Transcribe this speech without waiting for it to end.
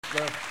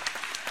Well,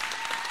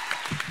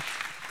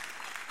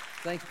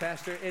 thanks,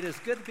 Pastor. It is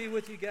good to be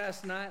with you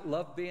guys tonight.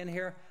 Love being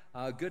here.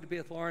 Good to be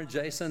with Lauren and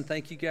Jason.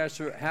 Thank you guys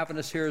for having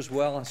us here as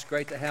well. It's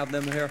great to have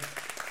them here.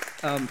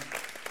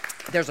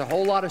 There's a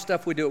whole lot of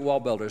stuff we do at Wall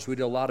Builders. We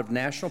do a lot of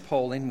national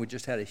polling. We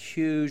just had a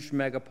huge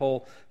mega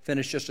poll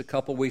finished just a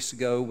couple weeks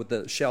ago with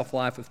the shelf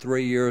life of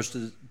 3 years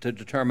to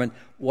determine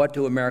what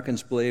do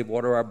Americans believe,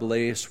 what are our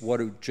beliefs, what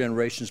do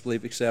generations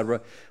believe, etc.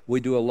 We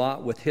do a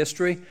lot with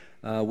history.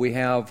 We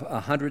have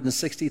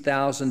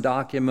 160,000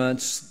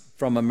 documents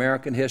from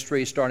American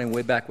history, starting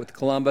way back with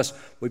Columbus.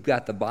 We've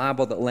got the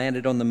Bible that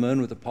landed on the moon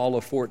with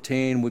Apollo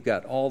 14. We've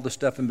got all the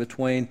stuff in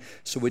between.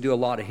 So we do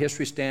a lot of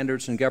history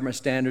standards and government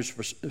standards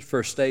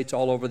for states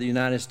all over the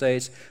United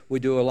States. We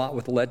do a lot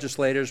with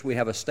legislators. We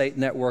have a state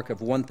network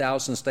of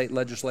 1,000 state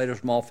legislators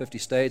from all 50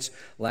 states.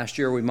 Last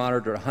year we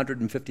monitored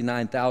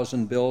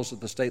 159,000 bills at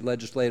the state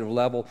legislative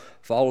level,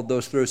 followed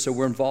those through. So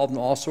we're involved in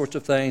all sorts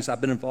of things. I've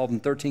been involved in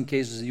 13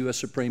 cases at the U.S.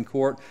 Supreme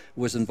Court.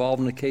 Was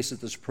involved in a case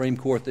at the Supreme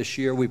Court this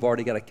year. We've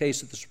already got a case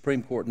at the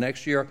Supreme Court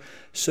next year.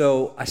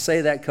 So I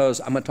say that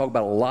because I'm going to talk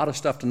about a lot of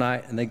stuff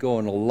tonight, and they go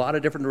in a lot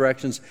of different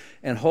directions,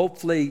 and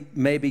hopefully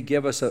maybe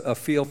give us a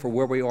feel for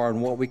where we are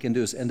and what we can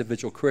do as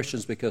individual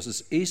Christians, because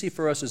it's easy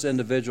for us as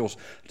individuals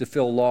to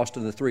feel lost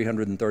in the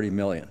 330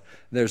 million.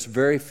 There's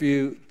very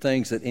few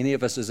things that any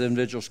of us as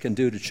individuals can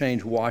do to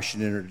change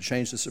Washington or to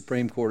change the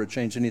Supreme Court or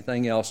change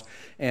anything else,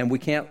 and we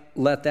can't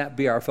let that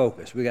be our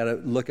focus. We got to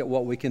look at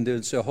what we can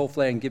do. So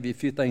hopefully I can give you a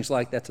few things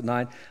like that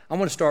tonight. I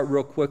want to start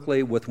real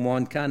quickly with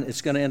one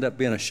it's going to end up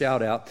being a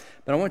shout out,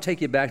 but I want to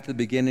take you back to the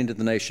beginning of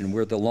the nation.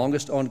 We're the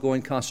longest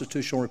ongoing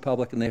constitutional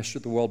republic in the history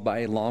of the world by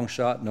a long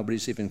shot.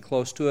 Nobody's even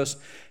close to us.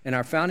 And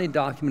our founding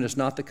document is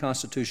not the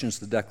Constitution, it's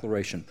the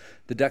Declaration.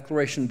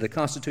 The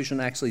Constitution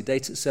actually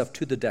dates itself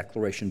to the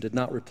Declaration, did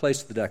not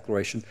replace the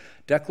Declaration.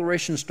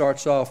 Declaration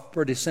starts off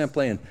pretty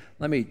simply, and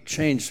let me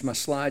change my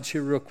slides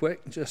here real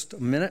quick, just a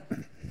minute.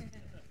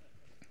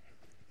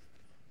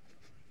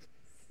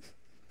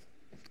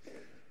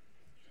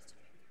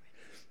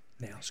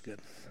 Now it's good.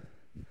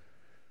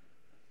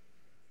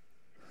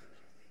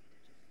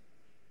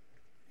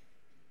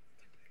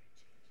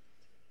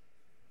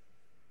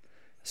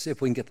 See if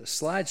we can get the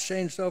slides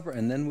changed over,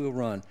 and then we'll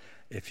run.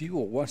 If you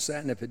will watch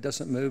that, and if it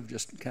doesn't move,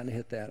 just kind of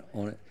hit that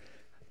on it.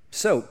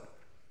 So,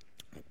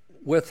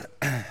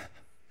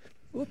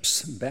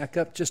 back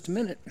up just a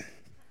minute.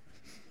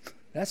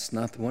 That's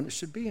not the one it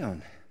should be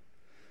on.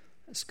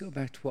 Let's go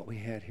back to what we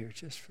had here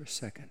just for a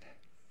second.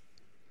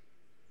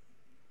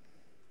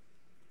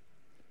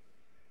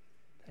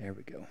 There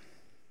we go.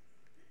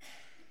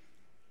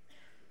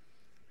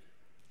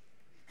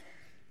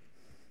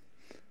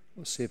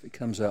 We'll see if it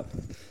comes up.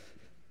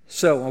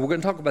 So we're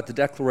going to talk about the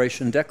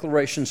Declaration.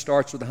 Declaration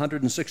starts with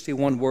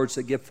 161 words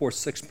that give forth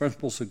 6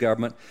 principles of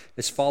government.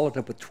 It's followed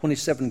up with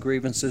 27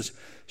 grievances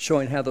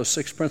showing how those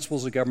 6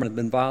 principles of government have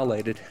been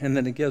violated. And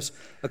then it gives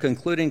a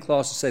concluding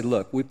clause to say,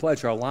 look, we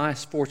pledge our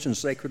lives, fortune,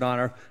 sacred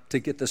honor to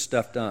get this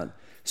stuff done.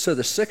 So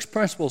the 6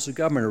 principles of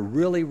government are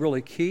really,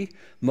 really key.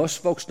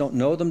 Most folks don't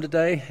know them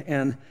today,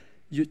 and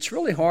it's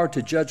really hard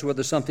to judge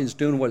whether something's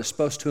doing what it's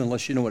supposed to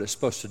unless you know what it's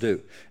supposed to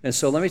do. And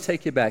so let me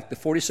take you back. The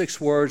 46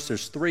 words,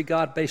 there's 3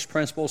 God-based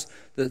principles.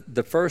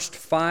 The first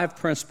 5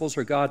 principles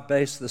are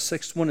God-based. The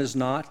 6th one is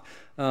not.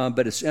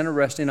 But it's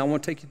interesting. I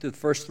want to take you through the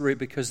first 3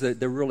 because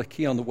they're really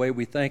key on the way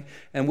we think.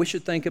 And we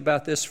should think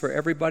about this for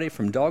everybody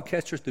from dog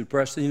catchers through the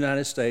rest of the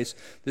United States.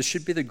 This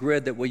should be the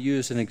grid that we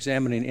use in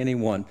examining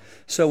anyone.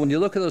 So when you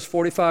look at those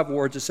 45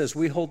 words, it says,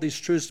 we hold these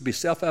truths to be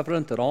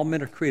self-evident that all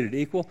men are created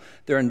equal.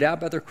 They're endowed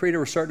by their Creator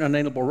with certain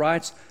unalienable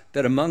rights,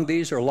 that among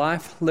these are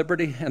life,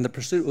 liberty, and the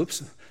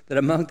pursuit, that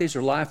among these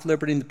are life,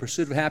 liberty, and the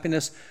pursuit of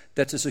happiness,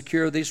 that to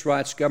secure these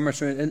rights,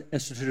 governments are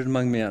instituted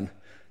among men.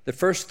 The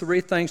first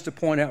 3 things to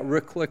point out real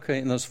quickly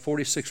in those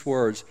 46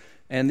 words,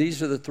 and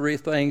these are the 3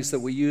 things that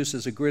we use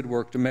as a grid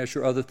work to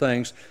measure other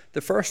things. The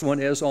first one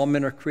is all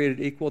men are created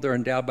equal. They're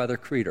endowed by their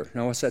Creator.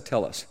 Now, what's that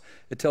tell us?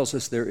 It tells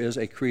us there is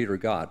a Creator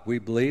God. We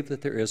believe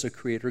that there is a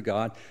Creator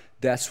God.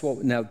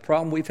 Now, the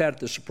problem we've had at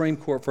the Supreme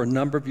Court for a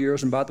number of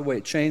years, and by the way,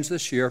 it changed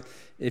this year.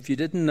 If you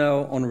didn't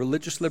know, on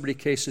religious liberty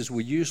cases,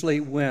 we usually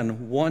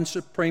win 1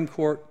 Supreme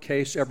Court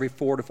case every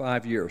 4 to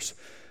 5 years.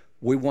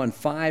 We won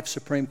 5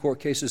 Supreme Court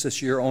cases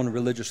this year on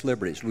religious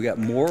liberties. We got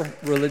more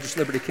religious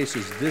liberty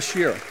cases this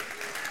year.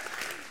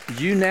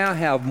 You now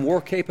have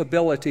more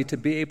capability to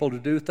be able to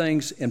do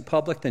things in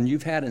public than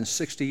you've had in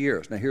 60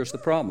 years. Now, here's the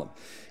problem.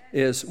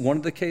 Is one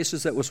of the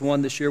cases that was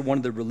won this year, one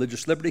of the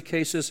religious liberty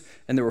cases,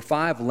 and there were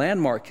 5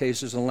 landmark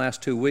cases in the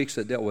last 2 weeks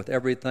that dealt with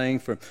everything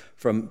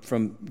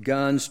from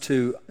guns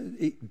to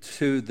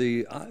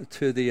the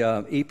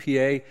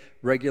EPA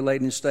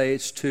regulating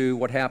states to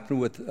what happened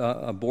with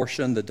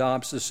abortion, the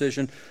Dobbs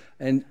decision.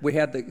 And we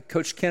had the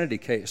Coach Kennedy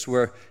case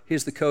where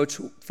he's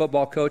the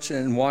football coach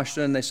in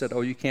Washington. They said, oh,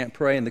 you can't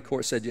pray. And the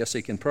court said, yes,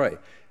 he can pray.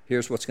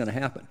 Here's what's going to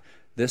happen.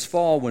 This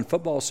fall, when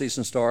football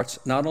season starts,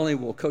 not only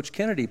will Coach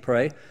Kennedy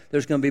pray,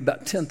 there's going to be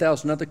about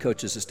 10,000 other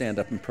coaches that stand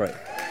up and pray.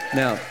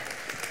 Now,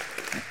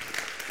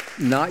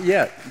 not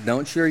yet.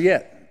 Don't share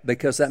yet.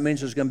 because that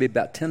means there's going to be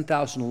about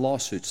 10,000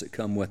 lawsuits that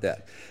come with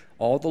that.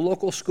 All the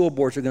local school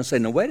boards are going to say,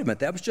 no, wait a minute,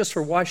 that was just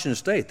for Washington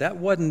State. That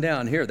wasn't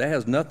down here. That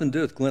has nothing to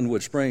do with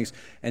Glenwood Springs.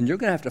 And you're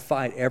going to have to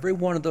fight every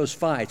one of those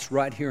fights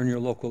right here in your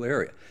local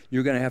area.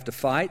 You're going to have to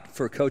fight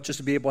for coaches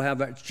to be able to have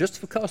that. Just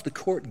because the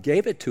court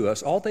gave it to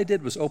us, all they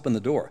did was open the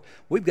door.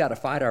 We've got to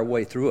fight our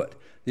way through it.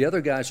 The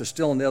other guys are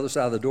still on the other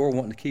side of the door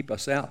wanting to keep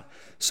us out.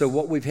 So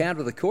what we've had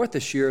with the court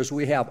this year is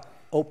we have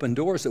open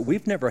doors that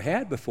we've never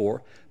had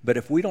before, but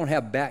if we don't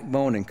have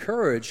backbone and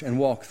courage and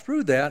walk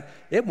through that,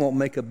 it won't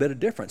make a bit of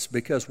difference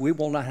because we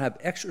will not have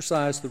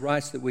exercised the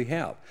rights that we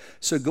have.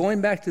 So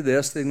going back to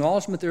this, the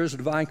acknowledgement there is a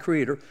divine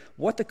creator,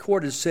 what the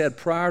court has said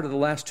prior to the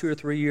last 2 or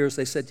 3 years,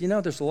 they said,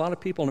 there's a lot of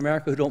people in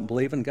America who don't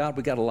believe in God.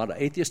 We got a lot of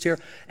atheists here,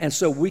 and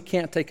so we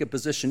can't take a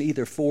position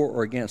either for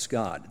or against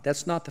God.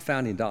 That's not the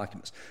founding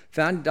documents.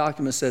 Founding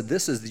documents said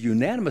this is the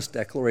unanimous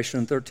declaration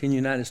in 13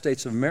 United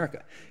States of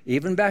America.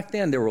 Even back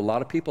then, there were a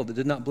lot of people that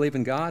did not believe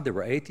in God. There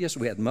were atheists.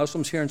 We had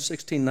Muslims here in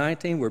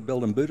 1619. We were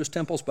building Buddhist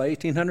temples by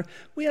 1800.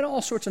 We had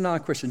all sorts of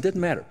non-Christians. Didn't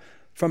matter.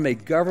 From a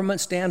government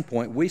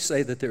standpoint, we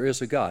say that there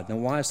is a God. Now,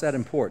 why is that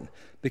important?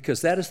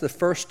 Because that is the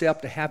first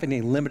step to having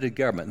a limited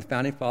government. The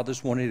Founding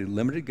Fathers wanted a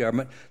limited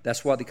government.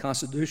 That's why the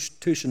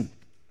Constitution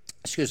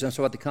that's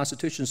what the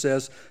Constitution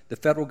says. The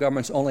federal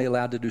government's only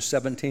allowed to do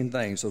 17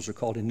 things. Those are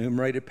called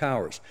enumerated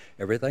powers.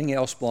 Everything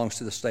else belongs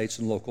to the states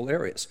and local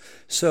areas.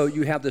 So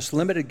you have this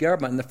limited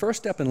government, and the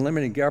first step in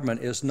limited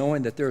government is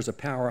knowing that there is a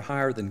power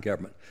higher than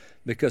government.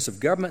 Because if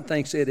government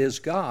thinks it is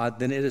God,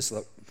 then this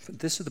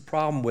is the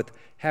problem with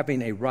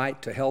having a right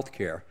to health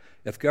care.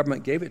 If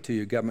government gave it to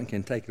you, government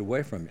can take it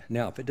away from you.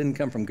 Now, if it didn't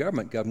come from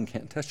government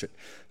can't touch it.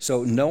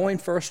 So knowing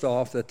first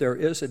off that there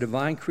is a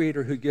divine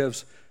creator who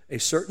gives a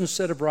certain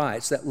set of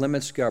rights that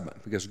limits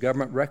government, because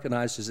government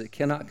recognizes it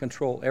cannot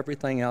control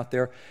everything out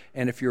there.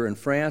 And if you're in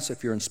France,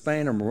 if you're in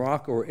Spain or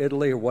Morocco or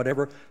Italy or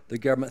whatever, the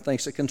government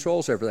thinks it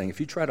controls everything. If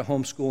you try to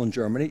homeschool in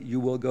Germany, you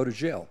will go to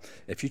jail.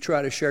 If you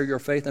try to share your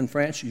faith in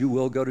France, you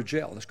will go to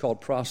jail. It's called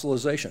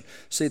proselytization.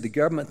 See, the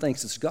government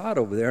thinks it's God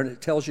over there, and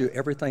it tells you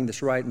everything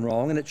that's right and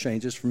wrong, and it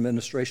changes from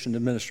administration to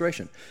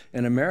administration.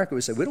 In America,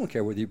 we say, we don't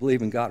care whether you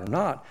believe in God or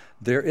not.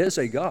 There is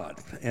a God,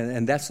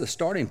 and that's the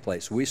starting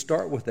place. We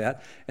start with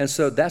that, and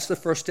so that's the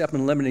first step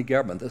in limiting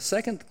government. The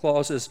second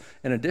clause is,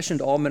 in addition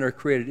to all men are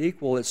created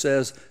equal, it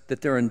says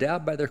that they're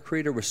endowed by their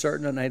Creator with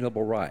certain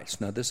inalienable rights.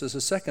 Now, this is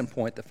the second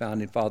point the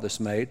Founding Fathers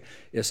made,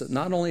 is that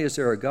not only is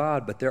there a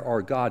God, but there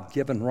are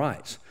God-given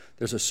rights.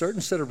 There's a certain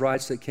set of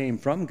rights that came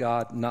from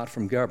God, not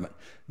from government.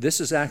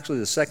 This is actually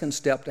the second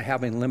step to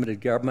having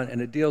limited government,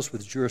 and it deals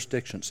with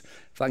jurisdictions.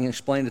 If I can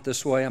explain it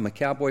this way, I'm a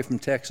cowboy from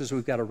Texas.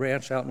 We've got a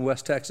ranch out in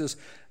West Texas,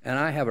 and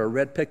I have a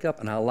red pickup,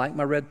 and I like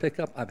my red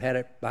pickup. I've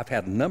had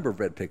a number of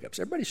red pickups.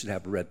 Everybody should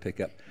have a red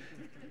pickup.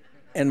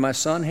 And my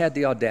son had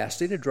the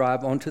audacity to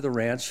drive onto the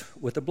ranch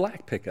with a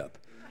black pickup.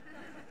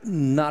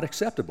 Not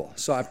acceptable.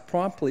 So I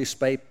promptly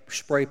spray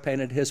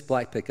painted his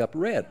black pickup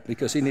red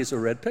because he needs a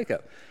red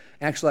pickup.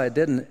 Actually, I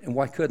didn't, and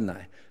why couldn't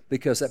I?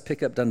 Because that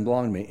pickup doesn't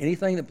belong to me.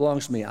 Anything that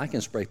belongs to me, I can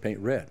spray paint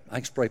red. I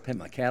can spray paint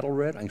my cattle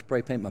red. I can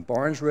spray paint my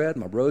barns red,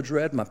 my roads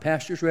red, my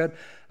pastures red.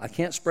 I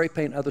can't spray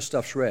paint other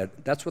stuff's red.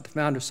 That's what the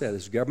founder said.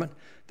 As government,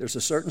 there's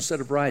a certain set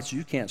of rights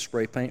you can't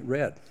spray paint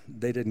red.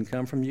 They didn't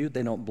come from you.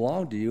 They don't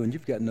belong to you, and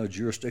you've got no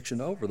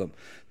jurisdiction over them.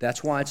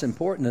 That's why it's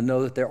important to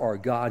know that there are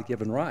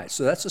God-given rights.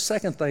 So that's the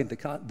second thing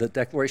the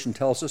Declaration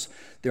tells us.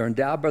 They're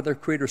endowed by their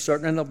Creator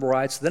certain inalienable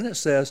rights. Then it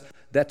says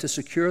that to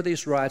secure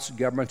these rights,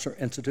 governments are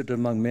instituted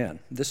among men.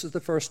 This is the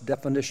first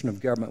definition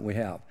of government we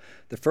have.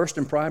 The first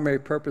and primary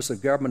purpose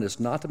of government is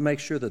not to make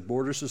sure that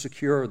borders are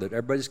secure, or that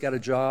everybody's got a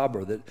job,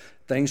 or that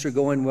things are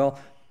going well.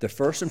 The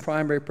first and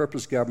primary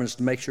purpose of government is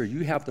to make sure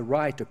you have the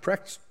right to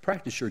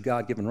practice your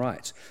God-given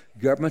rights.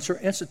 Governments are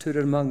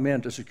instituted among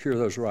men to secure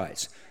those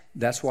rights.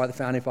 That's why the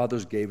Founding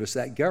Fathers gave us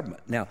that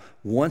government. Now,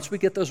 once we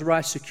get those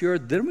rights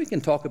secured, then we can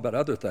talk about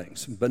other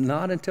things, but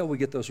not until we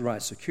get those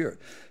rights secured.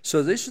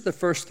 So these are the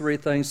first three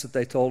things that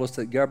they told us,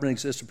 that government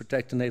exists to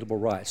protect inalienable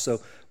rights. So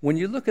when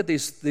you look at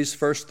these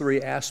first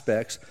three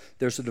aspects,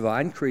 there's a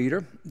divine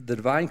creator. The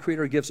divine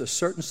creator gives a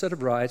certain set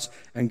of rights,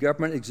 and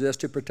government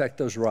exists to protect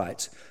those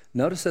rights.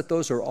 Notice that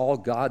those are all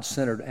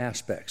God-centered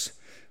aspects,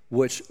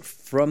 which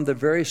from the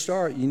very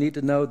start, you need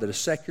to know that a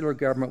secular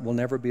government will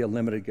never be a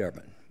limited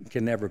government. It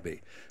can never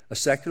be. A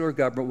secular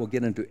government will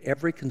get into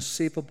every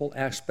conceivable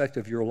aspect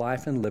of your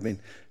life and living,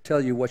 tell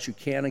you what you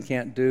can and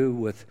can't do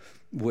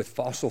with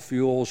fossil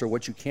fuels, or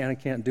what you can and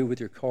can't do with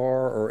your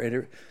car,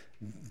 or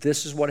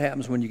this is what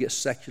happens when you get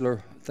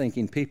secular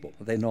thinking people.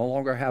 They no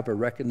longer have a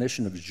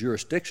recognition of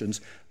jurisdictions.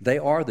 They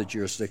are the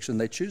jurisdiction.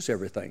 They choose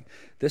everything.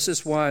 This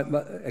is why,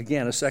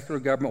 again, a secular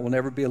government will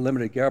never be a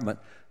limited government.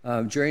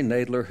 Jerry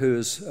Nadler, who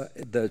is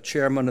the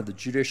chairman of the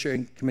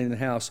Judiciary Committee in the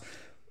House,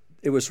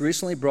 it was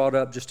recently brought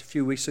up just a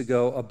few weeks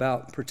ago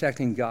about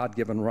protecting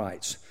God-given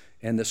rights.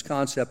 And this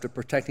concept of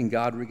protecting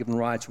God-given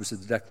rights, which the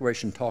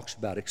Declaration talks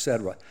about,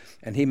 etc.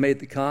 And he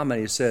made the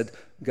comment, he said,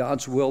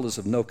 God's will is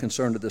of no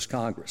concern to this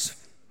Congress.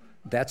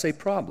 That's a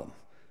problem,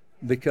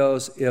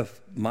 because if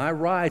my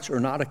rights are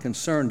not a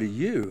concern to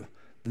you,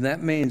 then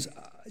that means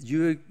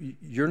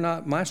you're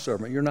not my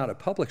servant. You're not a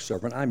public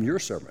servant. I'm your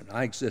servant.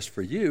 I exist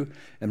for you,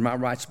 and my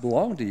rights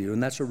belong to you,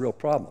 and that's a real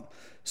problem.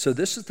 So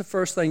this is the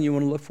first thing you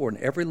want to look for in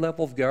every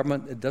level of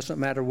government. It doesn't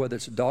matter whether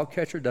it's a dog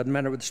catcher. It doesn't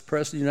matter whether it's the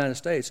President of the United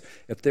States.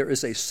 If there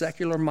is a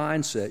secular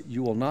mindset,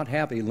 you will not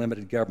have a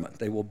limited government.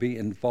 They will be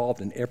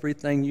involved in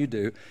everything you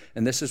do,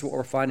 and this is what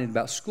we're finding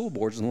about school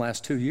boards in the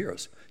last 2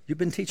 years. You've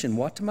been teaching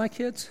what to my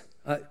kids?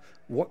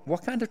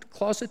 What kind of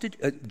closet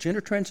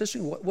gender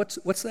transition?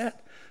 What's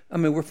that? I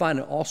mean, we're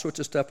finding all sorts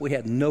of stuff we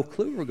had no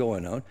clue were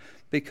going on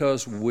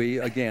because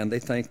they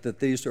think that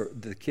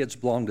the kids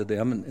belong to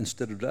them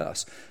instead of to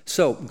us.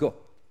 So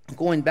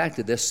going back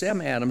to this,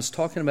 Sam Adams,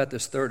 talking about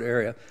this third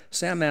area,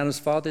 Sam Adams,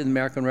 father of the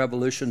American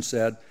Revolution,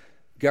 said,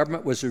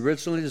 government was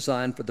originally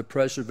designed for the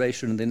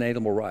preservation of the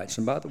inalienable rights.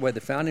 And by the way,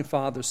 the Founding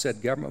Fathers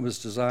said government was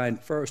designed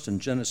first in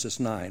Genesis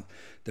 9.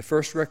 The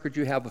first record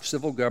you have of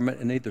civil government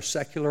in either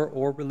secular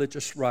or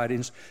religious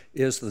writings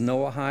is the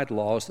Noahide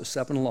laws, the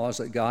 7 laws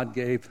that God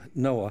gave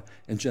Noah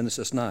in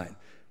Genesis 9.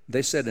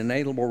 They said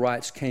inalienable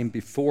rights came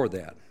before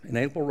that.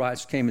 Inalienable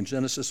rights came in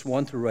Genesis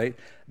 1 through 8.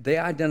 They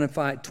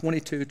identified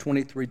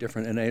 23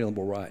 different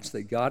inalienable rights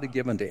that God had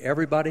given to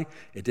everybody.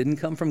 It didn't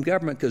come from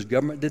government because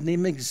government didn't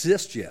even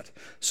exist yet.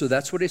 So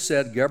that's what he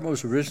said. Government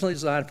was originally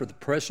designed for the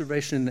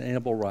preservation of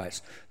inalienable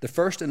rights. The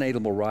first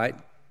inalienable right,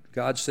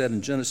 God said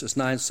in Genesis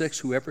 9:6,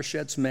 whoever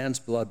sheds man's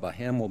blood, by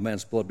him will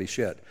man's blood be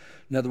shed.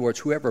 In other words,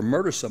 whoever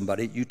murders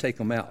somebody, you take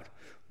them out.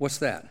 What's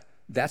that?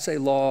 That's a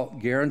law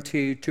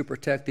guaranteed to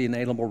protect the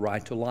inalienable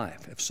right to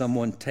life. If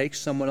someone takes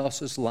someone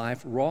else's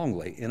life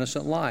wrongly,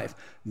 innocent life,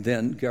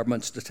 then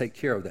government's to take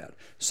care of that.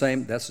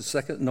 That's the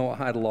second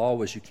Noahide law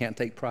was you can't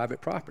take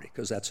private property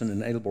because that's an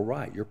inalienable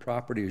right. Your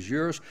property is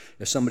yours.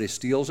 If somebody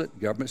steals it,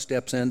 government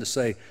steps in to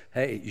say,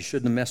 hey, you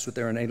shouldn't have messed with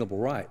their inalienable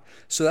right.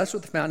 So that's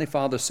what the Founding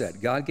Fathers said.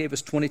 God gave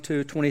us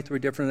 23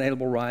 different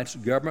inalienable rights.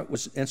 Government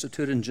was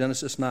instituted in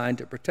Genesis 9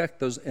 to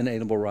protect those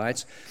inalienable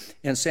rights.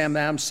 And Sam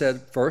Adams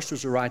said first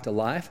was the right to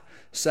life,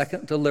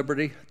 second to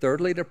liberty,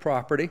 thirdly to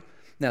property.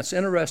 Now it's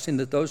interesting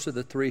that those are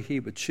the 3 he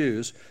would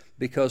choose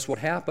because what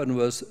happened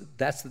was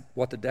that's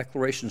what the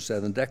Declaration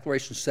said. And the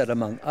Declaration said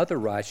among other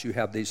rights you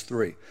have these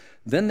 3.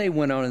 Then they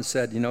went on and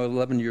said,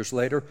 11 years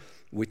later,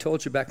 we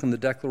told you back in the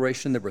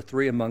Declaration there were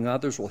 3 among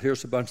others. Well,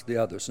 here's a bunch of the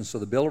others. And so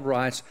the Bill of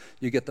Rights,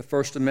 you get the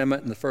First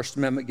Amendment, and the First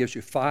Amendment gives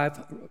you five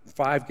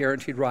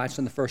guaranteed rights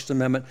in the First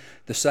Amendment.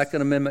 The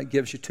Second Amendment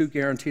gives you 2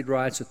 guaranteed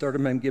rights. The Third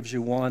Amendment gives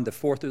you 1. The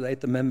Fourth through the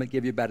Eighth Amendment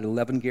give you about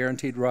 11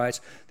 guaranteed rights.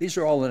 These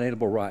are all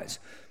inalienable rights.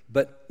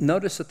 But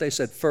notice that they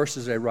said first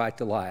is a right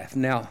to life.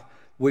 Now,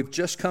 we've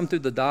just come through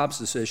the Dobbs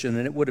decision,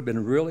 and it would have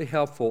been really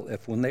helpful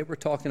if when they were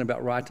talking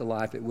about right to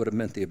life, it would have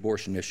meant the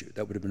abortion issue.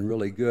 That would have been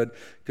really good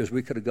because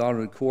we could have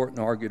gone to court and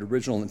argued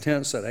original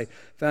intent, said, hey,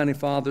 Founding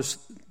Fathers,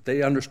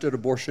 they understood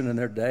abortion in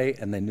their day,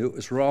 and they knew it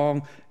was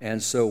wrong.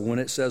 And so when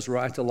it says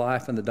right to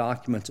life in the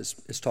documents,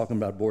 it's talking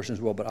about abortion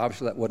as well. But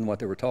obviously that wasn't what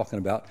they were talking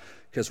about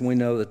because we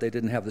know that they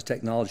didn't have the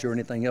technology or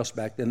anything else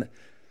back then.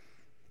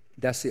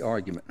 That's the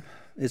argument.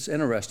 It's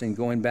interesting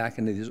going back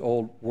into these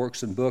old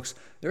works and books.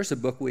 There's a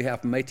book we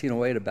have from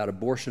 1808 about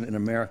abortion in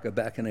America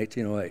back in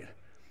 1808.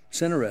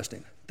 It's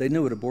interesting. They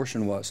knew what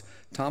abortion was.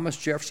 Thomas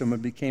Jefferson, when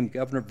he became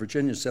governor of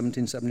Virginia in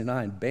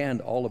 1779, banned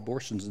all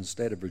abortions in the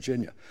state of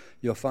Virginia.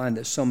 You'll find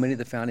that so many of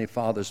the Founding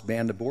Fathers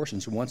banned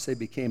abortions once they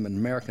became an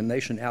American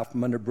nation out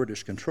from under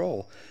British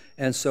control.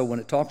 And so when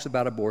it talks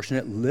about abortion,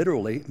 it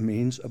literally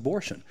means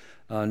abortion.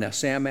 Now,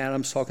 Sam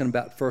Adams talking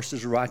about first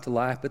is the right to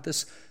life, but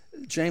this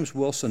James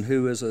Wilson,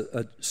 who is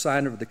a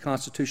signer of the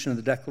Constitution and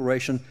the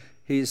Declaration,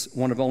 he's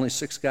one of only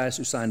 6 guys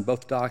who signed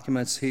both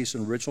documents. He's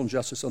an original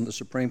justice on the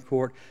Supreme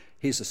Court.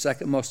 He's the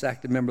second most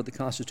active member of the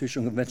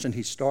Constitutional Convention.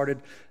 He started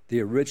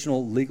the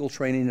original legal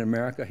training in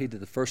America. He did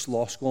the first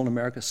law school in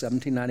America,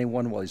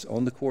 1791. While he's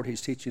on the court,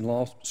 he's teaching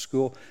law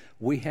school.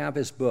 We have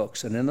his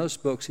books, and in those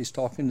books, he's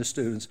talking to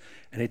students,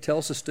 and he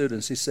tells the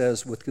students, he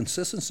says, with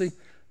consistency,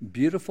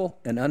 beautiful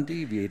and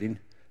undeviating,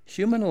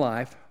 human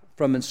life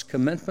from its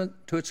commencement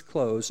to its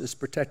close is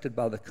protected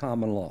by the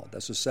common law.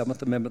 That's the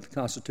 7th Amendment of the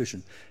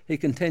Constitution. He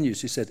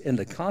continues, he said, in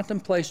the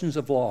contemplations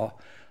of law,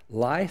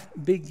 life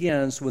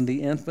begins when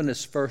the infant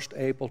is first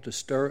able to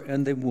stir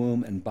in the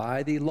womb, and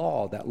by the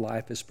law that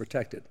life is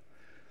protected.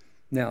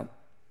 Now,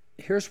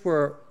 here's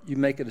where you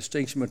make a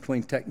distinction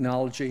between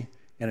technology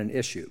and an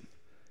issue.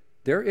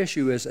 Their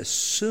issue is as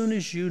soon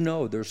as you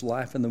know there's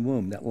life in the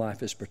womb, that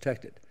life is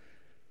protected.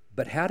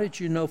 But how did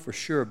you know for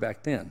sure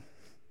back then?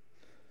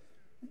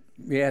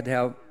 You had to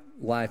have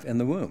life in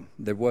the womb.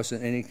 There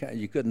wasn't any kind,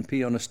 you couldn't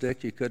pee on a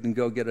stick, you couldn't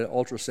go get an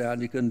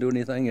ultrasound, you couldn't do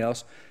anything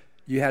else.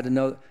 You had to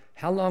know.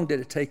 How long did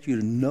it take you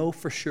to know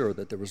for sure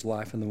that there was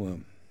life in the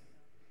womb?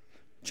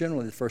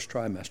 Generally the first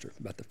trimester,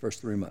 about the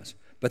first 3 months.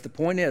 But the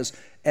point is,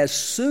 as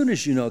soon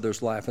as you know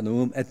there's life in the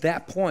womb, at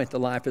that point the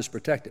life is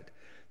protected.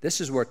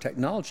 This is where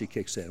technology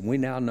kicks in. We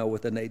now know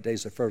within 8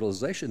 days of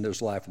fertilization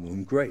there's life in the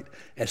womb. Great.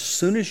 As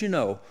soon as you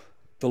know,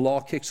 the law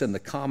kicks in, the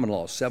common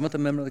law. Seventh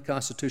Amendment of the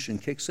Constitution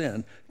kicks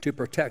in to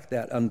protect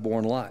that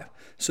unborn life.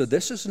 So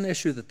this is an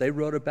issue that they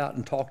wrote about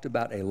and talked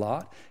about a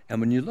lot. And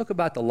when you look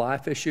about the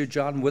life issue,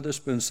 John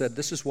Witherspoon said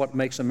this is what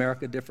makes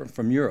America different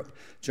from Europe.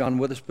 John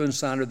Witherspoon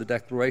signed the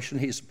Declaration.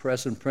 He's the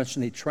president of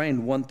Princeton. He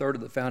trained 1/3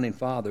 of the founding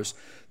fathers.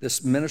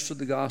 This minister of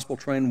the gospel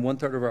trained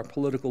 1/3 of our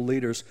political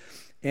leaders.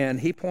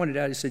 And he pointed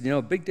out, he said,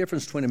 a big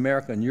difference between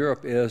America and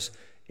Europe is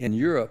in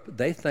Europe,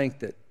 they think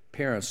that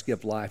parents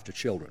give life to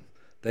children.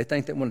 They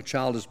think that when a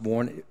child is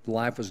born,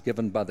 life was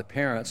given by the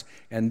parents,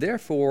 and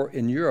therefore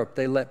in Europe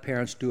they let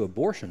parents do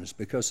abortions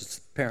because it's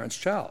the parent's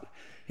child.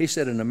 He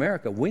said in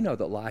America, we know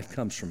that life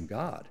comes from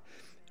God,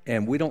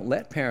 and we don't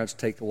let parents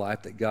take the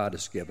life that God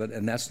has given,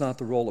 and that's not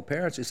the role of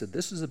parents. He said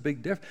this is a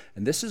big difference,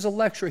 and this is a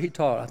lecture he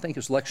taught. I think it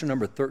was lecture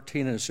number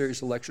 13 in a series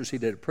of lectures he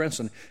did at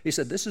Princeton. He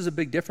said this is a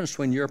big difference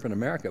between Europe and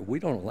America. We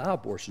don't allow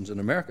abortions in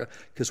America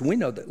because we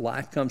know that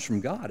life comes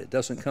from God. It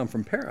doesn't come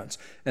from parents.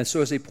 And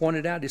so as he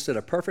pointed out, he said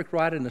a perfect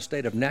right in a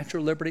state of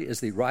natural liberty is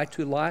the right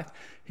to life.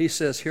 He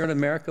says here in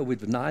America we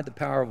denied the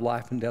power of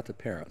life and death to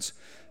parents.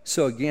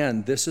 So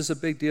again, this is a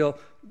big deal.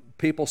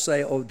 People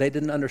say, oh, they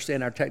didn't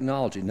understand our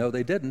technology. No,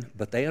 they didn't,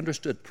 but they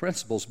understood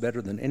principles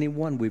better than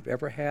anyone we've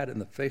ever had in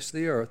the face of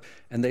the earth,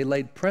 and they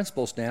laid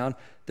principles down.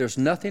 There's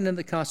nothing in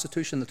the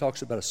Constitution that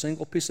talks about a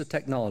single piece of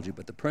technology,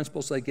 but the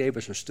principles they gave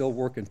us are still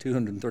working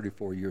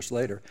 234 years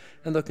later,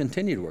 and they'll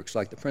continue to work. It's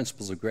like the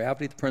principles of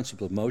gravity, the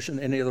principle of motion,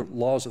 any other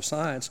laws of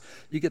science.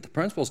 You get the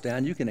principles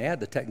down, you can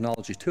add the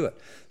technology to it.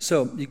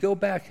 So you go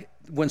back,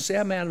 when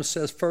Sam Adams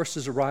says first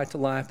is a right to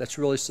life, that's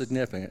really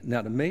significant.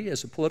 Now to me,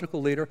 as a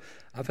political leader,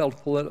 I've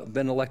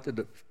been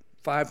elected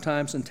 5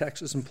 times in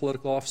Texas in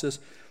political offices.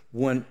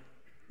 When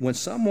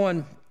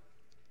someone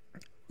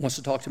wants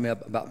to talk to me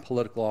about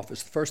political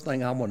office, the first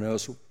thing I want to know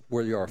is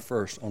where you are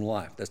first on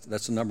life.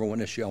 That's the number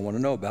one issue I want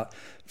to know about.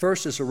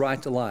 First is the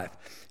right to life.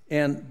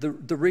 And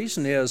the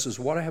reason is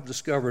what I have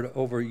discovered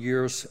over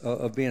years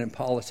of being in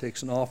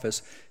politics and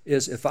office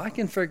is if I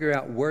can figure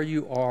out where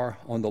you are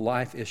on the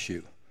life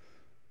issue,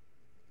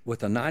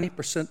 with a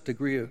 90%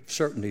 degree of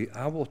certainty,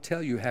 I will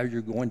tell you how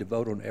you're going to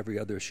vote on every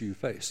other issue you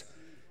face.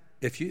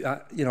 If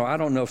I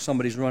don't know if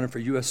somebody's running for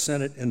U.S.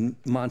 Senate in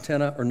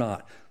Montana or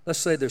not. Let's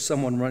say there's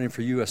someone running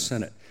for U.S.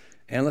 Senate,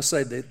 and let's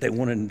say they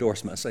want an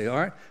endorsement. I say, all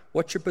right,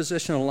 what's your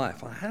position on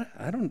life?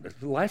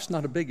 Life's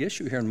not a big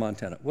issue here in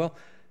Montana. Well,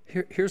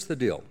 here's the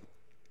deal.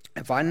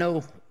 If I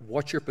know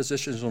what your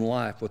position is on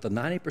life with a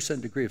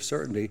 90% degree of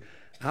certainty,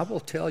 I will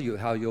tell you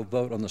how you'll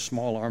vote on the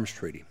Small Arms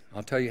Treaty.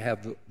 I'll tell you how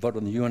to vote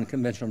on the UN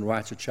Convention on the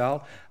Rights of the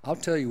Child. I'll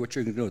tell you what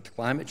you're going to do with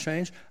climate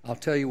change. I'll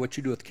tell you what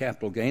you do with the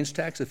capital gains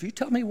tax. If you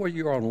tell me where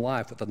you are on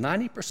life with a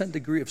 90%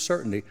 degree of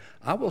certainty,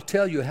 I will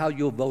tell you how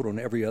you'll vote on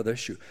every other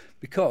issue.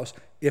 Because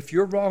if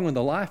you're wrong on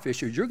the life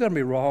issue, you're going to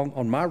be wrong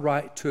on my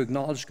right to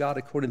acknowledge God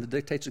according to the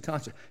dictates of the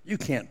Constitution. You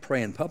can't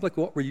pray in public.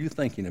 What were you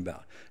thinking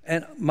about?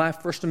 And my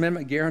First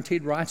Amendment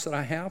guaranteed rights that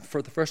I have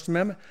for the First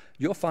Amendment,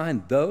 you'll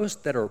find those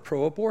that are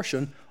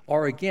pro-abortion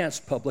are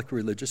against public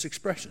religious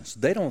expressions.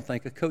 They don't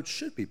think a coach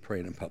should be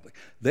praying in public.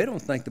 They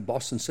don't think the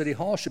Boston City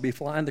Hall should be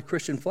flying the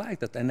Christian flag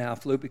that they now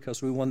flew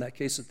because we won that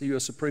case at the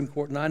U.S. Supreme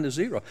Court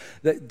 9-0.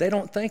 They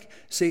don't think,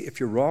 see, if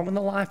you're wrong on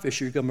the life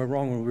issue, you're going to be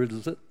wrong on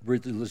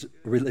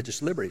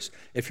religious liberties.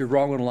 If you're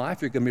wrong on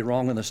life, you're going to be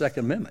wrong on the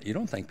Second Amendment. You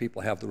don't think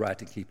people have the right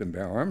to keep and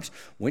bear arms.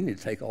 We need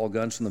to take all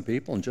guns from the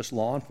people, and just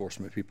law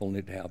enforcement people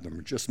need to have them,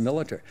 or just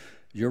military.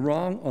 You're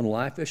wrong on the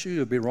life issue,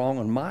 you'll be wrong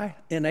on my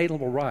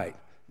inalienable right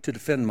to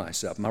defend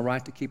myself, my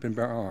right to keep and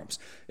bear arms.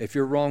 If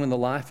you're wrong on the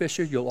life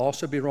issue, you'll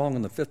also be wrong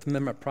on the Fifth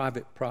Amendment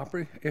private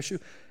property issue.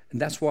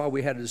 And that's why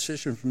we had a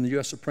decision from the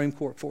U.S. Supreme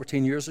Court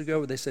 14 years ago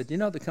where they said,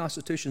 the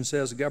Constitution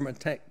says the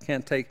government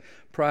can't take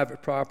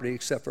private property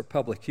except for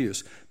public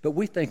use. But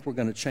we think we're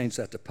going to change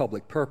that to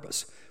public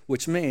purpose,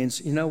 which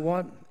means, you know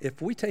what?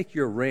 If we take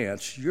your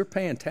ranch, you're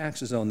paying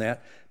taxes on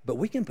that, but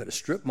we can put a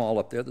strip mall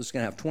up there that's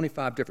going to have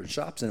 25 different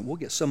shops in it. We'll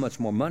get so much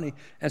more money.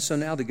 And so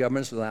now the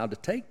government is allowed to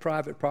take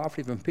private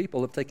property from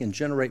people if they can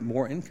generate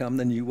more income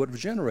than you would have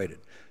generated.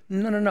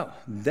 No.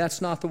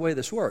 That's not the way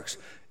this works.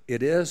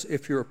 It is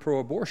if you're a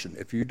pro-abortion.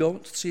 If you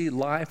don't see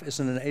life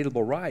as an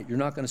inalienable right, you're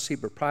not going to see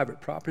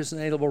private property as an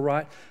inalienable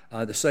right.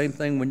 The same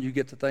thing when you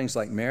get to things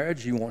like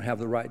marriage. You won't have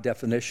the right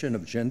definition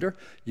of gender.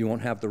 You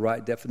won't have the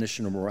right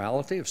definition of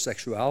morality, of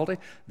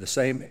sexuality. The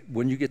same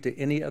when you get to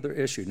any other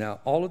issue. Now,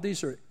 all of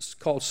these are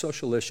called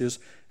social issues,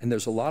 and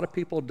there's a lot of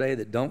people today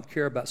that don't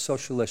care about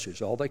social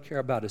issues. All they care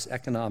about is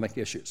economic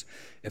issues.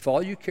 If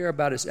all you care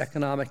about is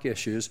economic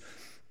issues,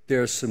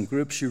 there's some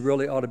groups you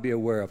really ought to be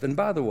aware of. And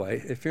by the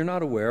way, if you're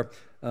not aware,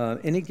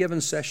 any given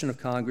session of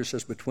Congress,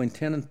 there's between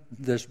 10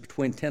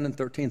 and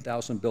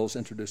 13,000 bills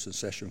introduced in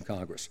session of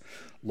Congress.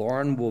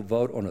 Lauren will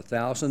vote on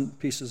 1,000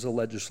 pieces of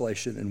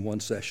legislation in one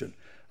session.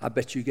 I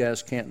bet you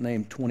guys can't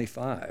name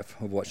 25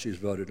 of what she's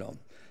voted on.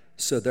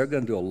 So they're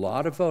going to do a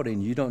lot of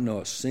voting you don't know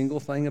a single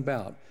thing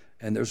about.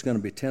 and there's going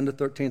to be 10 to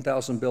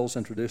 13,000 bills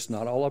introduced.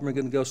 Not all of them are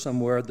going to go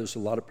somewhere. There's a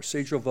lot of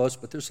procedural votes,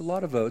 but there's a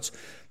lot of votes.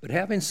 But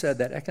having said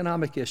that,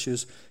 economic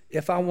issues,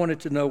 if I wanted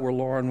to know where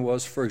Lauren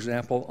was, for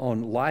example,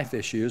 on life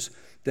issues,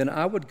 then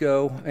I would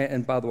go,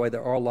 and by the way,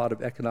 there are a lot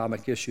of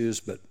economic issues,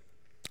 but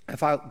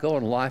if I go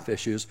on life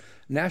issues,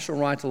 National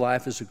Right to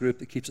Life is a group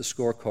that keeps a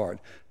scorecard.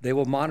 They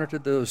will monitor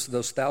those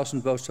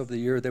 1,000 votes over the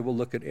year. They will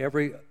look at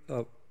every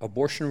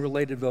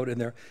abortion-related vote in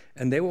there,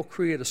 and they will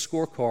create a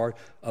scorecard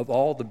of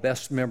all the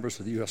best members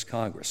of the U.S.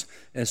 Congress.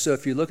 And so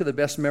if you look at the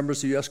best members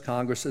of the U.S.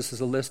 Congress, this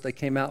is a list they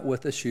came out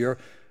with this year.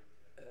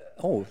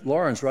 Oh,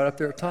 Lauren's right up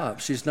there at the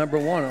top. She's number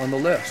one on the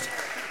list.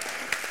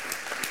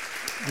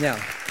 Now,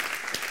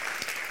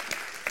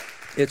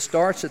 it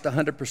starts at the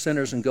 100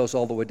 percenters and goes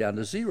all the way down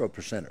to 0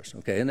 percenters,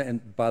 okay?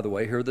 And by the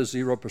way, here are the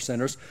 0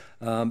 percenters.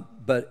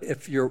 But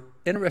if you're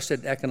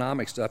interested in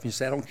economic stuff and you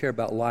say, I don't care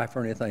about life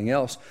or anything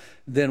else,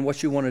 then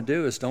what you want to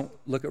do is don't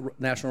look at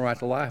National Right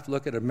to Life,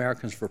 look at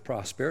Americans for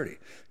Prosperity.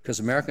 Because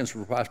Americans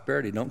for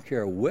Prosperity don't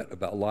care a whit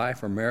about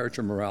life or marriage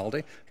or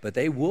morality, but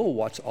they will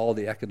watch all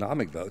the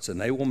economic votes, and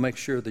they will make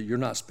sure that you're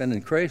not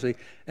spending crazy.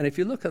 And if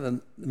you look at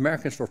the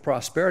Americans for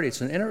Prosperity,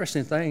 it's an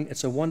interesting thing.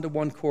 It's a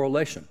one-to-one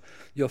correlation.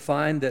 You'll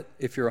find that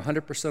if you're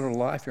 100% on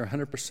life, you're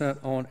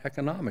 100% on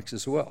economics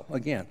as well.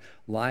 Again,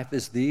 life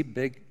is the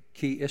big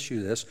key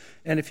issue to this.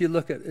 And if you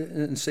look at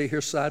and see here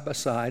side by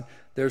side,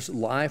 there's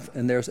life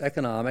and there's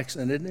economics,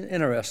 and it's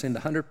interesting, the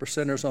 100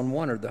 percenters on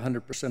one or the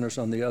 100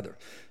 percenters on the other.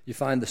 You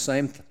find the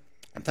same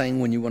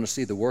thing when you want to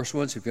see the worst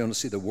ones. If you want to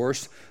see the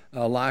worst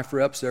life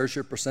reps, there's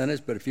your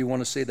percentage. But if you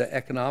want to see the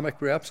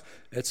economic reps,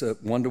 it's a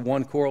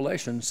one-to-one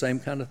correlation, same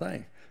kind of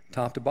thing,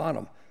 top to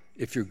bottom.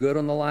 If you're good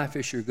on the life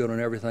issue, you're good on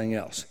everything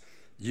else.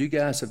 You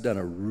guys have done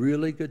a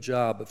really good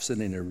job of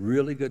sending a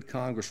really good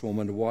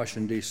congresswoman to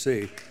Washington,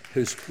 D.C.,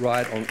 who's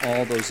right on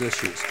all those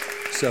issues.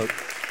 So,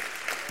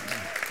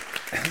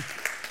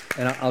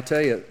 and I'll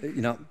tell you,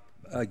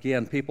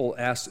 again, people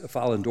ask if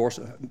I'll endorse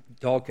a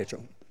dog catcher.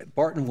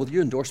 Barton, will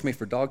you endorse me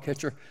for dog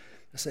catcher?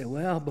 I say,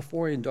 well,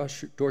 before I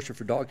endorse you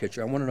for dog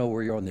catcher, I want to know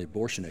where you're on the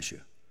abortion issue.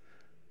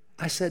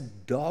 I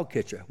said dog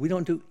catcher. We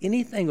don't do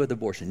anything with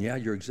abortion. Yeah,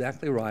 you're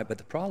exactly right, but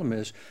the problem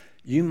is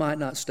you might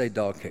not stay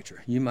dog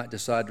catcher. You might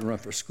decide to run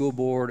for school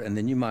board, and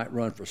then you might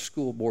run for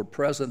school board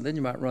president, then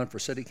you might run for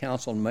city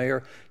council and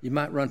mayor, you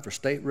might run for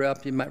state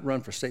rep, you might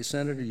run for state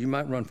senator, you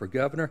might run for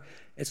governor.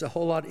 It's a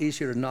whole lot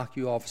easier to knock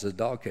you off as a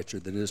dog catcher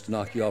than it is to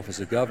knock you off as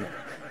a governor.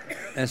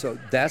 And so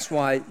that's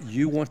why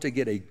you want to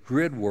get a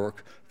grid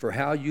work for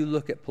how you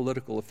look at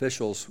political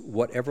officials,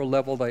 whatever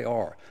level they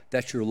are.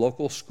 That's your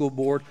local school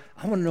board.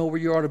 I want to know where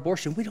you are on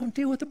abortion. We don't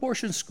deal with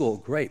abortion in school.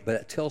 Great, but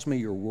it tells me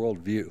your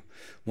worldview.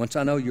 Once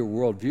I know your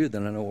worldview,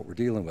 then I know what we're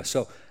dealing with.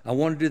 So I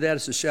want to do that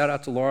as a shout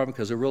out to Lauren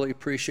because I really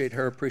appreciate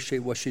her, appreciate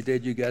what she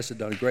did. You guys have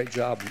done a great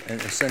job in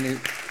sending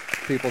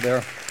people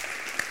there.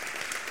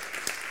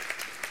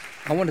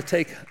 I want to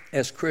take,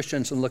 as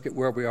Christians, and look at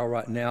where we are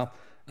right now.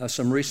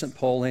 Some recent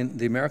polling.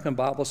 The American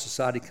Bible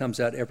Society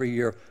comes out every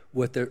year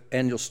with their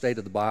annual State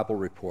of the Bible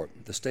report.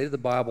 The State of the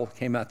Bible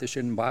came out this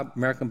year, and the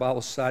American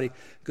Bible Society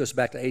goes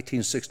back to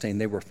 1816.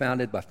 They were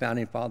founded by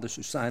founding fathers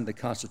who signed the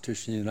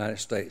Constitution of the United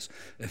States.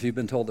 If you've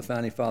been told the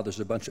founding fathers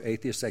are a bunch of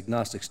atheists,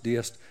 agnostics,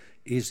 deists,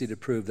 easy to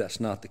prove that's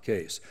not the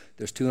case.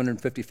 There's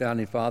 250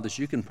 founding fathers.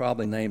 You can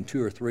probably name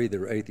 2 or 3 that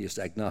are atheists,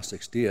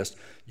 agnostics, deists.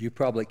 You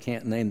probably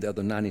can't name the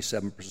other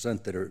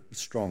 97% that are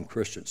strong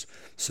Christians.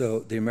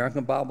 So the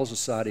American Bible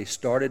Society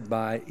started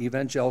by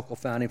evangelical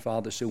founding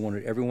fathers who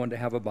wanted everyone to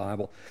have a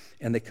Bible,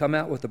 and they come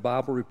out with a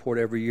Bible report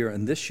every year.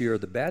 And this year,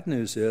 the bad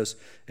news is,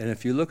 and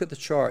if you look at the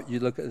chart,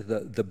 you look at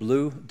the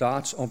blue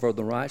dots over on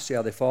the right, see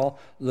how they fall?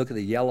 Look at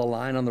the yellow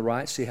line on the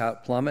right, see how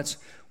it plummets?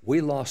 We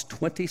lost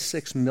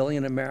 26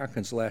 million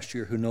Americans last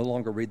year who no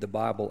longer read the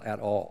Bible at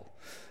all.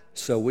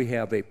 So we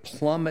have a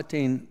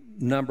plummeting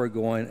number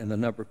going in the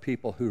number of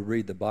people who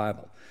read the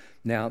Bible.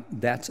 Now,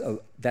 that's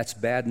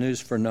bad news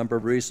for a number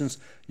of reasons.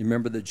 You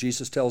remember that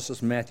Jesus tells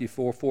us in Matthew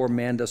 4:4,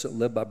 man doesn't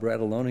live by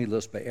bread alone, he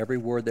lives by every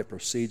word that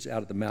proceeds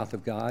out of the mouth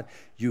of God.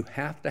 You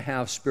have to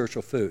have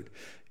spiritual food.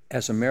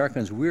 As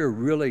Americans, we're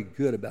really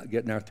good about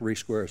getting our 3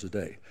 squares a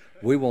day.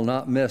 We will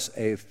not miss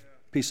a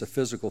piece of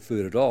physical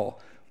food at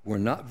all. We're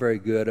not very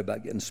good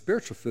about getting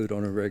spiritual food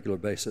on a regular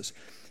basis.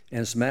 And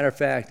as a matter of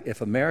fact,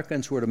 if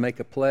Americans were to make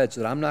a pledge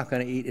that I'm not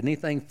going to eat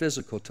anything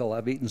physical till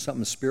I've eaten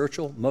something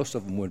spiritual, most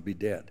of them would be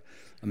dead.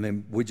 I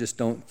mean, we just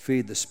don't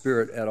feed the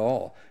spirit at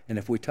all. And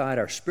if we tied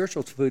our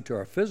spiritual food to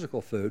our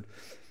physical food,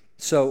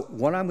 so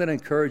what I'm going to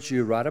encourage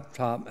you right up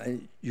top,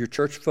 your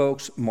church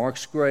folks,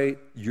 Mark's great,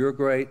 you're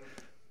great,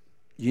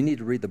 you need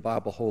to read the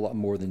Bible a whole lot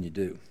more than you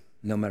do.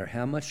 No matter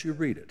how much you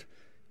read it,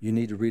 you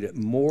need to read it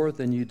more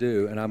than you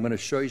do, and I'm going to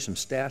show you some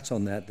stats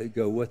on that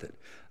go with it.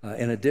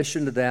 In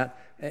addition to that,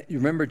 you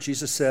remember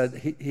Jesus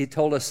said, he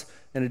told us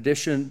in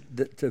addition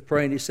to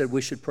praying, he said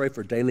we should pray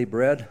for daily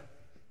bread.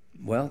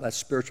 Well, that's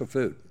spiritual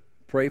food.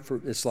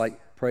 It's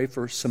like pray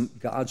for some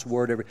God's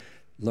word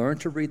Learn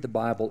to read the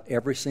Bible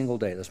every single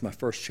day. That's my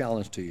first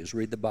challenge to you, is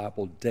read the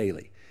Bible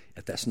daily.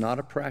 If that's not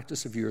a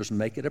practice of yours,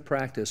 make it a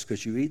practice,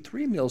 because you eat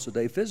 3 meals a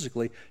day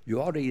physically.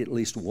 You ought to eat at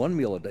least 1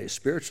 meal a day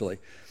spiritually.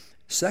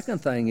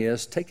 Second thing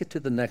is, take it to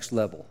the next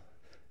level.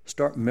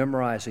 Start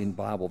memorizing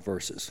Bible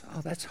verses.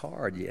 Oh, that's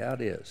hard. Yeah,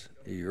 it is.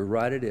 You're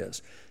right, it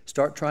is.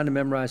 Start trying to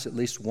memorize at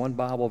least 1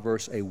 Bible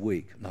verse a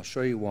week, and I'll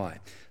show you why.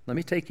 Let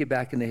me take you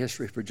back into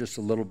history for just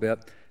a little bit.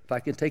 If I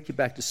can take you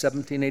back to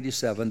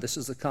 1787, this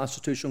is the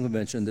Constitutional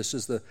Convention. This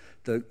is the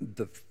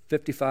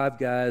 55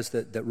 guys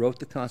that wrote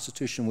the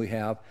Constitution we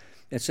have.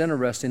 It's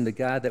interesting, the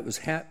guy that was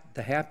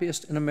the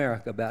happiest in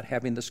America about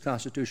having this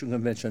Constitutional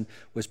Convention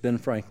was Ben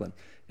Franklin.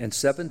 Back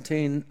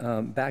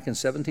in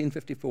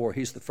 1754,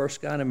 he's the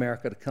first guy in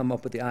America to come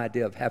up with the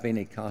idea of having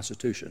a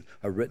constitution,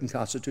 a written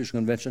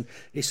Constitutional Convention.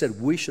 He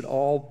said we should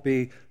all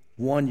be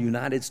one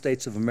United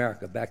States of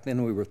America. Back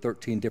then we were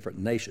 13 different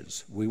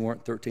nations. We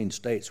weren't 13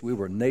 states. We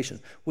were a nation.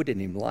 We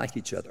didn't even like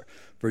each other.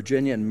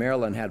 Virginia and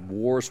Maryland had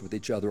wars with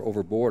each other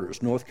over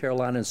borders. North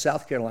Carolina and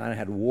South Carolina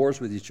had wars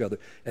with each other.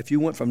 If you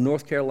went from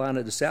North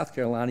Carolina to South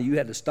Carolina, you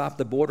had to stop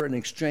the border and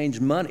exchange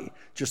money,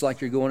 just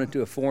like you're going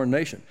into a foreign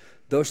nation.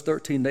 Those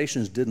 13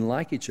 nations didn't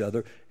like each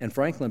other, and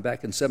Franklin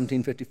back in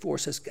 1754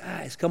 says,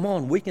 guys, come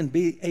on, we can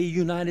be a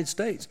United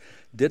States.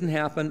 Didn't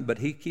happen, but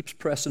he keeps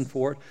pressing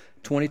for it.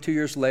 22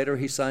 years later,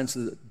 he signs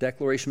the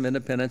Declaration of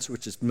Independence,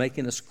 which is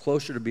making us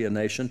closer to be a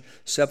nation.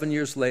 7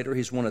 years later,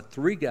 he's one of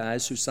 3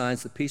 guys who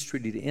signs the peace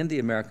treaty to end the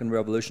American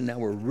Revolution. Now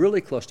we're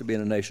really close to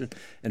being a nation.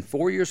 And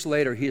 4 years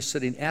later, he is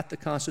sitting at the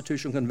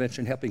Constitutional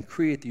Convention helping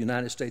create the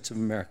United States of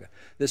America.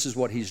 This is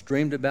what he's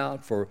dreamed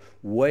about for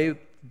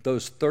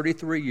those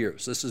 33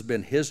 years. This has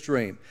been his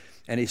dream.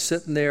 And he's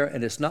sitting there,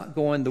 and it's not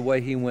going the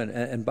way he went.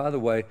 And by the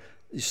way,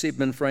 you see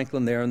Ben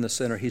Franklin there in the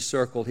center. He's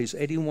circled. He's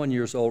 81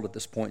 years old at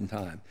this point in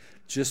time.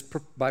 Just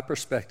by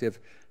perspective,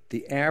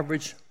 the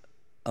average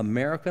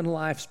American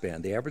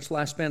lifespan, the average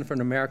lifespan for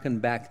an American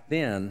back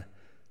then,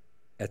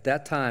 at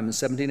that time in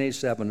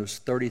 1787, was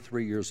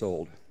 33 years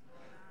old.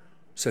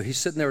 So he's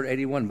sitting there at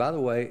 81. By the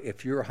way,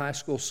 if you're a high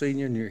school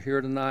senior and you're here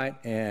tonight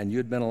and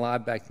you'd been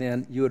alive back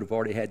then, you would have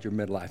already had your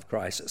midlife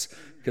crisis.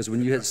 Because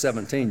when you hit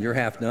 17, you're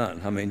half done.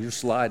 I mean, you're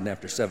sliding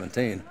after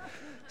 17.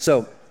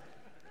 So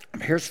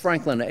here's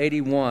Franklin at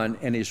 81,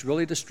 and he's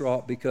really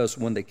distraught because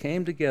when they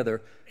came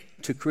together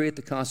to create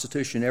the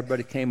Constitution,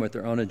 everybody came with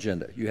their own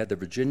agenda. You had the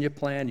Virginia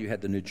plan, you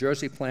had the New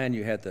Jersey plan,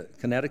 you had the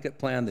Connecticut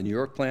plan, the New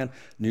York plan.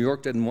 New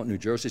York didn't want New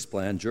Jersey's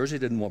plan. Jersey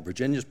didn't want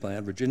Virginia's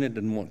plan. Virginia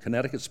didn't want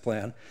Connecticut's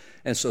plan.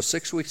 And so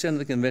 6 weeks into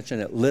the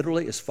convention, it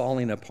literally is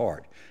falling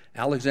apart.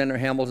 Alexander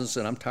Hamilton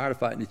said, I'm tired of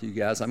fighting with you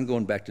guys. I'm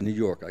going back to New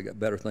York. I got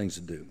better things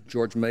to do.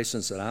 George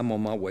Mason said, I'm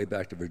on my way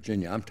back to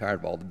Virginia. I'm tired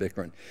of all the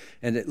bickering.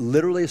 And it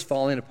literally is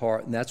falling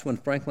apart, and that's when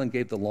Franklin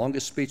gave the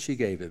longest speech he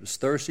gave. It was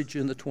Thursday,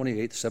 June the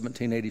 28th,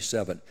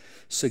 1787.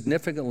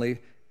 Significantly,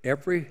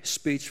 every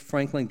speech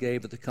Franklin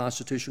gave at the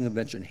Constitutional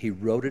Convention, he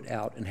wrote it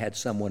out and had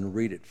someone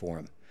read it for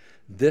him.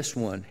 This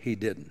one, he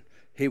didn't.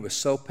 He was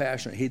so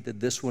passionate, he did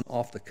this one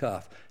off the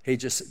cuff. He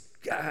just said,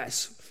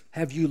 guys,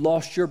 have you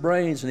lost your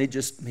brains? And he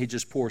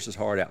just pours his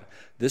heart out.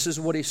 This is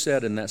what he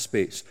said in that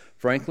speech.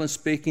 Franklin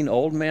speaking,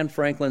 old man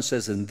Franklin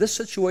says, in this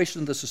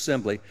situation of this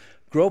assembly,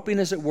 groping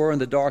as it were in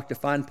the dark to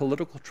find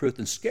political truth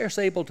and scarce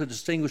able to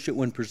distinguish it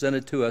when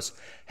presented to us,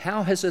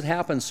 how has it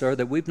happened, sir,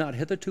 that we've not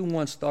hitherto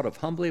once thought of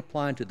humbly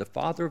applying to the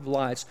Father of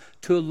lights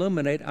to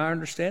illuminate our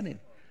understanding?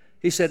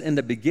 He said, in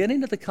the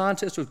beginning of the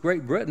contest with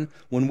Great Britain,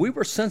 when we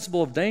were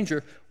sensible of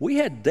danger, we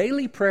had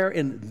daily prayer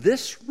in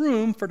this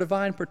room for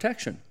divine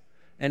protection.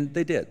 And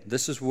they did.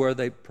 This is where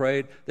they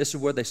prayed. This is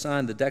where they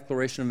signed the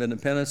Declaration of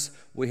Independence.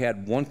 We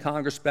had one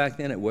Congress back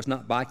then. It was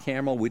not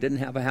bicameral. We didn't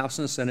have a House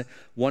and a Senate,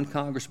 one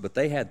Congress, but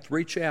they had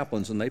 3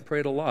 chaplains, and they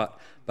prayed a lot.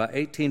 By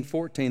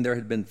 1815, there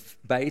had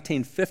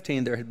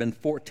been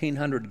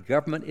 1,400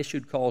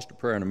 government-issued calls to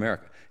prayer in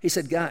America. He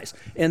said, guys,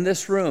 in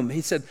this room, he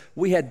said,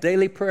 we had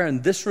daily prayer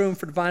in this room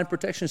for divine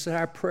protection. He said,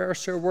 our prayers,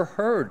 sir, were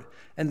heard,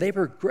 and they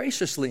were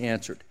graciously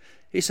answered.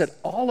 He said,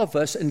 all of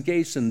us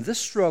engaged in this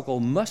struggle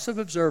must have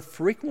observed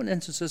frequent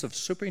instances of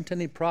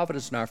superintending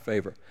providence in our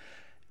favor.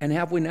 And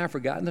have we now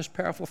forgotten this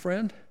powerful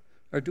friend?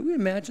 Or do we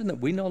imagine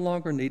that we no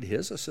longer need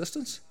his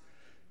assistance?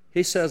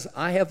 He says,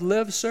 I have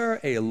lived,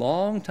 sir, a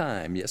long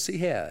time. Yes, he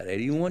had,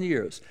 81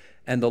 years.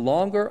 And the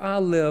longer I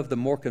live, the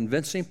more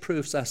convincing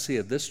proofs I see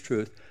of this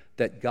truth,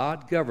 that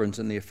God governs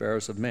in the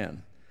affairs of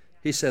men.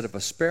 He said, if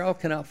a sparrow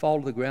cannot fall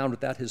to the ground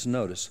without his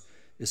notice,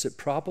 is it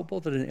probable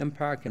that an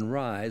empire can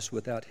rise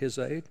without his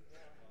aid?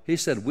 He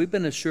said, we've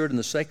been assured in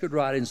the sacred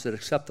writings that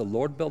except the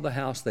Lord build a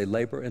house, they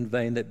labor in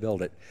vain that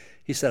build it.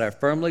 He said, I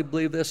firmly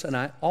believe this, and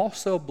I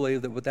also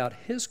believe that without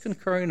his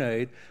concurring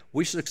aid,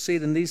 we should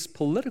succeed in these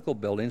political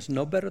buildings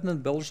no better than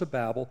the builders of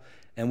Babel,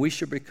 and we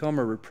should become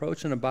a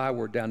reproach and a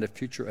byword down to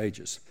future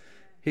ages.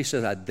 He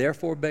said, I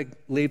therefore beg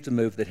leave to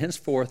move that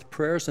henceforth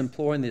prayers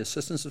imploring the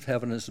assistance of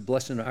heaven and his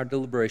blessing in our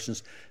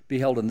deliberations be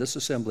held in this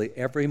assembly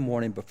every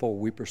morning before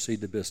we proceed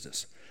to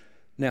business.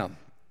 Now,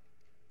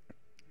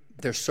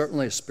 there's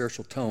certainly a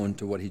spiritual tone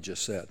to what he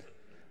just said.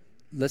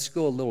 let's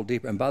go a little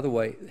deeper. And by the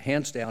way,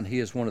 hands down, he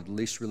is one of the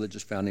least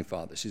religious founding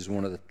fathers. He's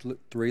one of the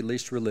three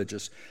least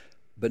religious.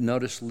 But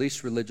notice,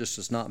 least religious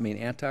does not mean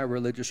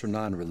anti-religious or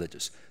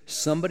non-religious.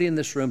 Somebody in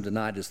this room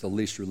tonight is the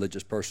least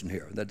religious person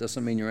here. That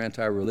doesn't mean you're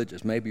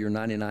anti-religious. Maybe you're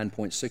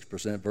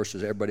 99.6%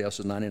 versus everybody else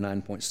is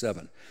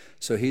 99.7%.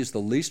 So he's the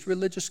least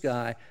religious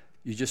guy.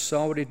 You just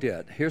saw what he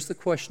did. Here's the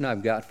question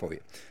I've got for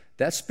you.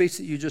 That speech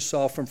that you just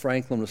saw from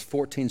Franklin was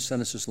 14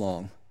 sentences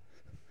long.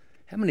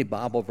 How many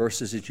Bible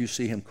verses did you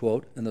see him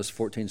quote in those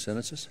 14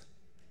 sentences?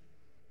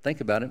 Think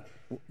about it.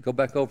 Go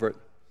back over it.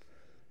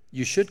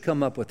 You should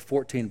come up with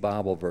 14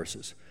 Bible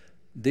verses.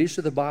 These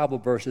are the Bible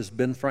verses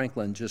Ben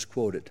Franklin just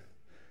quoted.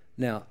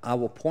 Now, I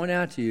will point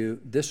out to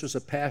you, this was a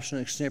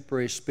passionate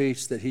extemporary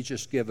speech that he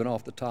just given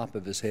off the top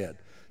of his head.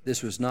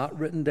 This was not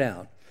written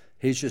down.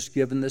 He's just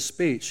given this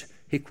speech.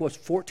 He quotes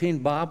 14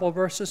 Bible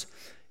verses.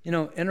 You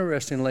know,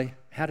 interestingly,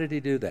 how did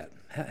he do that?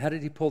 How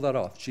did he pull that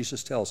off?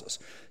 Jesus tells us.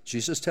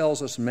 Jesus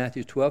tells us in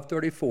Matthew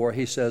 12:34,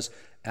 he says,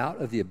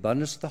 out of the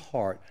abundance of the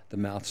heart, the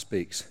mouth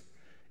speaks.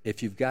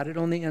 If you've got it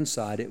on the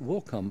inside, it will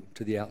come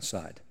to the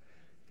outside.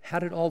 How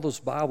did all those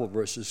Bible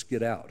verses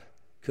get out?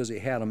 Because he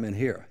had them in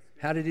here.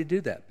 How did he do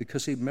that?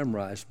 Because he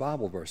memorized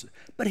Bible verses.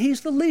 But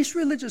he's the least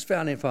religious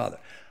founding father.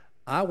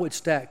 I would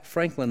stack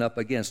Franklin up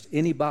against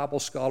any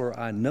Bible scholar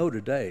I know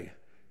today,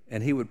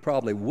 and he would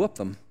probably whoop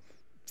them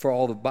for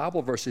all the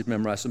Bible verses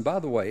memorized. And by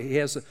the way, he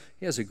has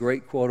a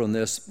great quote on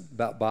this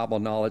about Bible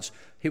knowledge.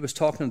 He was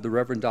talking to the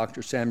Reverend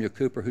Dr. Samuel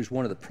Cooper, who's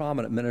one of the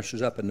prominent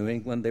ministers up in New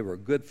England. They were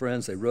good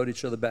friends. They wrote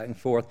each other back and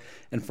forth.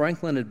 And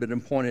Franklin had been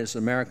appointed as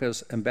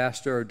America's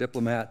ambassador or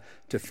diplomat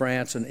to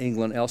France and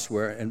England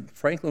elsewhere. And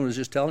Franklin was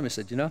just telling me, he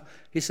said, you know,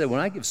 he said, when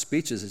I give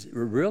speeches,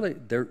 they're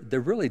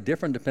really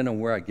different depending on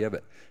where I give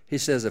it. He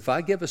says, if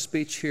I give a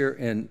speech here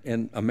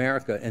in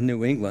America, in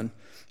New England,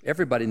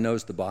 everybody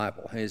knows the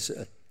Bible.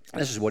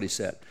 This is what he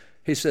said.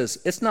 He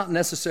says, it's not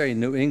necessary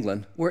in New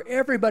England, where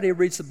everybody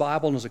reads the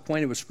Bible and is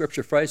acquainted with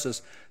Scripture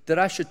phrases, that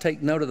I should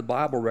take note of the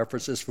Bible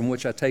references from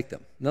which I take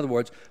them. In other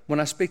words, when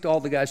I speak to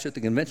all the guys at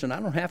the convention, I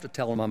don't have to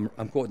tell them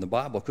I'm quoting the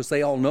Bible because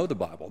they all know the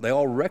Bible. They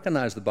all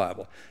recognize the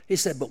Bible. He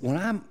said, but when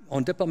I'm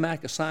on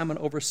diplomatic assignment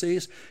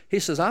overseas, he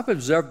says, I've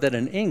observed that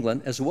in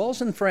England, as well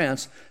as in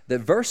France, that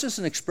verses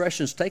and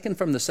expressions taken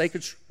from the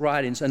sacred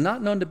writings and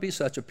not known to be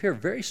such appear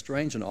very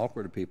strange and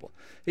awkward to people.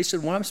 He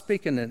said, when I'm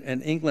speaking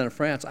in England and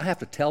France, I have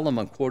to tell them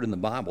I'm quoting the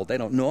Bible. They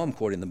don't know I'm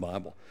quoting the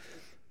Bible.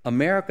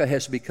 America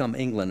has become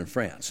England and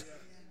France.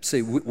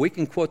 See, we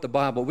can quote the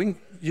Bible. We can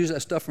use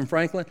that stuff from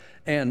Franklin,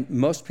 and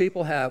most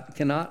people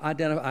cannot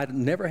identify. I've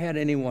never had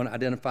anyone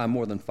identify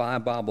more than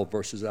 5 Bible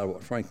verses out of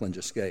what Franklin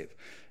just gave.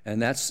 And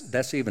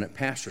that's even at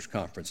pastors'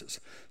 conferences.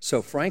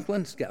 So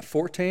Franklin's got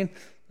 14.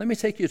 Let me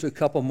take you to a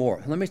couple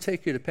more. Let me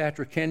take you to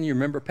Patrick Henry. You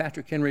remember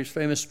Patrick Henry's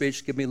famous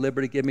speech, "Give me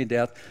liberty, give me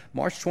death."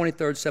 March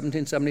 23rd,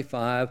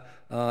 1775.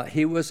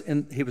 He was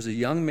a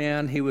young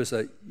man. He was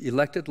an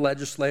elected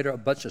legislator, a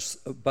bunch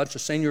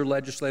of senior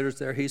legislators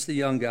there. He's the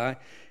young guy.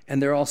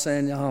 And they're all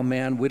saying, oh,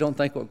 man, we don't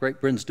think what Great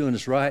Britain's doing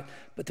is right,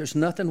 but there's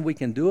nothing we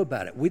can do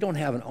about it. We don't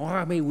have an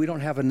army. We don't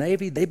have a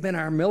navy. They've been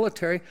our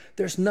military.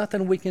 There's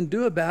nothing we can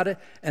do about it.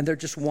 And they're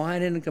just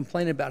whining and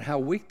complaining about how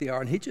weak they are.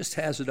 And he just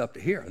has it up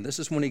to here. And this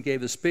is when he gave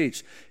his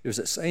speech. It was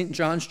at St.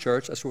 John's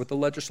Church. That's where the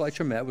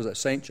legislature met. It was at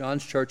St.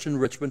 John's Church in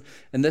Richmond.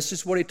 And this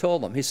is what he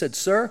told them. He said,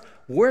 sir,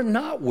 we're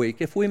not weak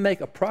if we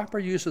make a proper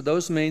use of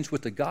those means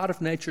which the God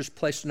of nature has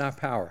placed in our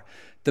power.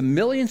 The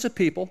millions of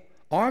people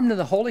armed in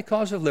the holy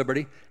cause of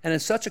liberty, and in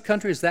such a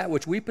country as that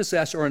which we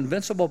possess, are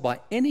invincible by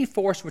any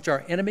force which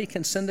our enemy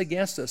can send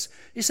against us.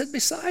 He said,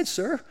 besides,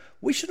 sir,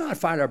 we should not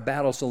fight our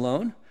battles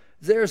alone.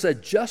 There is a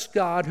just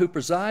God who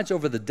presides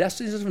over the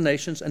destinies of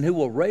nations and who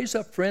will raise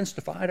up friends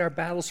to fight our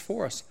battles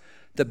for us.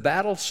 The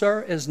battle,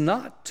 sir, is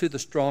not to the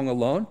strong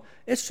alone.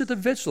 It's to the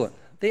vigilant,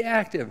 the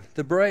active,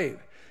 the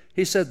brave.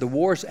 He said, the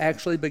war's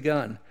actually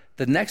begun.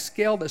 The next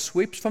gale that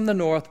sweeps from the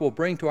north will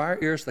bring to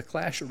our ears the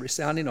clash of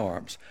resounding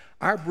arms.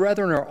 Our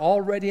brethren are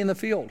already in the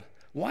field.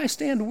 Why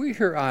stand we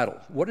here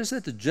idle? What is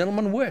it the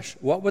gentlemen wish?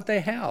 What would they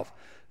have?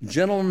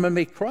 Gentlemen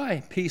may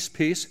cry, peace,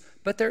 peace,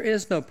 but there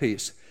is no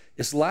peace.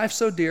 Is life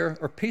so dear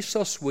or peace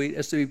so sweet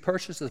as to be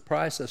purchased at the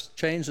price of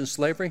chains and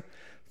slavery?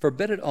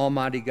 Forbid it,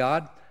 Almighty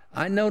God.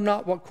 I know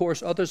not what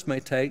course others may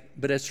take,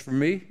 but as for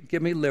me,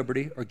 give me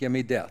liberty or give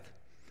me death.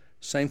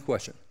 Same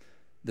question.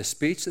 The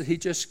speech that he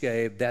just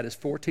gave, that is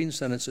 14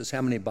 sentences.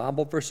 How many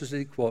Bible verses did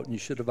he quote? And you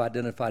should have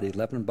identified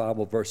 11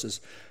 Bible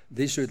verses.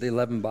 These are the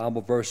 11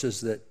 Bible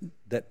verses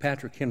that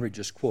Patrick Henry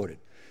just quoted.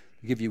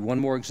 I'll give you one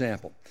more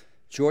example.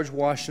 George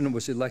Washington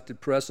was elected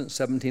president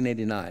in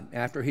 1789.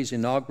 After he's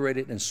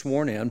inaugurated and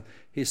sworn in,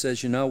 he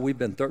says, we've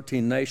been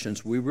 13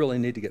 nations. We really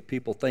need to get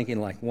people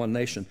thinking like one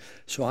nation.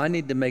 So I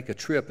need to make a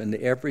trip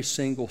into every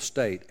single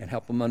state and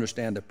help them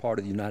understand they're part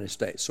of the United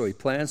States. So he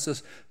plans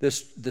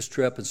this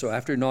trip, and so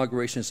after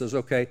inauguration, he says,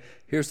 okay,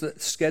 here's the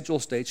schedule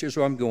of states. Here's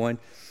where I'm going.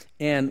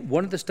 And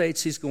one of the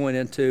states he's going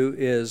into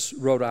is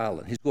Rhode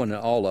Island. He's going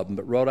to all of them,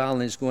 but Rhode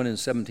Island he's going in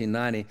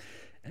 1790.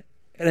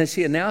 And as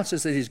he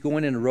announces that he's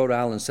going into Rhode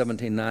Island in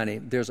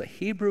 1790, there's a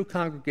Hebrew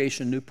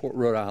congregation in Newport,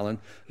 Rhode Island,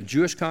 a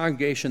Jewish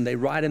congregation. They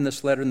write in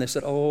this letter and they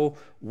said, "Oh,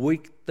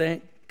 we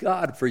thank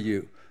God for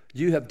you.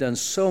 You have done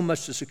so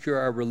much to secure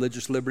our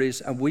religious liberties,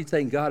 and we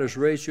thank God has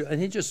raised you."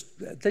 And they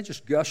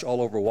just gush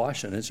all over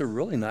Washington. It's a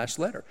really nice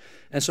letter.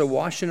 And so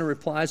Washington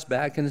replies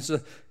back, and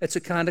it's a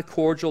kind of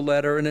cordial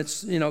letter, and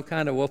it's,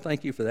 kind of, "Well,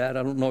 thank you for that.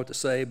 I don't know what to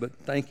say, but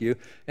thank you."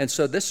 And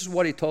so this is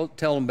what he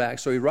tell them back.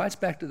 So he writes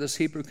back to this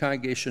Hebrew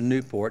congregation in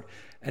Newport,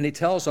 and he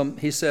tells them,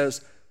 he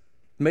says,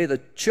 "May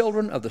the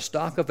children of the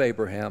stock of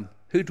Abraham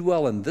who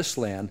dwell in this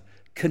land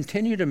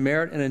continue to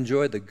merit and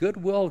enjoy the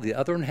goodwill of the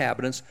other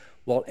inhabitants,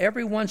 while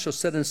everyone shall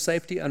sit in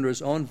safety under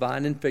his own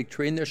vine and fig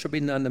tree, and there shall be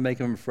none to make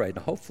him afraid."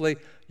 Now, hopefully,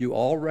 you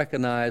all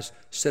recognize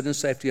sit in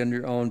safety under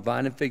your own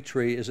vine and fig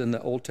tree is in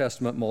the Old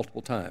Testament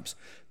multiple times.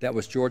 That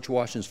was George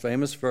Washington's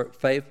famous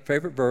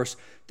favorite verse.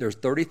 There's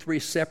 33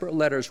 separate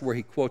letters where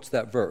he quotes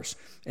that verse.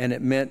 And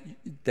it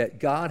meant that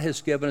God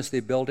has given us the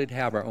ability to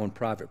have our own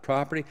private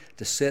property,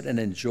 to sit and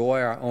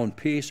enjoy our own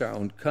peace, our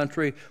own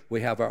country.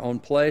 We have our own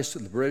place.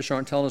 The British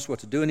aren't telling us what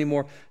to do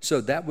anymore.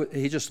 So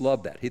he just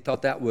loved that. He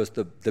thought that was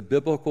the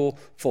biblical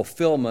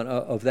fulfillment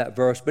of that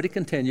verse. But he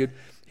continued.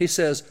 He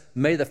says,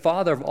 "May the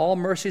Father of all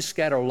mercy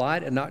scatter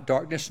light and not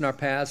darkness in our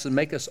paths, and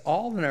make us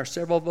all in our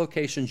several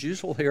vocations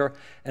useful here,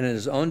 and in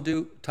his own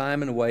due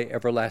time and way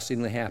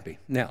everlastingly happy."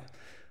 Now,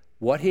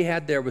 what he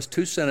had there was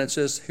 2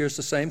 sentences. Here's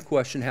the same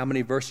question: how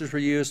many verses were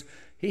used?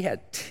 He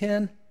had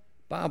 10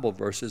 Bible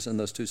verses in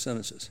those 2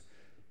 sentences.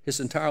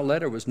 His entire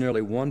letter was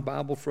nearly one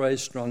Bible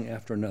phrase strung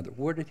after another.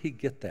 Where did he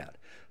get that?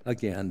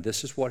 Again,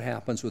 this is what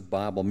happens with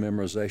Bible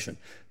memorization.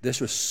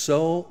 This was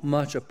so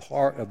much a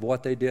part of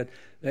what they did.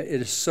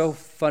 It is so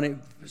funny.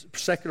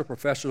 Secular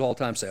professors all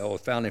the time say, "Oh,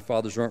 the founding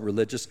fathers weren't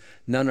religious."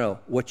 No.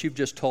 What you've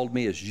just told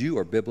me is you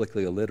are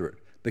biblically illiterate,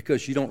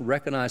 because you don't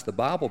recognize the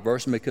Bible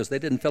verse, and because they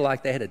didn't feel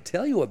like they had to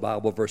tell you what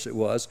Bible verse it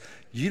was,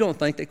 you don't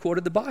think they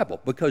quoted the Bible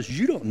because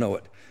you don't know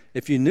it.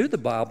 If you knew the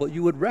Bible,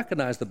 you would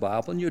recognize the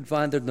Bible, and you'd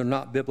find that they're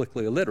not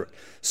biblically illiterate.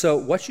 So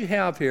what you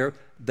have here,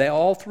 they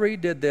all 3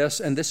 did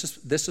this, and this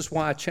is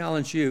why I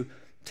challenge you: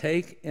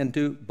 take and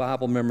do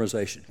Bible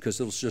memorization, because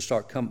it'll just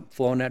start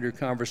flowing out of your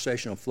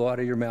conversation. It'll flow out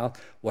of your mouth.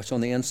 What's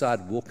on the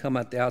inside will come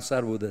out the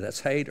outside, whether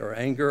that's hate or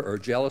anger or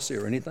jealousy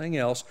or anything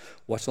else.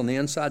 What's on the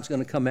inside is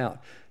going to come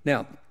out.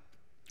 Now,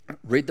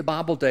 read the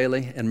Bible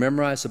daily and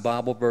memorize the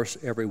Bible verse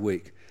every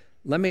week.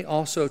 Let me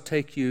also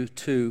take you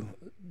to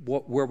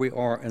where we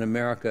are in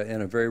America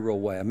in a very real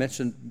way. I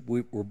mentioned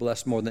we're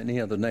blessed more than any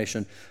other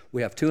nation.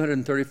 We have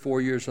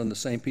 234 years on the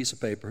same piece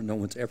of paper. No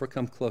one's ever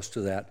come close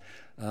to that.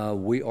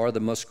 We are the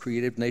most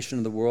creative nation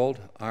in the world.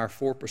 Our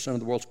 4%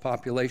 of the world's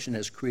population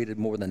has created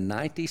more than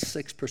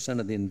 96%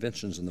 of the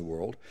inventions in the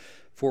world.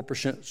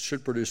 4%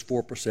 should produce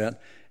 4%.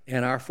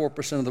 And our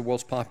 4% of the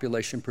world's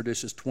population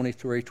produces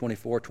 23,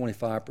 24,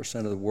 25%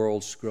 of the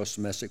world's gross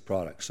domestic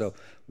product. So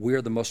we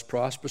are the most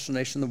prosperous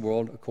nation in the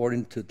world,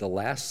 according to the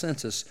last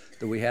census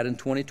that we had in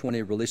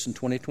 2020, released in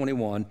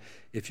 2021.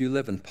 If you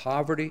live in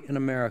poverty in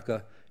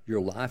America,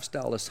 your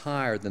lifestyle is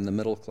higher than the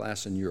middle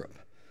class in Europe.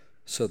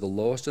 So the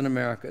lowest in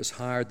America is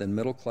higher than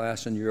middle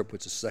class in Europe,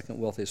 which is the second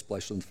wealthiest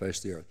place on the face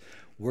of the earth.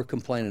 We're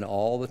complaining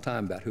all the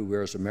time about who we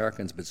are as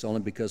Americans, but it's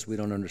only because we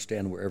don't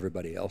understand where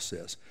everybody else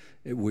is.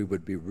 We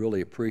would be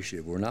really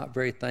appreciative. We're not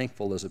very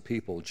thankful as a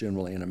people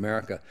generally in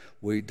America.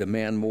 We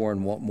demand more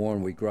and want more,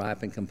 and we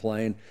gripe and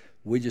complain.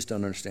 We just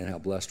don't understand how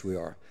blessed we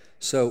are.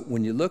 So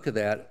when you look at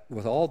that,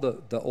 with all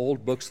the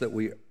old books that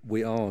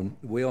we own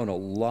a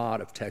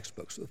lot of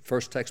textbooks. The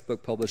first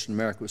textbook published in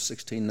America was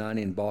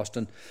 1690 in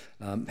Boston.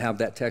 Have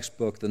that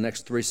textbook, the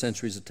next 3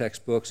 centuries of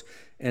textbooks.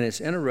 And it's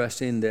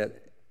interesting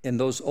that in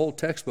those old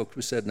textbooks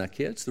we said, now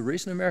kids, the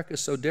reason America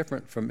is so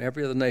different from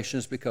every other nation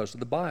is because of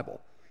the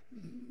Bible.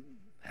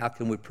 How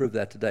can we prove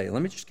that today?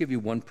 Let me just give you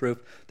one proof.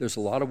 There's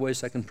a lot of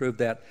ways I can prove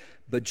that,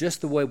 but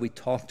just the way we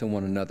talk to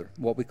one another,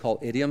 what we call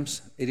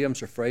idioms.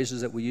 Idioms are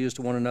phrases that we use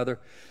to one another.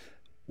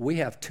 We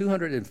have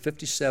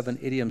 257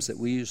 idioms that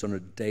we use on a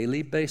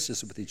daily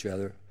basis with each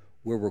other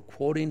where we're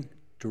quoting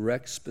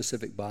direct,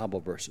 specific Bible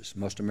verses.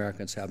 Most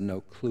Americans have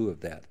no clue of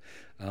that.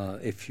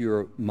 If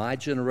you're my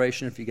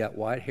generation, if you got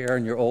white hair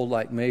and you're old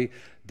like me,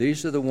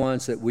 these are the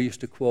ones that we used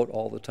to quote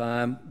all the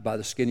time by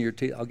the skin of your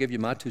teeth. I'll give you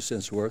my 2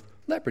 cents worth.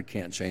 Leopard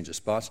can't change the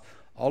spots.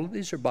 All of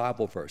these are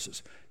Bible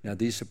verses. Now,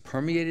 these have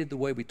permeated the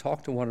way we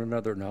talk to one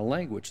another in our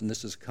language, and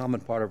this is a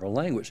common part of our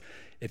language.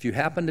 If you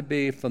happen to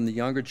be from the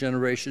younger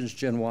generations,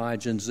 Gen Y,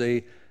 Gen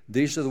Z,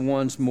 these are the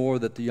ones more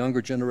that the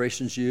younger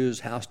generations use: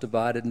 house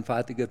divided and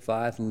fight the good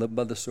fight and live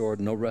by the sword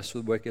and no rest for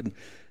the wicked.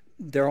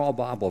 They're all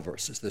Bible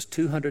verses. There's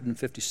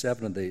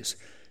 257 of these.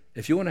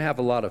 If you want to have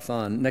a lot of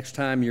fun, next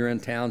time you're in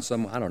town,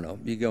 I don't know,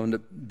 you go into a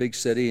big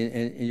city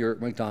and you're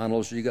at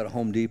McDonald's, or you go to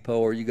Home Depot,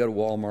 or you go to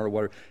Walmart or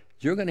whatever,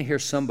 you're going to hear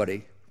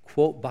somebody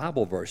quote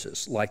Bible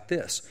verses like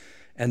this.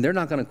 And they're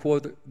not going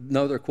to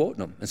know they're quoting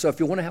them. And so if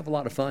you want to have a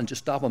lot of fun,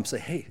 just stop them and say,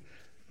 hey,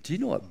 do you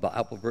know what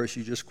Bible verse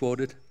you just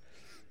quoted?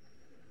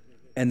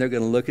 And they're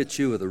going to look at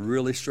you with a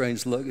really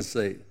strange look and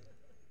say,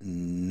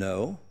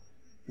 no.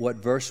 What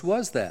verse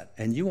was that?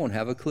 And you won't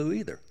have a clue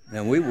either.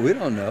 And we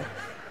don't know.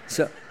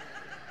 So,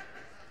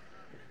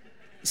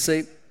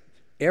 see,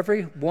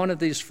 every one of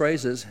these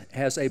phrases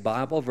has a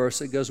Bible verse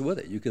that goes with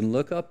it. You can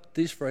look up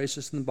these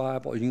phrases in the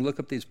Bible, you can look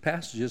up these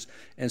passages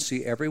and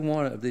see every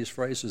one of these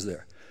phrases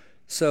there.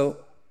 So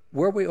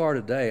where we are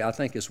today, I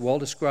think, is well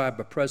described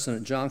by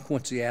President John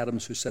Quincy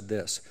Adams, who said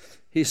this.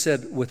 He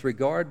said,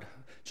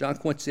 John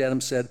Quincy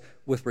Adams said,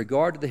 with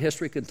regard to the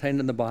history contained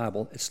in the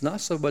Bible, it's not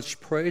so much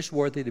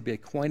praiseworthy to be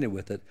acquainted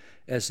with it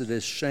as it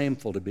is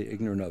shameful to be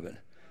ignorant of it.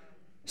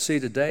 See,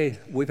 today,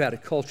 we've had a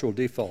cultural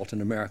default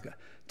in America.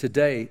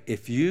 Today,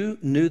 if you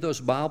knew those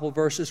Bible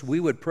verses, we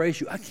would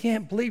praise you. I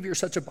can't believe you're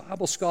such a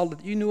Bible scholar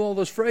that you knew all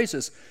those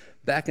phrases.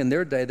 Back in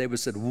their day, they would have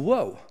said,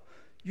 whoa,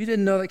 you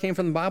didn't know that came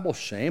from the Bible?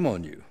 Shame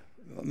on you.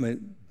 I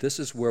mean, this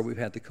is where we've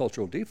had the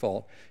cultural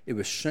default. It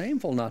was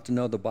shameful not to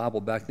know the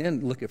Bible back then.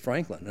 Look at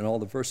Franklin and all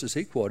the verses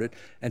he quoted.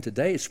 And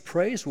today it's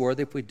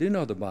praiseworthy if we do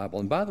know the Bible.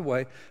 And by the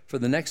way, for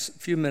the next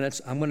few minutes,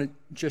 I'm going to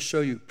just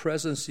show you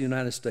Presidents of the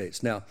United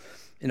States. Now,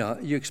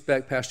 you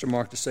expect Pastor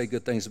Mark to say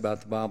good things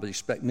about the Bible. You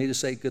expect me to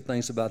say good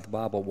things about the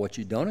Bible. What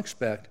you don't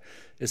expect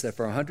is that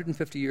for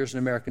 150 years in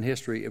American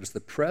history, it was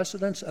the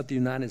presidents of the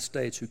United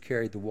States who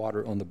carried the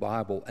water on the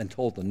Bible and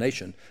told the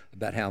nation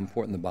about how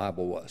important the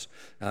Bible was.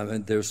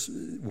 And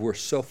we're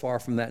so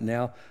far from that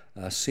now.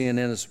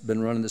 CNN has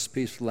been running this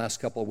piece for the last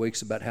couple of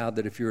weeks about how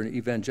that if you're an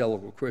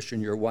evangelical Christian,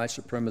 you're a white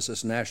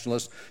supremacist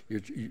nationalist. You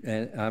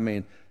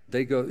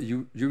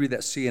read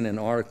that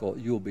CNN article,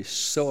 you will be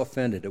so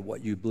offended at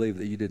what you believe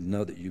that you didn't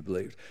know that you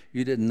believed.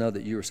 You didn't know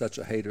that you were such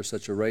a hater,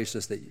 such a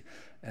racist.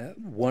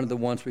 One of the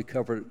ones we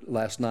covered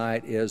last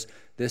night is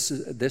this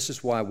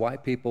is why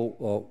white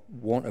people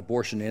want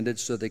abortion ended,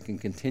 so they can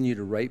continue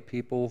to rape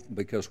people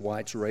because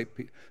whites rape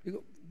people. You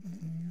go,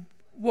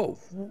 whoa.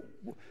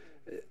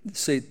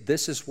 See,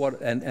 this is what,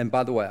 and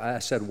by the way, I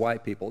said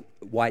white people,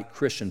 white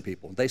Christian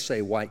people. They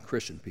say white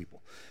Christian people.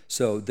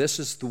 So this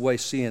is the way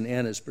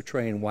CNN is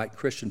portraying white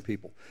Christian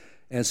people.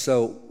 And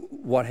so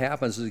what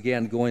happens is,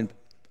 again, going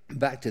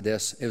back to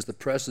this, is the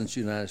presidents of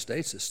the United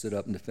States that stood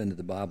up and defended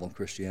the Bible and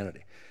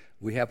Christianity.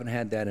 We haven't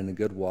had that in a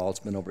good while. It's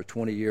been over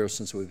 20 years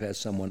since we've had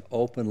someone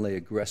openly,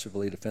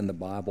 aggressively defend the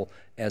Bible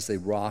as the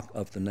rock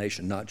of the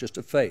nation, not just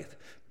of faith,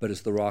 but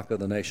as the rock of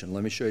the nation.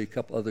 Let me show you a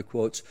couple other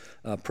quotes.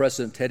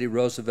 President Teddy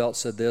Roosevelt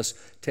said this.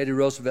 Teddy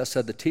Roosevelt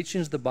said, the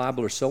teachings of the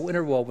Bible are so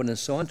interwoven and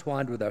so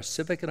entwined with our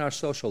civic and our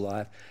social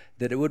life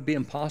that it would be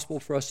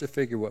impossible for us to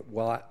figure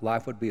what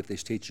life would be if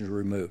these teachings were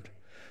removed.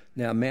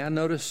 Now, may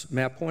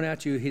I point out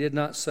to you, he did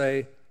not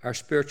say our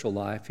spiritual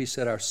life. He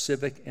said our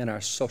civic and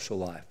our social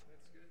life.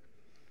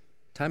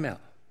 Time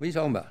out. What are you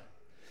talking about?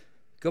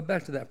 Go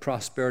back to that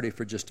prosperity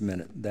for just a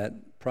minute. That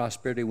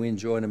prosperity we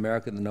enjoy in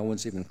America that no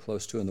one's even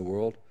close to in the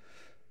world.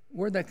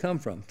 Where'd that come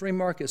from? Free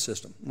market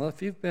system. Well,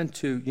 if you've been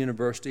to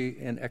university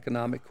and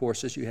economic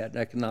courses, you had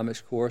an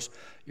economics course,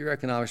 your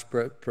economics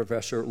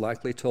professor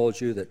likely told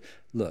you that,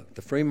 look,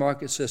 the free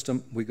market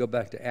system, we go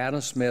back to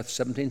Adam Smith,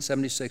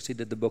 1776, he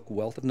did the book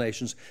Wealth of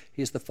Nations.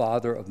 He's the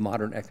father of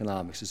modern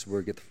economics. This is where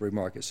you get the free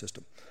market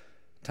system.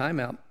 Time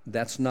out.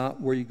 That's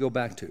not where you go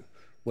back to.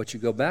 What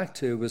you go back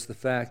to was the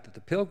fact that the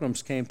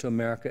Pilgrims came to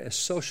America as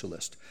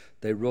socialists.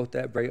 They wrote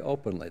that very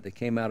openly. They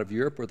came out of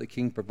Europe where the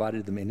king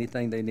provided them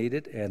anything they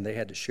needed, and they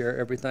had to share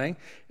everything.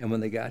 And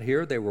when they got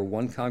here, they were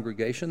one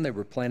congregation. They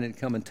were planning to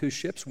come in two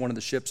ships. One of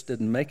the ships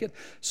didn't make it,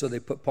 so they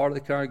put part of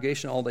the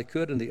congregation, all they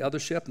could, in the other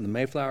ship, and the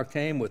Mayflower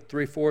came with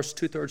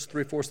two-thirds,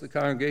 three-fourths of the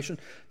congregation.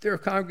 They're a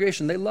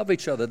congregation. They love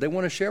each other. They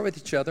want to share with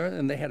each other,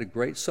 and they had a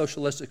great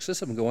socialistic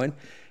system going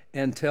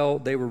until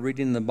they were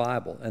reading the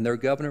Bible. And their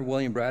governor,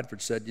 William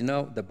Bradford, said,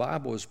 the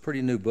Bible was a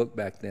pretty new book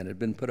back then. It had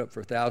been put up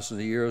for thousands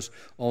of years.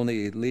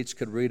 Only elites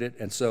could read it.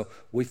 And so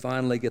we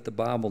finally get the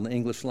Bible in the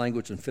English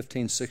language in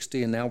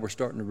 1560, and now we're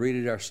starting to read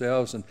it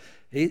ourselves. And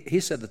he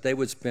said that they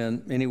would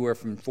spend anywhere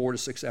from 4 to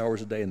 6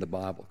 hours a day in the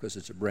Bible because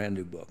it's a brand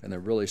new book, and they're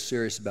really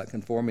serious about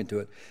conforming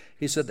to it.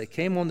 He said they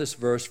came on this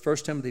verse,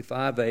 1 Timothy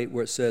 5:8,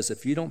 where it says,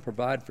 if you don't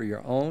provide for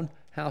your own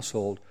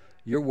household,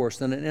 you're worse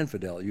than an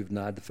infidel. You've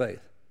denied the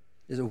faith.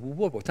 He said,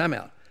 whoa, time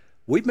out.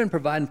 We've been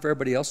providing for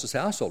everybody else's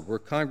household. We're a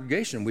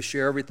congregation. We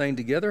share everything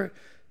together.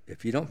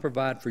 If you don't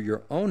provide for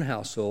your own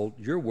household,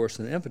 you're worse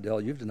than an infidel.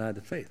 You've denied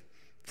the faith.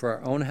 For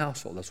our own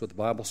household. That's what the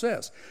Bible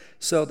says.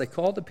 So they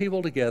called the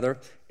people together,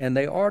 and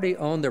they already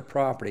owned their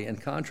property. And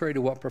contrary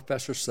to what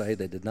professors say,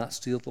 they did not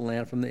steal the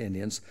land from the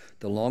Indians.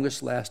 The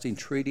longest-lasting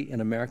treaty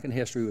in American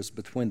history was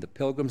between the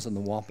Pilgrims and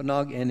the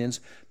Wampanoag Indians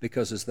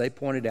because, as they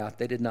pointed out,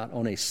 they did not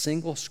own a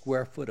single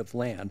square foot of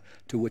land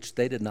to which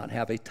they did not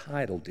have a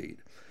title deed.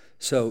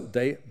 So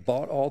they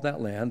bought all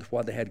that land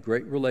while they had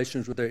great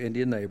relations with their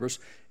Indian neighbors.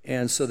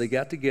 And so they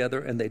got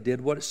together and they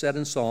did what it said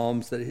in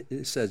Psalms, that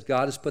it says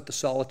God has put the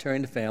solitary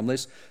into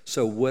families.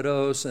 So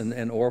widows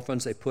and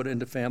orphans, they put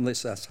into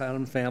families,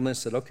 asylum families,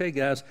 said, okay,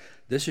 guys,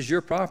 this is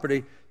your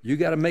property. You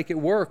got to make it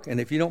work, and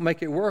if you don't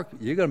make it work,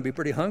 you're going to be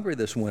pretty hungry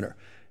this winter.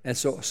 And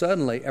so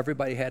suddenly,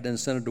 everybody had an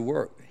incentive to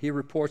work. He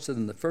reports that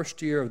in the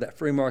first year of that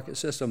free market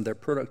system, their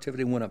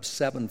productivity went up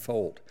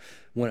sevenfold.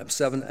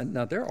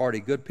 Now, they're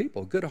already good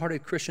people,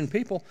 good-hearted Christian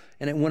people,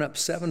 and it went up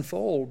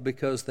sevenfold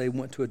because they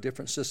went to a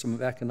different system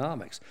of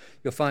economics.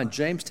 You'll find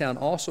Jamestown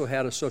also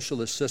had a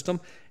socialist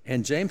system,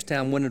 and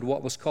Jamestown went into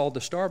what was called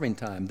the starving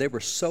time. They were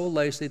so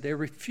lazy, they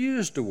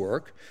refused to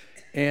work,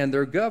 and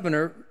their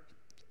governor,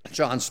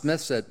 John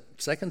Smith, said,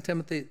 2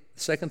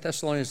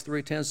 Thessalonians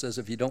 3:10 says,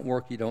 if you don't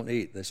work, you don't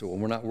eat. They said, well,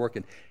 we're not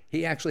working.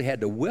 He actually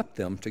had to whip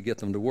them to get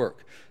them to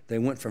work. They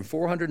went from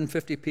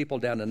 450 people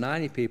down to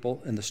 90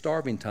 people in the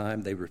starving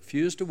time. They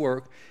refused to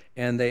work,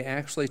 and they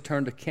actually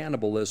turned to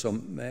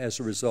cannibalism as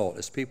a result.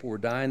 As people were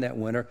dying that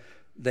winter,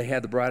 they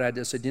had the bright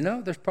idea, said,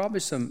 there's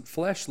probably some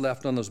flesh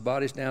left on those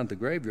bodies down at the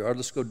graveyard.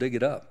 Let's go dig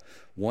it up.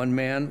 One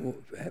man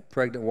had a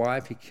pregnant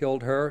wife. He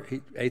killed her.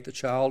 He ate the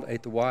child,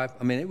 ate the wife.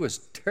 I mean, it was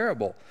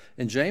terrible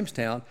in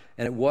Jamestown,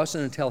 and it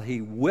wasn't until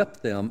he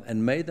whipped them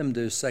and made them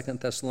do 2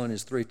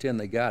 Thessalonians 3:10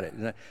 they got it.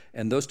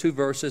 And those two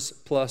verses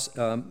plus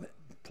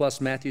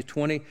Matthew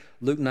 20,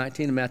 Luke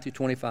 19, and Matthew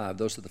 25.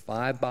 Those are the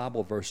 5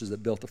 Bible verses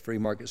that built the free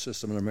market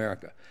system in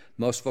America.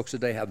 Most folks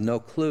today have no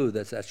clue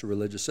that that's a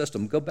religious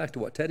system. Go back to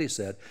what Teddy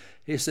said.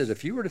 He said,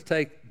 if you were to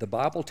take the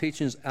Bible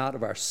teachings out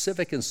of our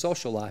civic and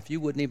social life, you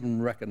wouldn't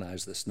even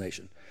recognize this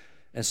nation.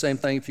 And same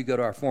thing if you go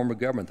to our form of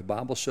government. The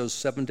Bible shows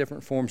 7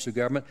 different forms of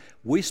government.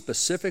 We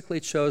specifically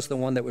chose the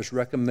one that was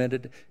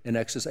recommended in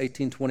Exodus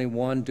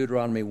 18:21,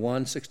 Deuteronomy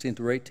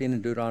 1:16-18,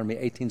 and Deuteronomy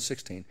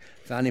 18:16.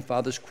 Founding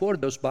fathers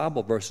quoted those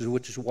Bible verses,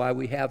 which is why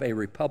we have a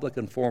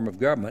republican form of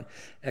government.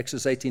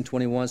 Exodus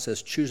 18:21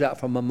 says, choose out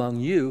from among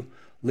you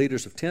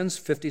leaders of tens,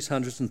 50s,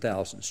 hundreds, and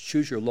thousands.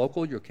 Choose your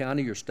local, your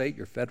county, your state,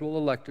 your federal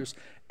electors,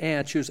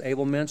 and choose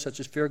able men such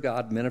as fear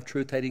God, men of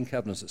truth, hating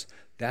covetousness.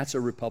 That's a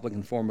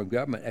republican form of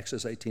government,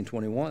 Exodus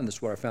 18:21.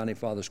 That's what our founding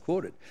fathers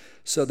quoted.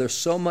 So there's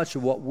so much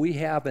of what we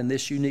have in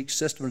this unique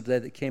system today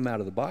that came out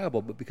of the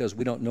Bible, but because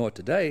we don't know it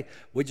today,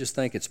 we just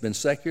think it's been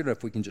secular.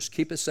 If we can just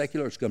keep it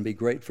secular, it's going to be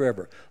great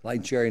forever.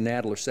 Like Jerry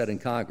Nadler said in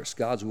Congress,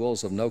 God's will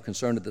is of no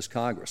concern to this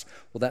Congress.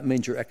 Well, that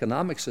means your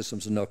economic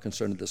system's of no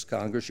concern to this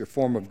Congress, your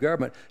form of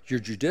government,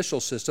 your judicial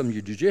system,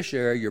 your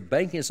judiciary, your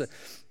banking system.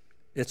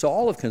 It's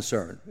all of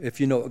concern. If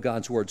you know what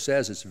God's Word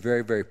says, it's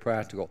very, very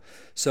practical.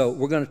 So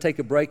we're going to take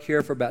a break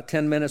here for about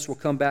 10 minutes. We'll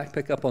come back,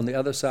 pick up on the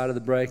other side of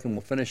the break, and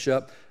we'll finish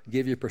up,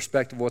 give you a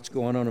perspective of what's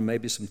going on and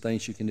maybe some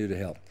things you can do to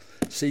help.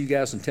 See you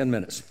guys in 10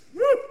 minutes.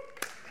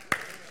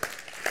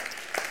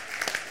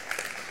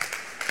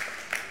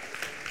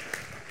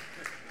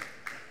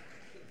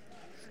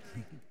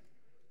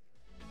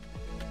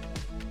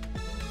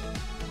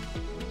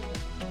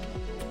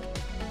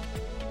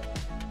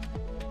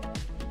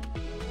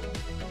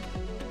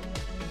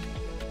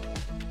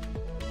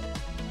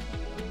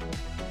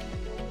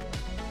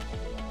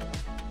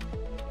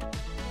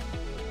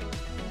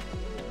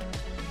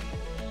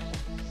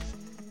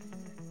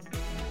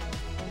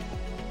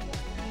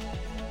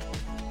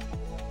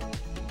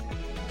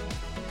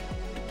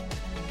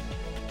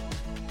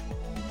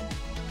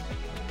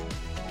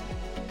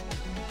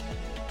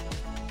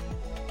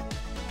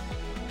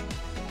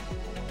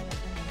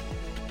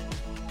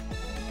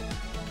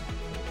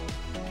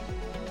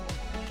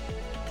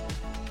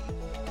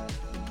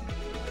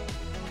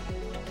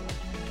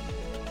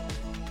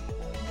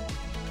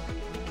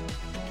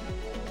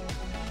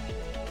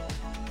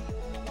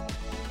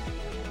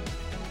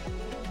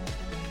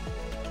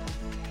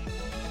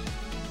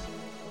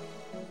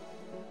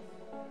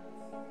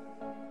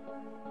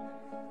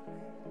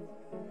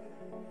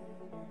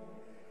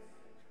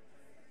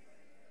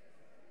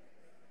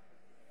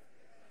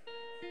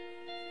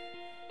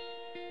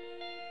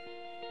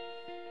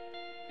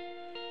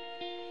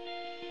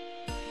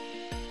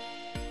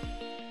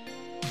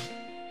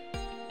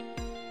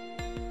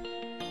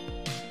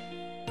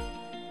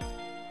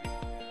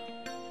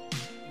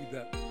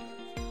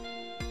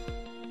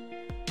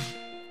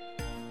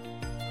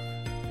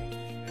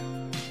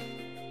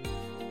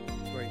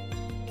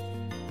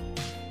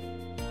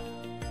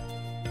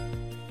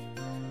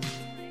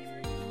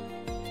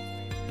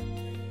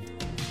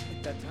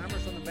 That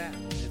timer's on the back.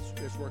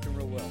 It's working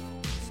real well.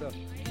 So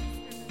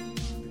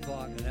the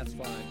clock, and that's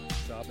fine.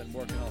 So I've been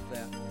working off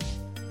that.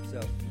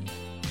 So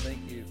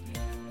thank you.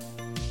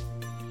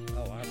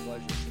 Oh, our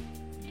pleasure.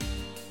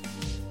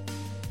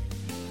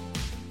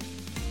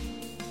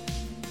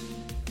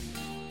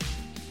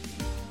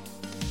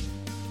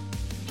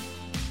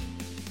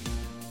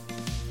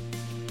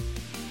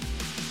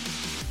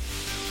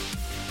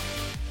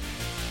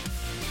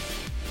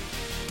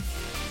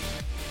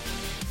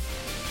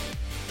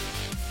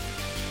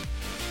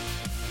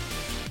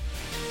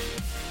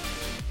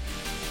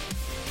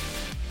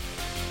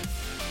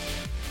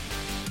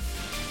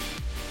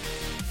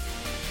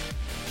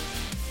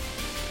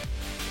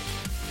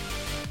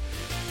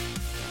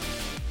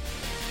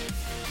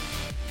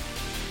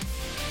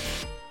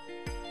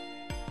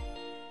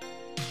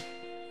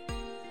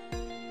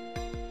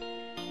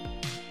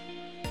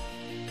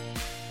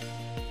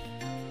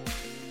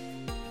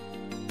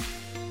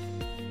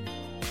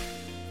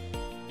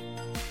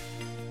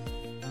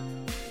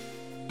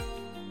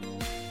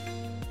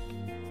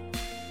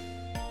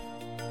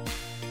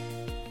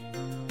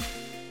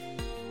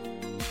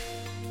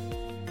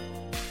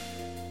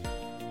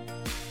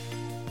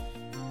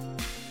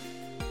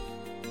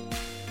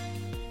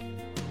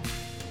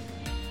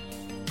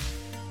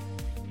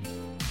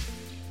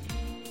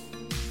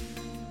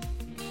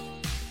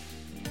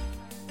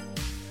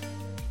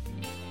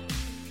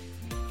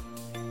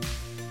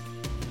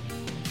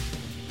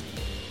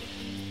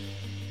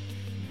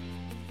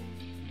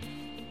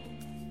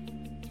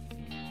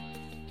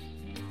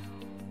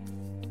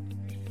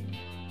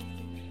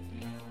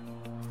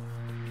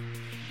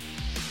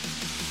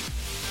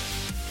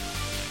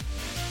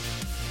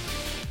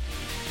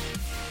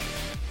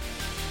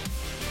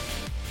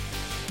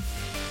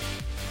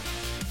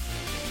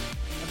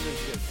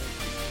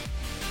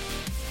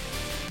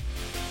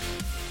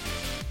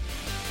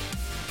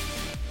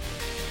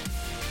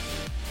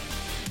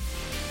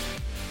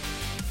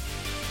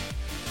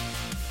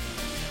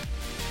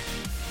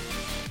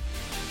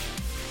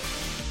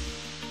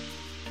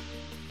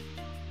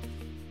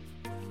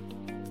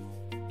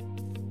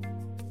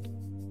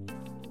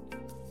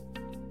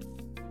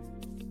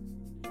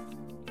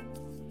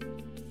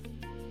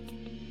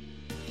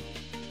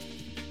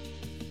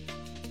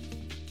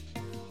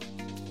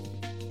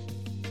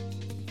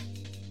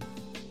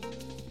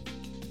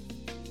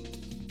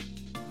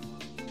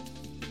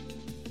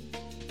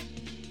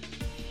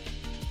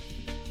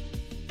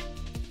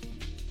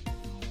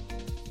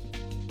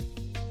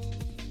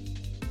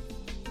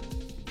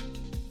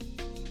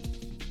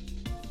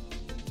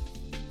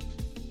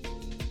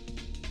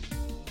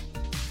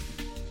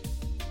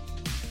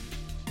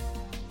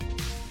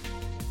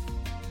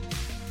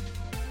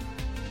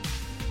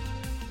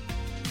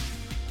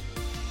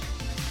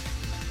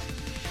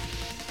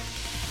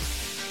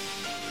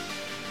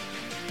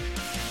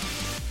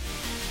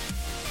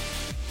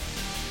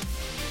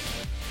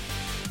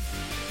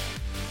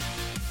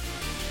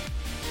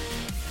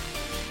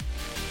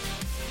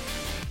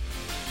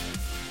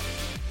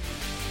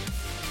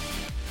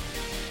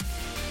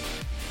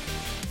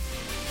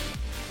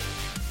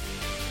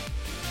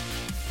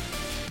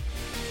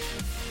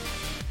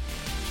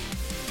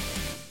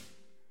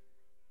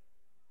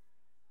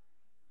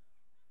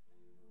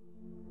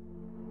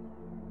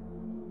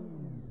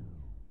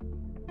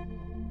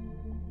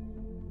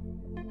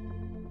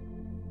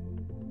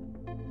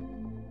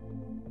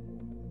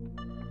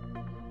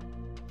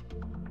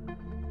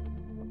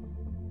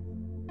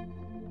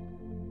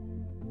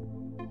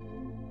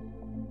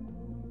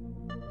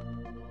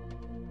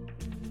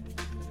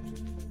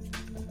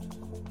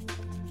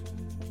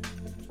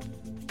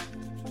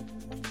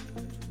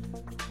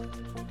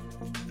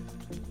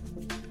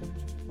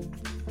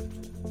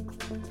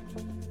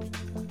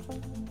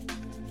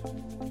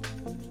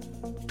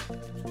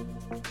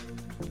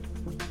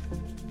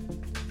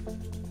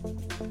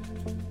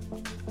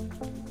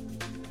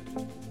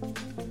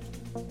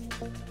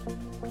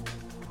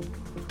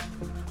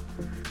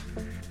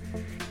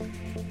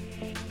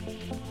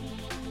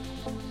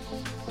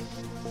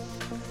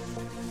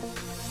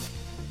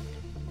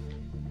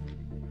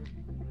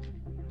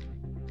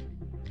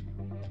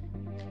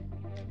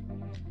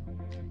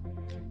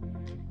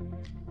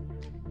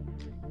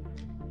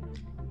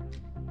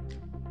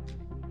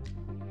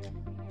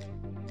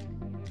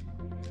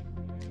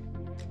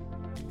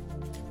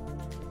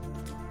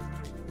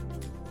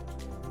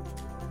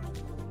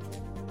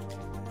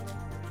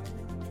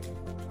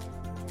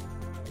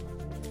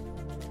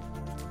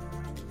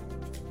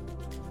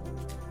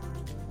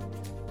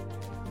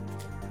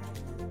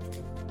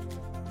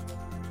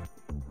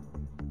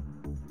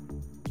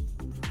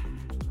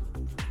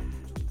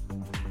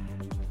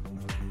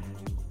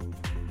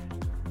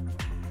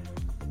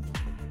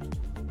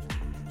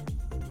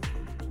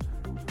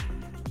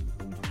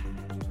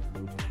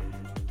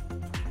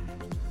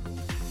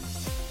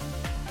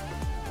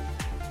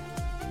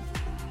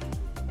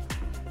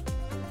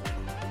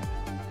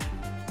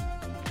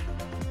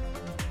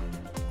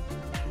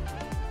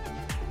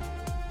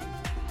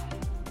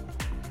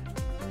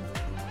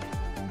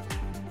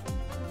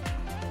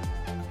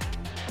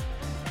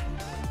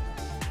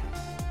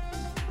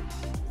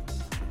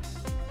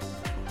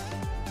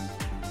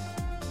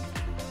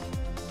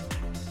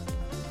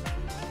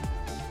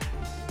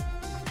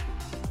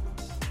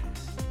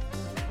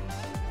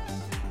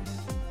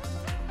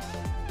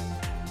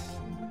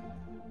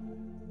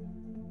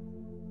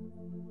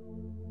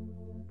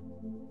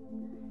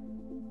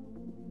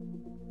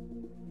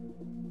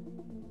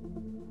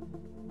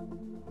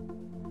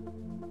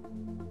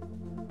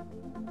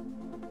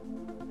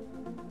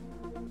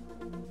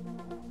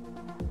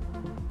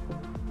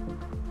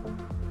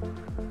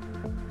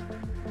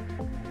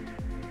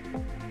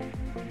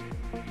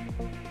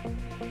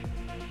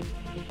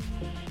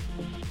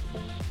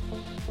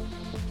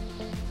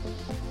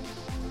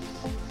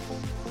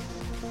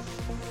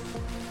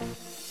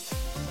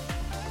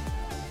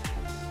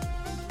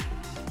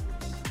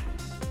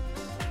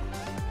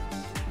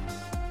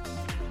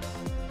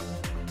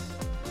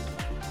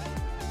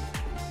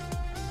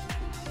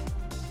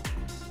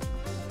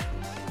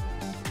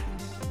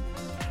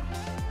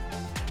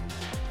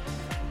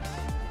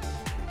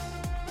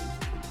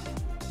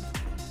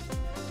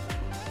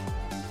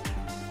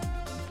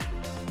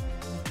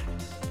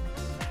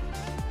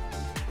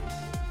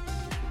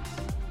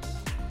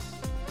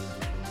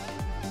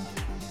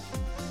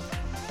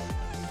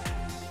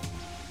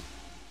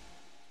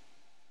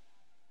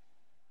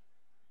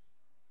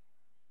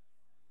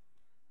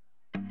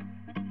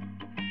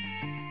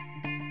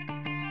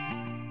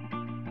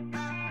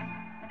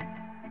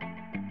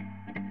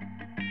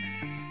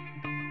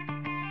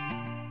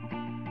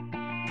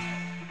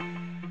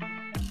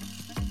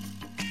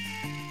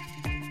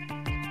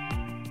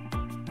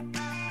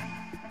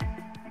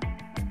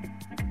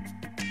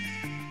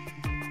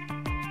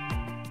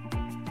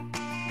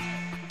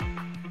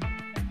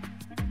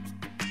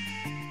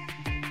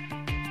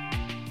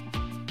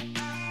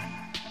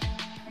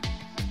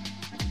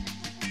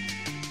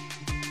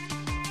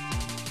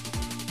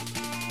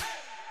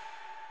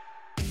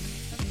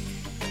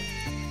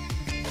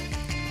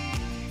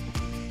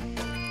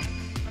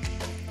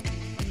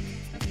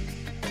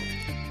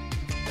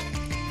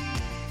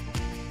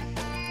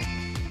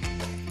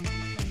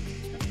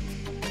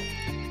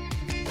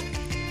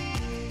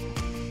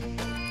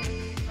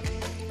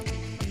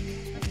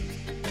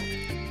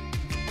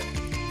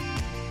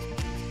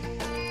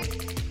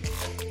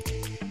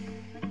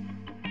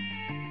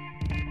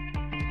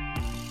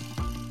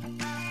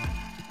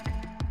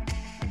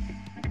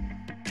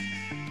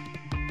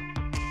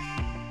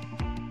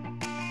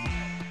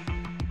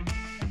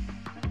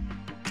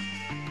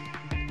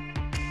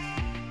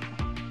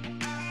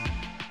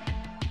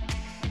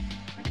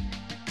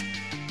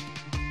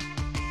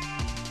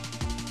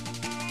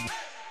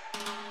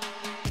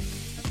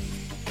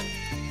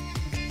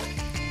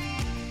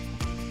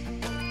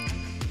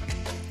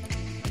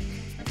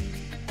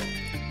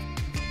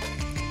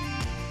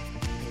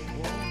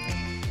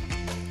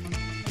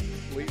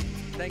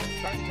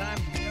 Starting time?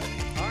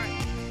 All right.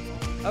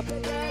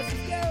 Okay, guys,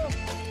 let's go.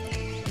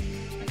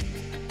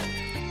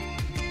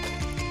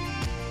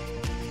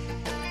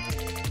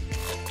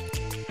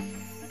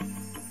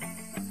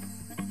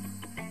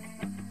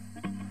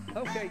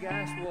 Okay,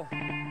 guys, we'll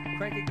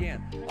crank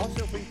again.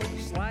 Also, if we can put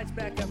the slides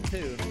back up,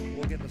 too,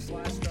 we'll get the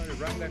slides started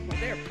right back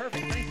there.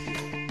 Perfect. Thank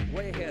you.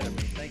 Way ahead of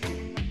me. Thank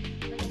you.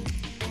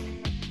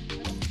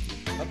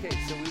 Okay,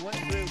 so we went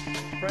through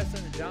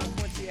President John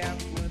Quincy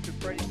Adams, we went through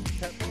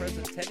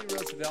President Teddy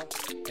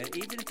Roosevelt, and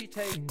even if you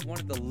take one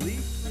of the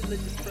least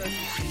religious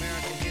presidents in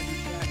America, Andrew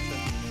Jackson,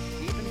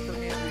 even for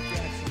Andrew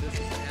Jackson, this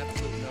is an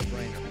absolute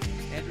no-brainer.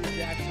 Andrew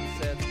Jackson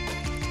said,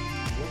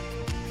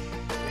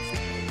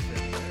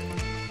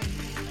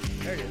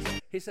 there it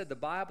is. He said, the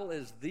Bible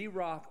is the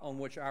rock on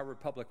which our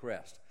republic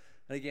rests.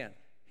 And again,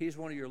 he's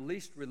one of your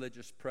least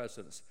religious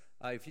presidents.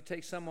 If you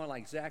take someone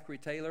like Zachary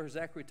Taylor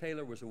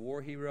was a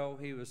war hero.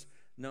 He was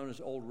known as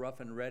Old Rough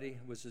and Ready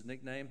was his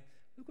nickname.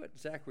 Look what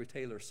Zachary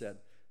Taylor said.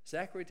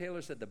 Zachary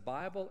Taylor said, the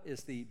Bible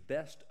is the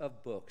best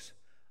of books.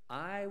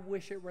 I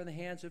wish it were in the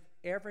hands of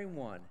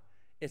everyone.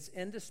 It's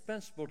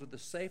indispensable to the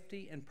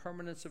safety and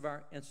permanence of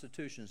our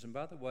institutions. And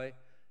by the way,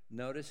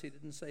 notice he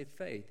didn't say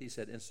faith. He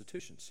said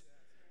institutions.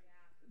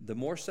 The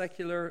more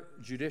secular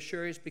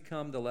judiciaries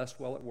become, the less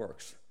well it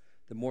works.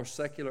 The more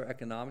secular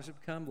economics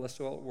become, the less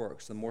well it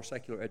works. The more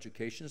secular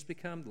education has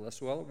become, the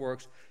less well it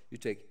works. You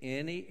take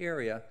any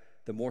area,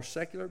 the more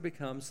secular it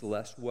becomes, the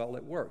less well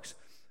it works.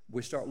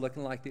 We start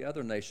looking like the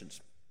other nations.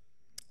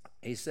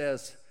 He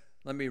says,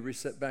 let me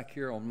reset back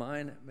here on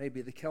mine,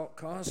 maybe the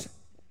cause.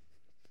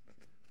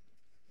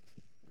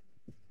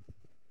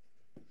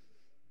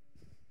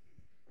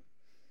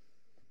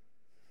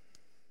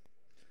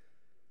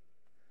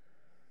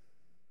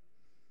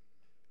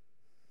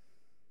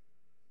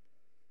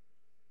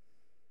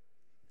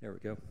 There we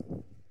go.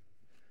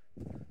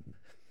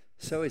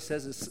 So he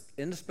says it's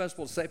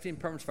indispensable to safety and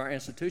permanence of our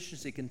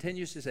institutions. He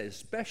continues to say,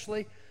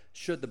 especially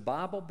should the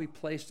Bible be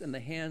placed in the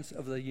hands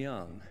of the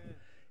young.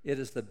 It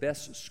is the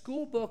best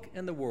school book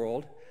in the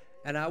world,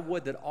 and I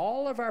would that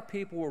all of our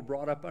people were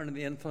brought up under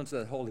the influence of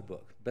that holy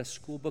book. Best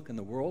school book in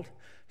the world?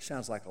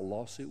 Sounds like a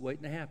lawsuit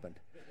waiting to happen.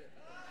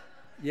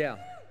 Yeah.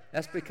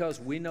 That's because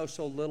we know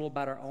so little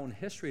about our own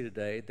history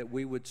today that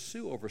we would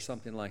sue over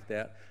something like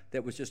that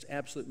was just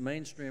absolute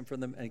mainstream for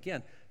them. And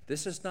again,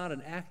 this is not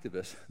an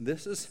activist.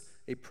 This is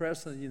a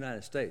president of the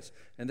United States.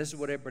 And this is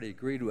what everybody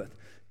agreed with.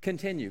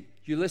 Continue.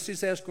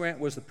 Ulysses S. Grant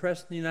was the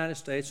president of the United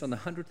States on the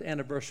 100th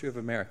anniversary of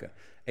America.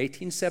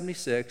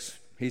 1876,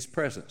 he's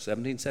president.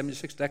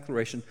 1776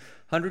 Declaration.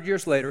 100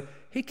 years later,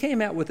 he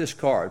came out with this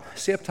card.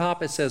 See up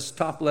top, it says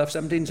top left,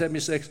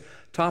 1776.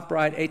 Top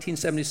right,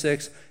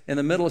 1876. In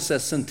the middle, it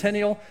says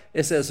Centennial.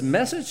 It says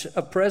Message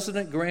of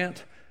President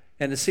Grant.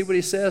 And to see what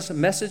he says,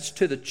 Message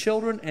to the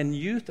children and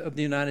youth of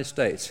the United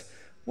States.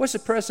 What's the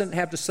president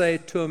have to say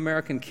to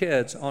American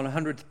kids on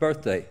 100th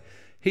birthday?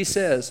 He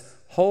says,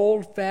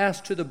 hold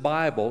fast to the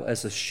Bible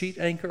as the sheet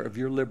anchor of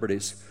your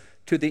liberties.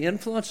 To the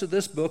influence of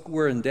this book,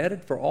 we're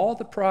indebted for all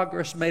the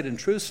progress made in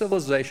true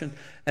civilization,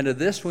 and to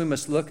this we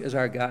must look as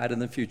our guide in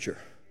the future.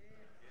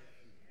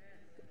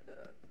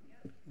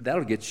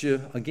 That'll get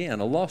you, again,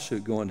 a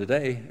lawsuit going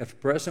today if the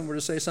president were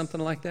to say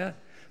something like that.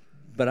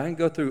 But I can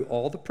go through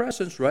all the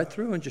presidents right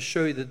through and just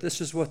show you that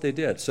this is what they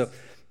did. So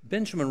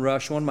Benjamin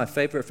Rush, one of my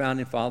favorite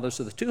founding fathers,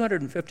 of the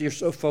 250 or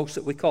so folks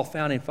that we call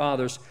founding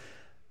fathers,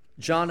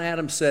 John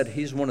Adams said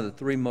he's one of the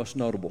three most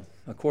notable.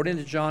 According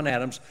to John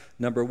Adams,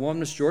 number one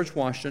was George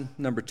Washington,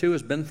 number two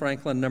was Ben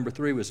Franklin, number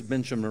three was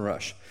Benjamin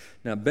Rush.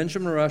 Now,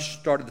 Benjamin Rush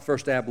started the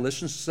first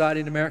Abolition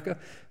Society in America,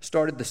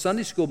 started the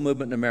Sunday School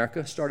movement in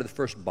America, started the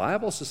first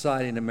Bible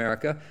Society in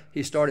America.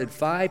 He started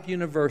 5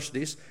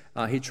 universities.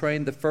 He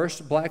trained the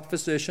first black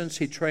physicians.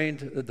 He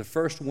trained the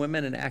first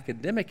women in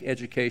academic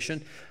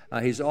education.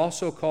 He's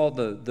also called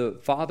the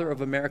father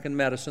of American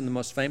medicine, the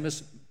most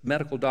famous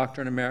medical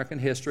doctor in American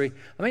history.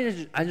 I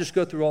mean, I just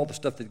go through all the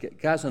stuff. The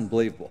guy's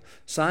unbelievable.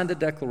 Signed the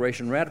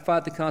Declaration,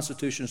 ratified the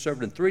Constitution,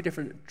 served in 3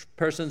 different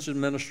presidents'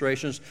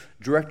 administrations,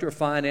 director of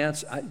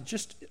finance.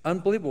 Just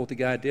unbelievable what the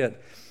guy did.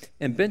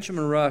 And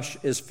Benjamin Rush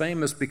is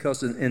famous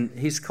because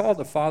he's called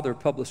the father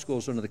of public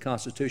schools under the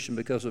Constitution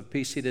because of a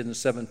piece he did in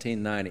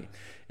 1790.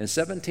 In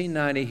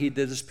 1790, he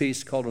did this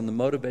piece called On the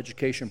Mode of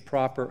Education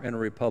Proper in a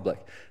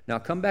Republic. Now, I'll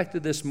come back to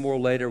this more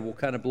later. We'll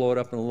kind of blow it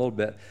up in a little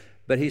bit.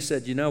 But he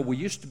said, you know, we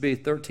used to be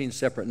 13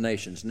 separate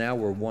nations. Now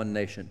we're one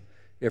nation.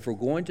 If we're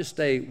going to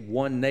stay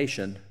one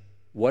nation,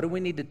 what do we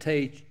need to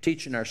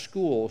teach in our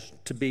schools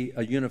to be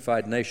a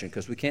unified nation?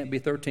 Because we can't be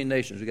 13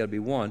 nations. We've got to be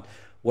one.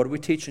 What do we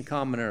teach in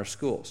common in our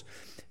schools?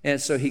 And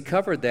so he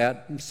covered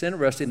that. It's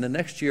interesting. The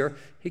next year,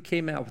 he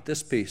came out with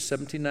this piece,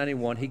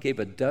 1791. He gave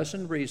a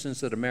dozen reasons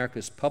that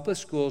America's public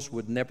schools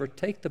would never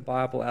take the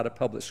Bible out of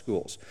public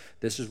schools.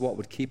 This is what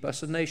would keep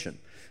us a nation.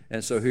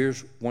 And so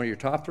here's one of your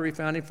top three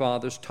founding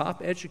fathers,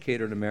 top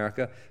educator in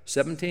America.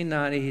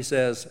 1790, he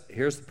says,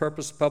 here's the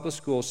purpose of public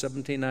schools.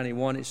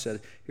 1791, he said,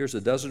 here's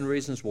a dozen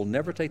reasons we'll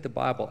never take the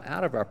Bible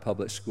out of our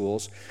public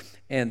schools.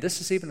 And this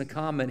is even a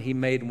comment he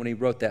made when he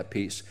wrote that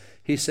piece.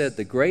 He said,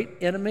 the great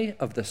enemy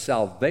of the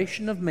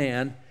salvation of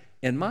man,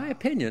 in my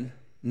opinion,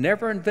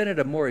 never invented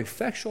a more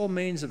effectual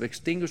means of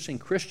extinguishing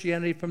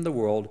Christianity from the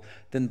world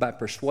than by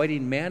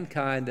persuading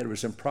mankind that it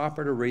was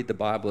improper to read the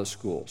Bible at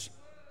schools.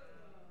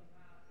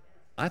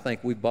 I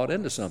think we bought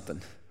into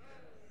something.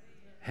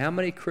 How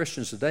many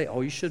Christians today,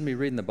 oh, you shouldn't be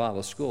reading the Bible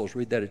at schools.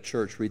 Read that at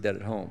church, read that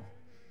at home.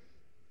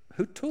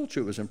 Who told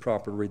you it was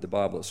improper to read the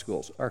Bible at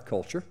schools? Our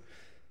culture.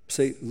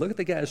 See, look at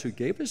the guys who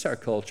gave us our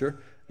culture,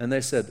 and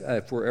they said,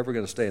 if we're ever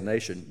going to stay a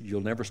nation,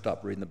 you'll never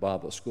stop reading the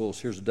Bible at schools.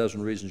 Here's a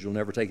dozen reasons you'll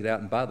never take it out.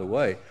 And by the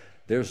way,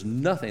 there's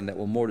nothing that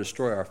will more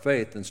destroy our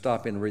faith than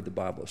stopping to read the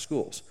Bible at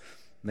schools.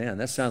 Man,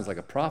 that sounds like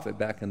a prophet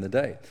back in the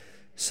day.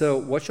 So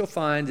what you'll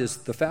find is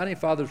the Founding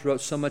Fathers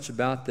wrote so much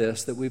about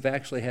this that we've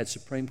actually had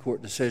Supreme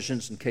Court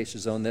decisions and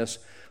cases on this.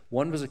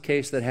 One was a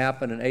case that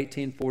happened in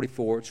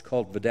 1844. It's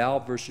called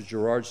Vidal versus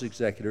Girard's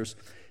Executors.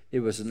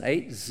 It was an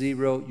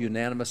 8-0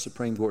 unanimous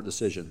Supreme Court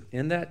decision.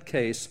 In that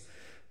case,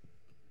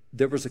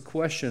 there was a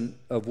question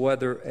of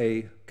whether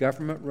a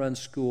government-run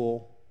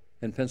school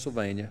in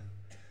Pennsylvania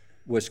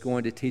was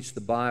going to teach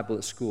the Bible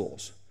at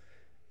schools.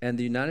 And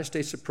the United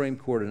States Supreme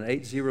Court, in an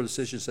 8-0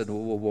 decision, said,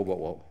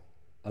 whoa.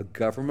 A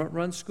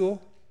government-run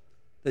school?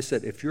 They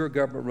said, if you're a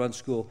government-run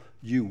school,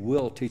 you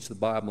will teach the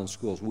Bible in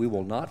schools. We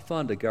will not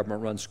fund a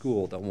government-run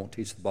school that won't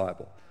teach the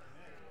Bible.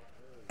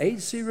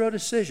 8-0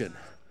 decision.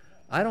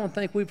 I don't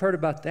think we've heard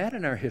about that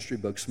in our history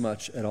books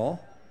much at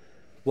all.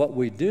 What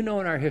we do know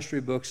in our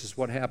history books is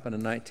what happened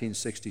in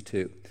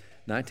 1962.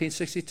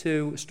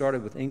 1962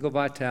 started with Ingle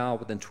Vitale.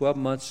 Within 12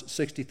 months,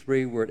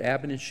 63, we're at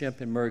Abbott and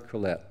Shemp and Murray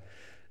Collette.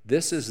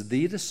 This is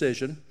the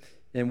decision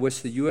in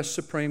which the U.S.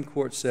 Supreme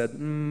Court said,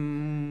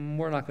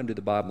 we're not going to do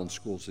the Bible in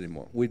schools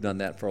anymore. We've done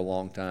that for a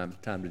long time.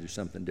 Time to do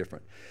something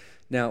different.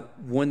 Now,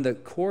 when the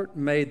court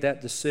made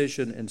that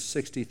decision in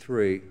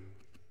 63,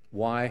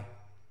 why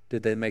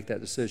did they make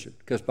that decision?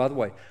 Because, by the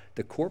way,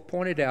 the court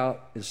pointed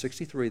out in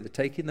 63 that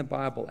taking the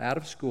Bible out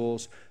of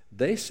schools,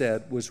 they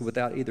said, was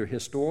without either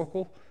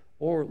historical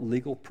or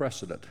legal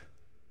precedent.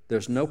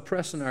 There's no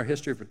precedent in our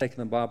history for taking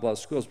the Bible out of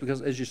schools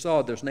because, as you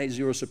saw, there's an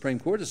 8-0 Supreme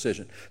Court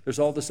decision. There's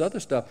all this other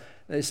stuff.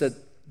 And they said,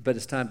 but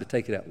it's time to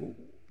take it out.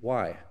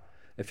 Why?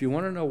 If you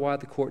want to know why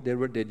the court did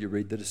what it did, you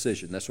read the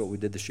decision. That's what we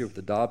did this year with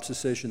the Dobbs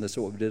decision. That's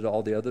what we did with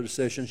all the other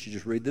decisions. You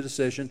just read the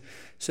decision.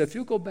 So if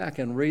you go back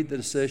and read the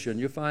decision,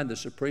 you'll find the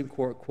Supreme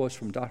Court quotes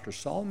from Dr.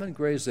 Solomon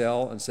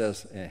Grazel and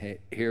says, hey,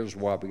 here's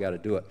why we got to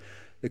do it.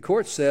 The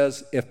court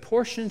says, if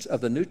portions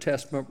of the New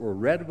Testament were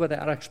read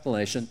without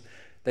explanation,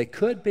 they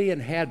could be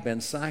and had been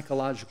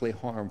psychologically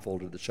harmful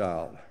to the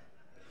child.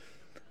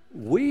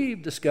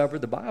 We've discovered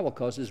the Bible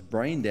causes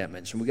brain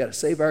damage, and we've got to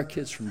save our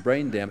kids from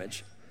brain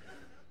damage.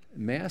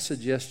 May I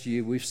suggest to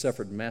you we've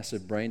suffered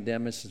massive brain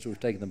damage since we've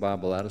taken the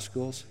Bible out of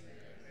schools?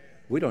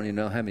 We don't even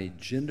know how many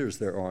genders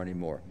there are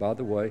anymore. By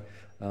the way,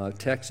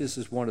 Texas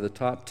is one of the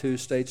top 2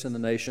 states in the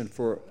nation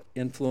for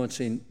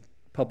influencing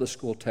public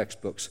school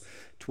textbooks.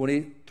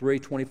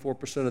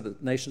 24% of the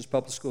nation's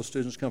public school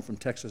students come from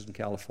Texas and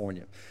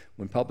California.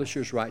 When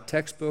publishers write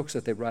textbooks,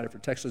 if they write it for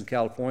Texas and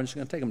California, it's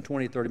going to take them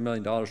 $20, $30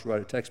 million to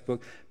write a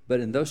textbook.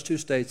 But in those 2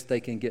 states, they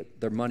can get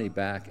their money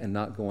back and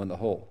not go in the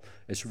hole.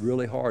 It's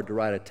really hard to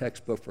write a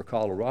textbook for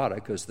Colorado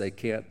because they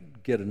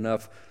can't get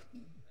enough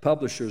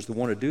publishers to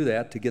want to do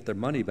that to get their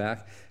money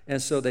back.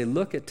 And so they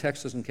look at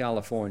Texas and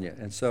California.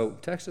 And so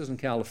Texas and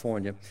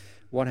California,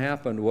 what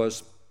happened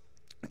was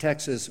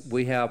Texas,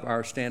 we have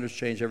our standards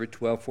change every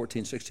 12,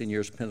 14, 16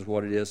 years, depends on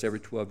what it is,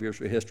 every 12 years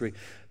for history.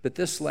 But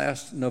this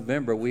last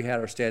November, we had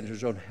our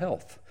standards on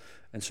health.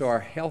 And so our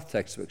health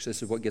textbooks,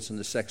 this is what gets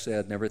into sex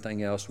ed and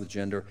everything else with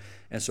gender.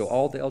 And so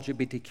all the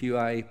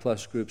LGBTQIA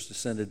plus groups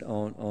descended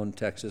on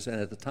Texas.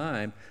 And at the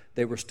time,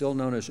 they were still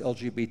known as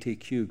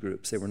LGBTQ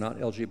groups. They were not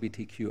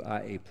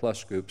LGBTQIA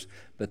plus groups.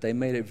 But they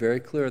made it very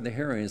clear in the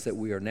hearings that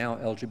we are now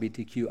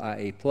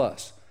LGBTQIA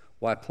plus.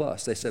 Why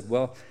plus? They said,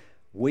 well,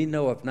 we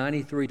know of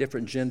 93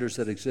 different genders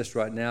that exist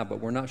right now, but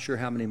we're not sure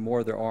how many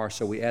more there are,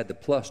 so we add the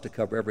plus to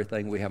cover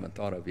everything we haven't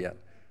thought of yet.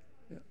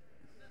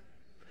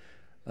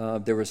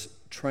 There was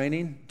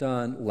training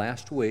done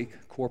last week,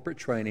 corporate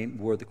training,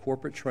 where the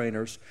corporate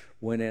trainers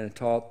went in and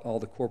taught all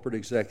the corporate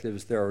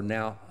executives. There are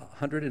now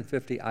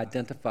 150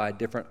 identified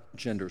different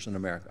genders in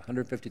America,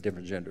 150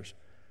 different genders.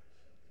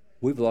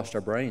 We've lost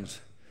our brains.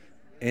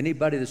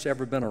 Anybody that's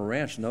ever been on a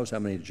ranch knows how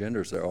many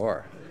genders there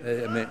are.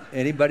 I mean,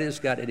 anybody that's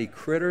got any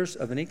critters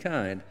of any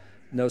kind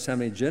knows how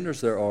many genders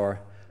there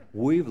are.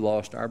 We've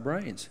lost our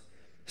brains.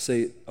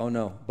 See, oh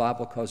no,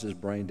 Bible causes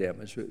brain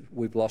damage.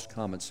 We've lost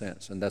common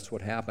sense, and that's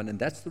what happened. And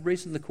that's the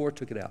reason the court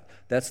took it out.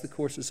 That's the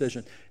court's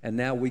decision. And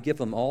now we give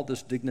them all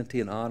this dignity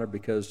and honor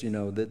because, you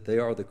know, that they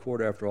are the court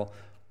after all.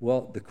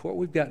 Well, the court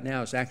we've got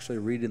now is actually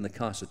reading the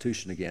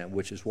Constitution again,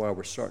 which is why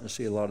we're starting to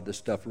see a lot of this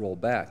stuff roll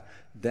back.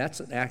 That's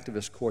an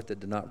activist court that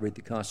did not read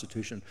the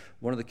Constitution.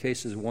 One of the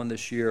cases won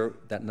this year,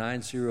 that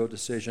 9-0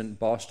 decision,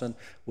 Boston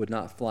would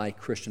not fly a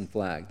Christian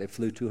flag. They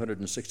flew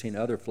 216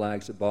 other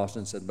flags at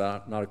Boston, said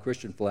not a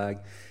Christian flag.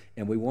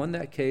 And we won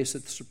that case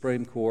at the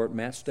Supreme Court.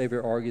 Matt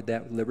Staver argued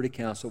that with Liberty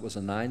Counsel. It was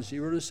a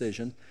 9-0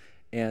 decision.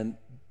 And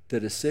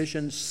the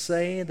decision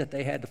saying that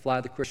they had to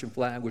fly the Christian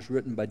flag was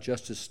written by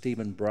Justice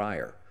Stephen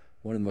Breyer,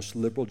 one of the most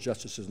liberal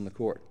justices in the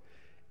court.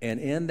 And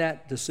in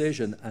that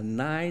decision, a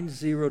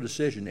 9-0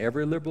 decision,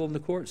 every liberal in the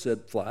court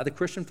said, fly the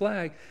Christian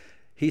flag.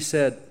 He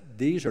said,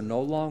 these are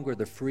no longer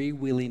the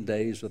freewheeling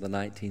days of the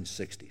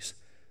 1960s.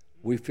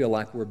 We feel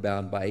like we're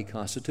bound by a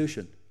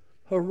constitution.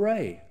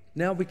 Hooray!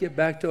 Now we get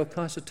back to a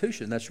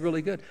constitution. That's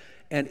really good.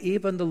 And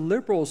even the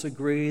liberals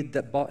agreed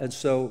that, and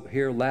so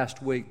here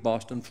last week,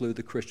 Boston flew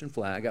the Christian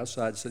flag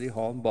outside City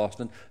Hall in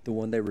Boston, the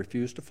one they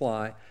refused to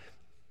fly.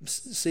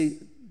 See,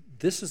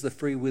 this is the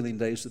freewheeling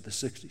days of the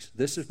 60s.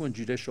 This is when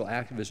judicial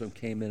activism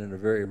came in a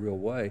very real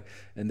way.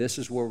 And this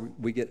is where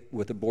we get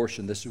with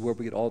abortion. This is where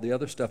we get all the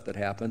other stuff that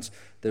happens.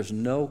 There's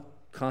no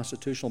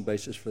constitutional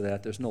basis for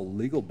that. There's no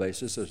legal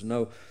basis. There's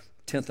no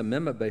 10th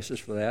Amendment basis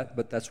for that,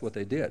 but that's what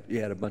they did.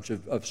 You had a bunch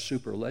of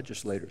super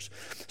legislators.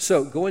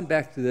 So going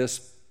back to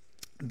this,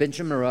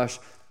 Benjamin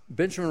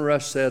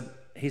Rush said,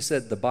 he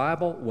said, the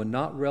Bible, when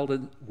not read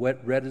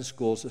in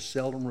schools, is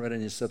seldom read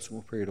in a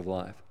subsequent period of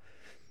life.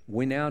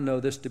 We now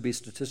know this to be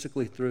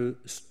statistically true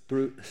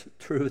through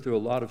a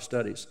lot of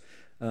studies.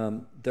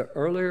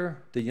 The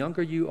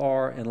younger you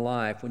are in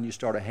life, when you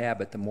start a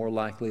habit, the more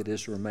likely it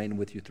is to remain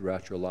with you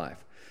throughout your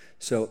life.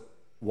 So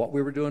what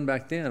we were doing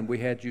back then, we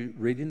had you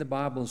reading the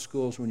Bible in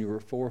schools when you were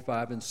 4,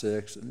 5, and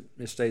 6, and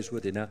it stays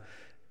with you. Now,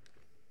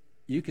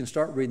 you can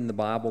start reading the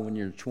Bible when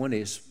you're in your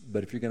 20s,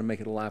 but if you're going to make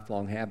it a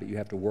lifelong habit, you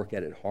have to work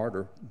at it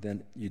harder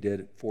than you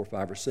did at 4,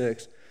 5, or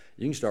 6.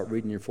 You can start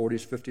reading in your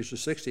 40s, 50s,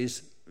 or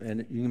 60s,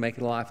 and you can make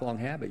it a lifelong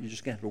habit. You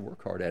just have to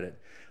work hard at it.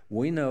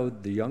 We know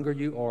the younger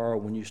you are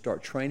when you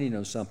start training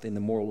on something, the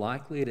more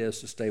likely it is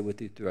to stay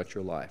with you throughout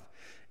your life.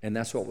 And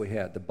that's what we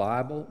had. The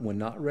Bible, when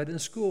not read in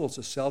schools,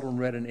 is seldom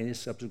read in any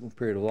subsequent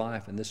period of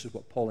life, and this is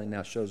what polling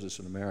now shows us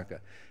in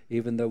America.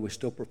 Even though we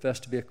still profess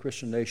to be a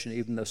Christian nation,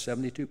 even though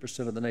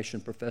 72% of the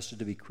nation professes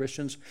to be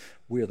Christians,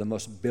 we are the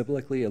most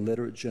biblically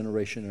illiterate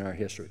generation in our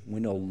history. We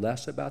know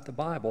less about the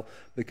Bible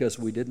because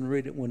we didn't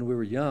read it when we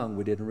were young.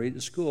 We didn't read it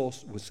in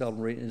schools. We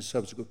seldom read it in a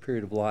subsequent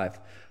period of life.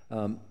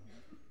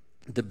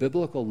 The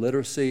biblical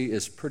literacy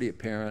is pretty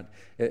apparent.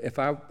 If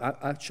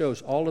I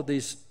chose all of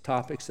these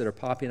topics that are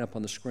popping up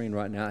on the screen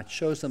right now, I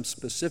chose them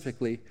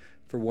specifically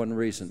for one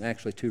reason,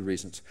 actually two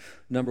reasons.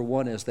 Number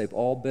one is they've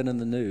all been in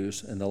the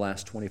news in the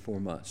last 24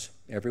 months.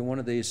 Every one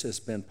of these has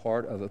been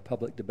part of a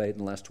public debate in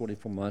the last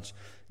 24 months.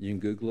 You can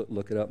Google it,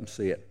 look it up, and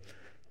see it.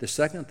 The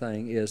second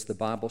thing is the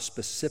Bible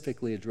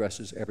specifically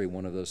addresses every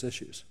one of those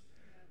issues.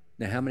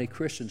 Now, how many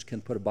Christians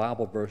can put a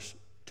Bible verse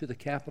to the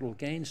capital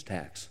gains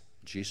tax?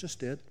 Jesus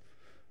did.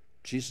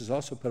 Jesus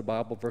also put a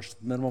Bible verse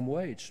to the minimum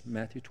wage,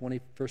 Matthew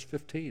 20, verse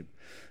 15.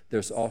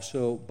 There's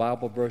also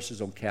Bible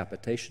verses on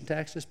capitation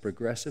taxes,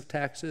 progressive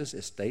taxes,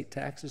 estate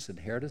taxes,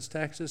 inheritance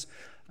taxes,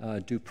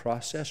 due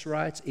process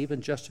rights. Even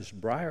Justice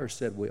Breyer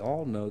said we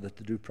all know that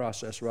the due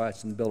process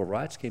rights and the Bill of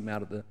Rights came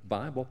out of the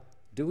Bible.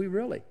 Do we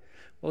really?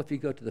 Well, if you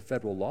go to the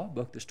federal law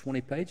book, there's 20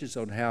 pages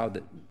on how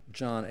that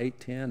John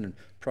 8:10 and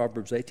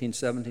Proverbs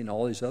 18:17,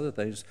 all these other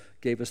things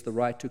gave us the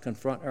right to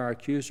confront our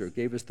accuser,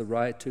 gave us the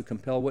right to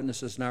compel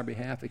witnesses in our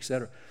behalf,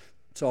 etc.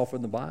 It's all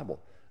from the Bible.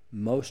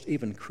 Most,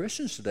 even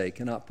Christians today,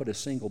 cannot put a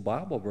single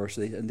Bible verse,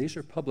 and these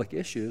are public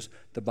issues.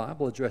 The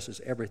Bible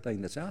addresses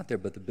everything that's out there,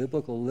 but the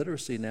biblical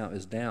literacy now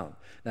is down.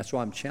 That's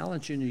why I'm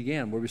challenging you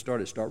again, where we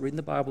started. Start reading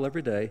the Bible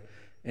every day,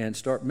 and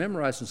start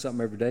memorizing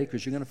something every day,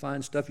 because you're going to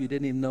find stuff you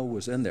didn't even know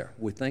was in there.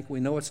 We think we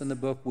know what's in the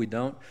book. We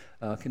don't.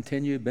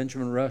 Continue.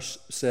 Benjamin Rush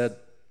said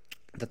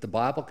that the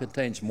Bible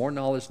contains more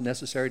knowledge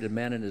necessary to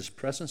man in his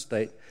present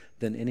state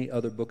than any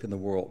other book in the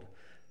world.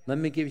 Let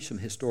me give you some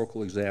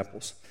historical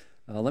examples.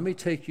 Let me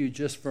take you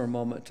just for a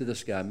moment to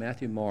this guy,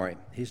 Matthew Maury.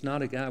 He's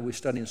not a guy we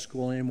study in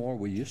school anymore.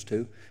 We used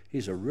to.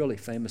 He's a really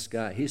famous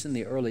guy. He's in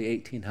the early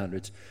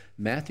 1800s.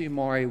 Matthew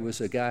Maury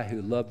was a guy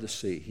who loved the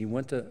sea. He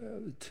went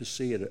to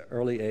sea at an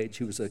early age.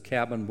 He was a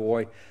cabin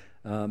boy,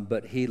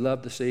 but he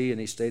loved the sea, and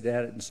he stayed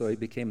at it, and so he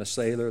became a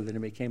sailor. Then he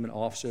became an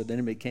officer. Then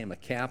he became a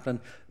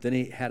captain. Then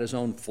he had his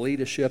own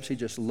fleet of ships. He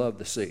just loved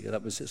the sea.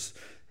 That was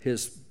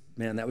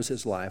that was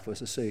his life, was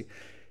the sea.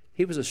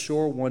 He was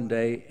ashore one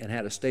day and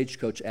had a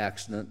stagecoach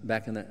accident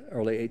back in the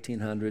early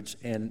 1800s,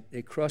 and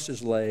it crushed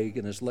his leg,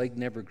 and his leg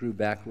never grew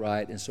back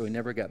right, and so he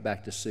never got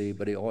back to sea,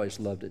 but he always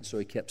loved it, so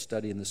he kept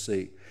studying the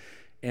sea.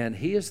 And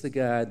he is the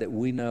guy that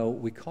we know,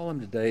 we call him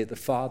today the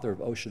father of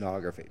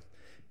oceanography.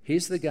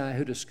 He's the guy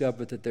who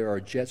discovered that there are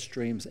jet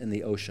streams in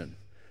the ocean.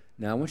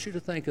 Now, I want you to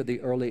think of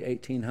the early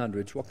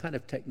 1800s. What kind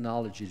of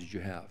technology did you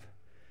have?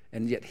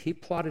 And yet he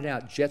plotted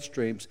out jet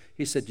streams.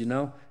 He said,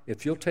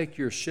 if you'll take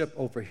your ship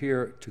over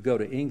here to go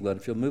to England,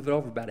 if you'll move it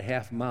over about a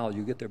half a mile,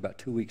 you'll get there about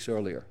 2 weeks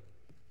earlier.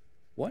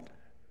 What?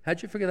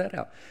 How'd you figure that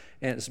out?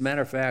 And as a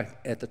matter of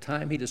fact, at the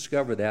time he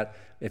discovered that,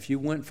 if you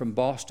went from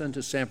Boston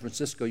to San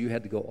Francisco, you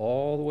had to go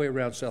all the way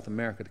around South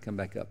America to come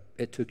back up.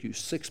 It took you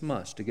 6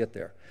 months to get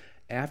there.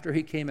 After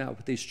he came out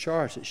with these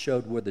charts that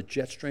showed where the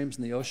jet streams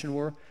in the ocean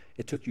were,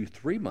 it took you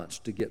 3 months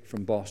to get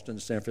from Boston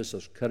to San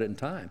Francisco, cut it in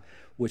time,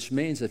 which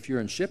means if you're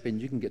in shipping,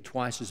 you can get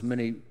twice as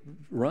many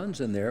runs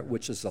in there,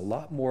 which is a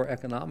lot more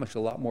economics, a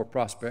lot more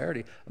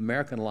prosperity.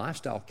 American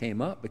lifestyle came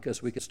up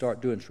because we could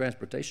start doing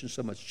transportation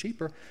so much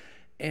cheaper.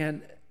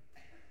 And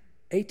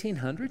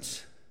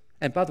 1800s,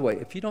 and by the way,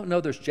 if you don't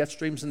know there's jet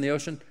streams in the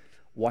ocean,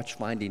 watch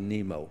Finding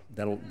Nemo.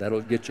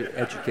 That'll get you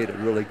educated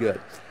really good.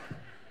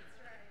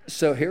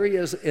 So here he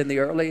is in the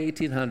early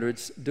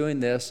 1800s doing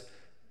this.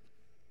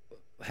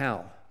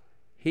 How?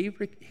 He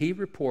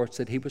reports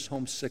that he was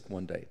homesick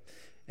one day.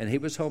 And he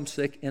was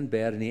homesick in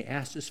bed, and he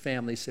asked his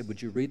family, he said,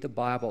 would you read the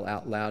Bible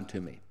out loud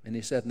to me? And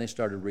he said, and they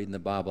started reading the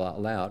Bible out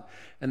loud.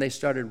 And they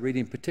started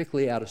reading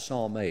particularly out of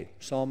Psalm 8.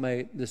 Psalm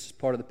 8, this is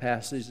part of the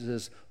passage, it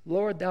says,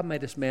 Lord, thou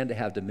madest man to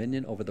have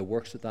dominion over the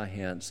works of thy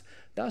hands.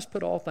 Thou hast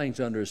put all things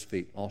under his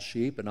feet, all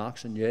sheep and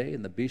oxen, yea,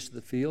 and the beasts of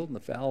the field, and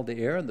the fowl of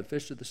the air, and the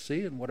fish of the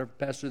sea, and whatever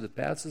passed through the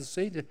paths of the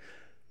sea.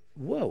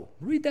 Whoa,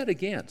 read that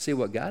again. See,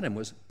 what got him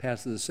was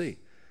paths of the sea.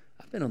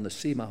 I've been on the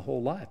sea my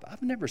whole life.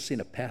 I've never seen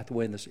a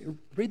pathway in the sea.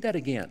 Read that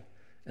again.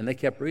 And they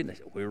kept reading. They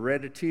said, we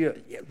read it to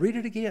you. Yeah, read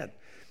it again.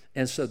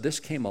 And so this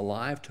came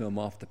alive to him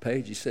off the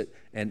page. He said,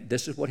 and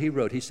this is what he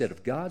wrote. He said,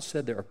 if God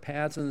said there are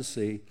paths in the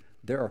sea,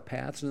 there are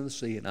paths in the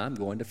sea, and I'm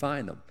going to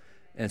find them.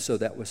 And so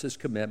that was his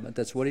commitment.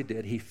 That's what he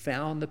did. He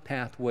found the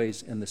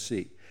pathways in the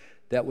sea.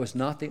 That was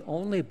not the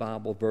only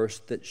Bible verse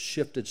that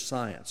shifted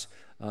science.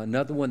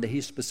 Another one that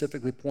he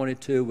specifically pointed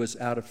to was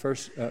out of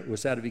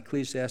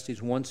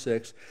Ecclesiastes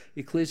 1:6.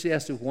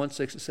 Ecclesiastes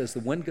 1:6, it says, the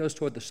wind goes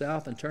toward the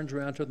south and turns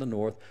around toward the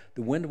north.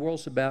 The wind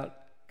whirls about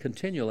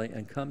continually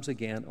and comes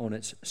again on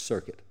its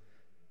circuit.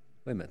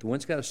 Wait a minute, the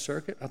wind's got a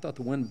circuit? I thought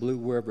the wind blew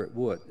wherever it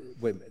would.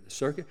 Wait a minute, the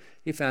circuit?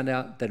 He found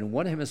out that in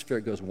one hemisphere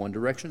it goes one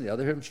direction, the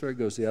other hemisphere it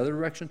goes the other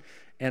direction.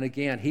 And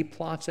again, he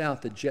plots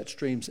out the jet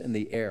streams in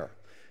the air.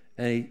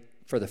 And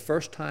for the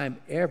first time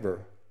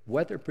ever,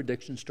 weather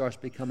prediction starts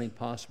becoming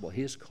possible.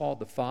 He is called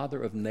the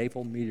father of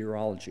naval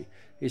meteorology.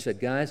 He said,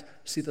 guys,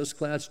 see those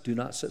clouds? Do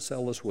not set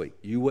sail this week.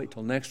 You wait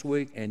till next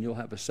week and you'll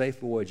have a safe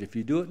voyage. If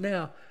you do it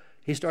now,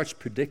 he starts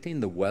predicting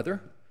the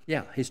weather.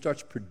 Yeah, he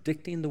starts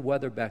predicting the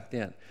weather back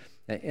then.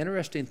 An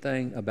interesting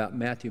thing about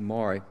Matthew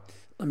Maury,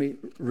 let me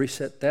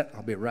reset that.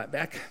 I'll be right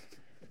back.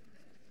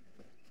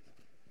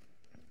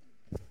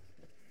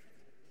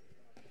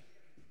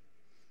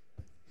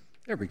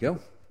 There we go.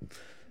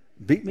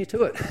 Beat me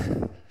to it.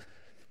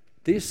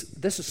 This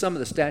is some of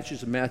the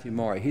statues of Matthew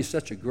Maury. He's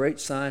such a great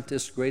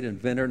scientist, great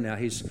inventor. Now,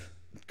 he's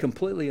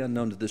completely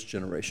unknown to this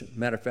generation.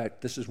 Matter of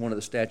fact, this is one of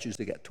the statues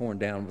that got torn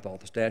down with all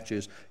the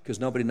statues because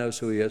nobody knows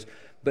who he is.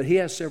 But he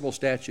has several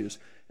statues.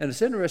 And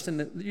it's interesting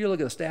that you look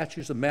at the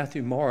statues of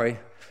Matthew Maury,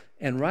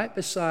 and right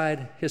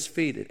beside his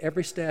feet at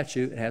every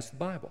statue, it has the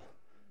Bible.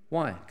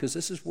 Why? Because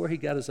this is where he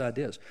got his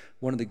ideas.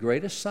 One of the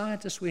greatest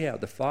scientists we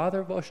have, the father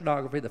of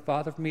oceanography, the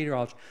father of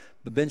meteorology,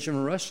 but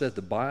Benjamin Rush said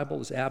the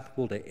Bible is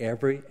applicable to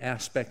every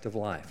aspect of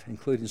life,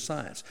 including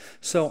science.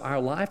 So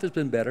our life has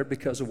been better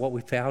because of what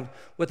we found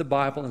with the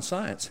Bible and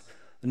science.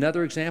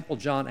 Another example,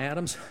 John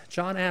Adams.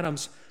 John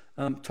Adams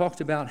talked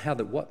about how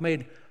that what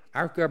made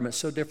our government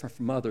so different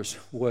from others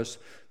was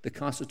the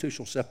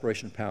constitutional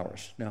separation of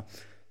powers. Now,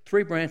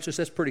 3 branches,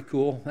 that's pretty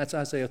cool. That's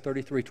Isaiah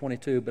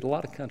 33:22, but a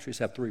lot of countries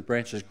have 3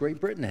 branches.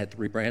 Great Britain had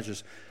 3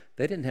 branches.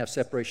 They didn't have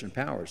separation of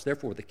powers.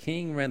 Therefore, the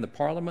king ran the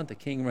parliament, the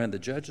king ran the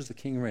judges, the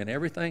king ran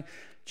everything.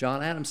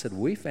 John Adams said,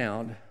 we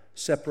found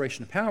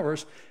separation of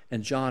powers,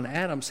 and John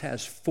Adams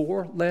has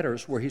 4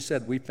 letters where he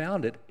said we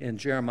found it in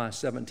Jeremiah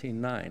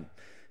 17:9.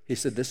 He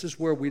said, this is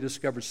where we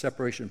discovered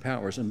separation of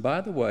powers. And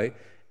by the way,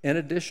 in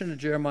addition to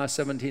Jeremiah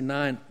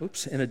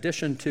 17:9, in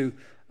addition to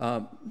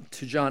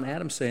John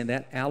Adams saying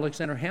that,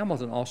 Alexander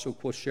Hamilton also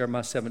quotes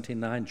Jeremiah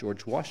 17:9,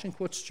 George Washington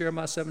quotes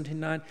Jeremiah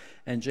 17:9,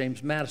 and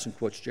James Madison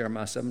quotes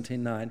Jeremiah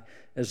 17:9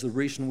 as the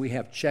reason we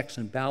have checks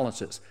and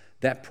balances.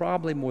 That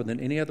probably more than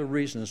any other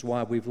reason is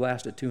why we've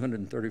lasted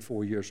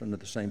 234 years under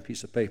the same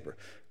piece of paper.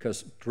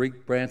 Because 3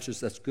 branches,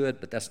 that's good,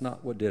 but that's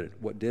not what did it.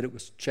 What did it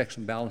was checks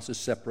and balances,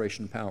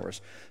 separation of powers.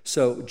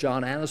 So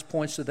John Adams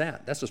points to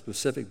that. That's a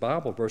specific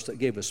Bible verse that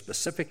gave a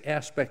specific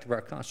aspect of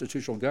our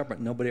constitutional government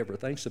nobody ever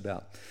thinks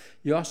about.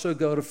 You also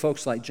go to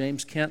folks like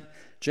James Kent.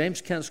 James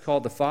Kent's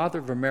called the father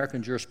of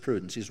American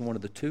jurisprudence. He's one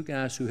of the 2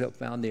 guys who helped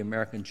found the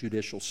American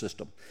judicial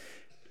system.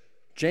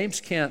 James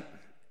Kent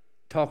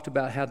talked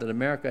about how that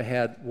America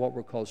had what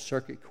were called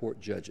circuit court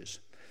judges.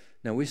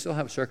 Now, we still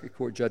have circuit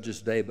court judges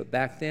today, but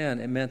back then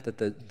it meant that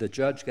the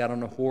judge got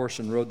on a horse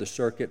and rode the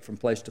circuit from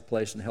place to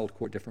place and held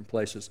court different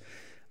places.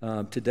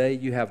 Today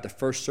you have the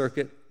First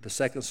Circuit, the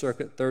Second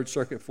Circuit, Third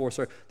Circuit, Fourth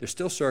Circuit. There's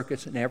still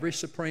circuits, and every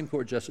Supreme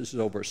Court justice is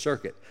over a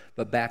circuit.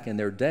 But back in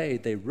their day,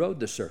 they rode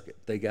the circuit.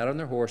 They got on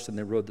their horse and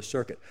they rode the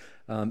circuit.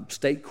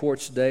 State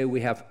courts today,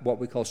 we have what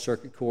we call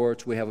circuit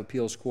courts. We have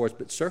appeals courts,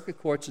 but circuit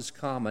courts is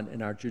common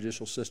in our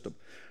judicial system.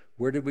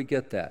 Where did we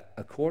get that?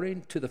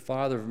 According to the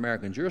father of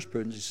American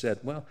jurisprudence, he said,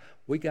 well,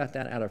 we got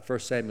that out of 1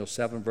 Samuel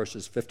 7,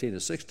 verses 15 to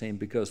 16,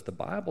 because the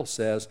Bible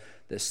says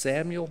that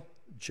Samuel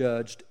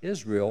judged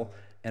Israel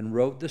and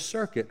rode the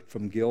circuit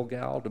from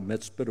Gilgal to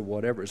Mizpah to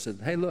whatever. It said,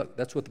 hey, look,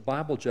 that's what the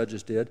Bible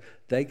judges did.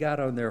 They got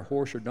on their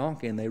horse or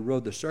donkey and they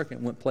rode the circuit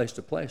and went place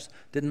to place.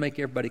 Didn't make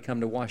everybody come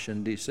to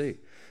Washington, D.C.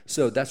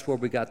 So that's where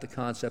we got the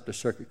concept of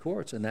circuit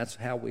courts, and that's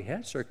how we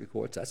had circuit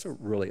courts. That's a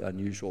really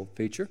unusual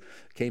feature.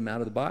 Came out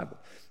of the Bible.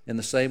 In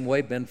the same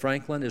way, Ben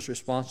Franklin is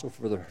responsible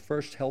for the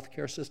first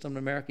healthcare system in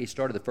America. He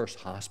started the first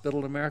hospital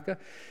in America.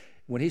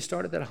 When he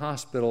started that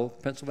hospital,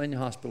 Pennsylvania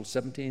Hospital,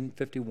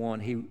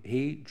 1751,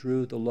 he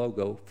drew the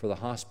logo for the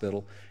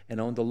hospital,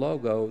 and on the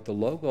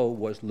logo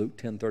was Luke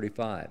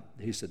 10:35.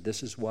 He said,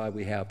 this is why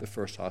we have the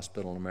first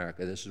hospital in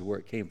America. This is where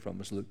it came from,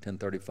 was Luke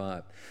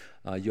 10:35.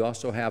 You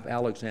also have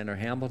Alexander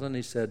Hamilton.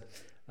 He said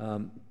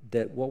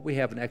that what we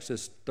have in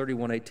Exodus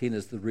 31:18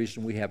 is the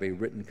reason we have a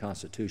written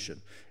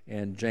constitution.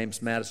 And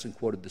James Madison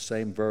quoted the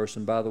same verse.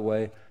 And by the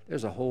way,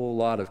 there's a whole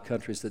lot of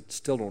countries that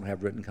still don't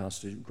have written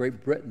constitution.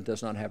 Great Britain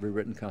does not have a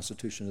written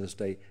constitution to this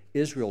day.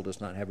 Israel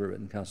does not have a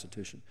written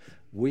constitution.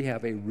 We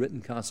have a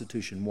written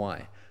constitution.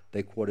 Why?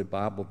 They quoted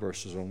Bible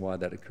verses on why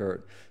that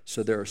occurred.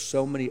 So there are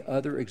so many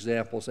other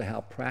examples of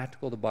how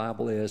practical the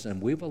Bible is,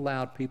 and we've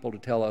allowed people to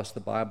tell us the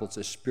Bible is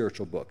a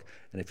spiritual book.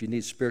 And if you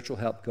need spiritual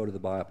help, go to the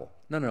Bible.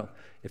 No.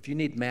 If you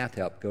need math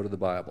help, go to the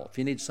Bible. If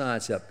you need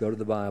science help, go to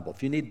the Bible.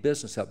 If you need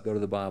business help, go to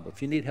the Bible.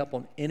 If you need help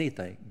on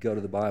anything, go to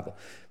the Bible.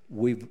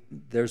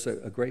 There's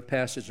a great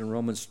passage in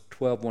Romans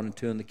 12:1 and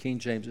 2 in the King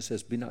James. It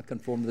says, be not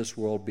conformed to this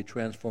world, be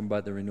transformed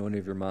by the renewing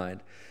of your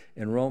mind.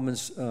 In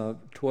Romans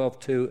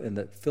 12:2 in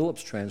the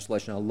Phillips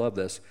translation, I love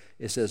this,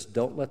 it says,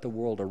 don't let the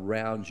world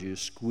around you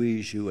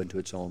squeeze you into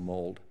its own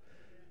mold.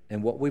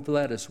 And what we've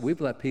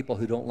let people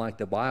who don't like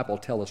the Bible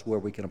tell us where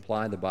we can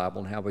apply the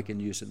Bible and how we can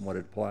use it and what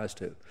it applies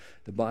to.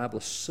 The Bible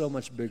is so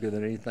much bigger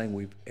than anything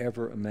we've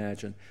ever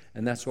imagined,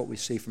 and that's what we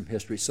see from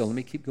history. So let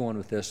me keep going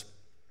with this.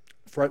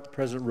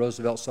 President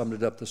Roosevelt summed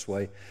it up this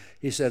way.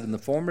 He said, in the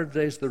formative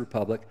days of the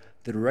Republic,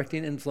 the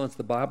directing influence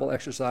the Bible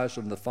exercised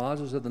on the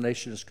fathers of the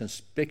nation is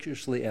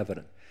conspicuously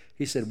evident.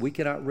 He said, we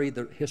cannot read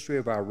the history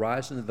of our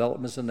rise and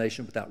development as a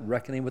nation without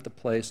reckoning with the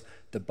place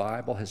the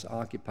Bible has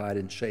occupied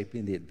in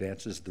shaping the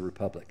advances of the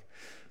Republic.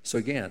 So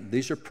again,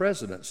 these are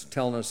presidents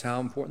telling us how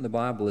important the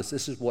Bible is.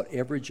 This is what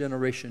every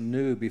generation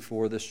knew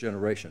before this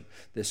generation.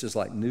 This is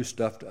like new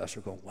stuff to us.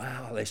 We're going,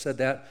 wow, they said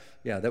that?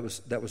 Yeah, that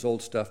was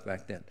old stuff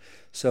back then.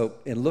 So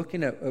in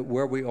looking at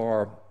where we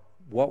are,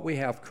 what we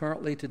have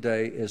currently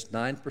today is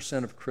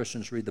 9% of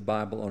Christians read the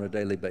Bible on a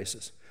daily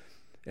basis.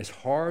 It's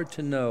hard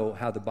to know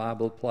how the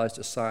Bible applies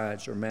to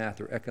science or math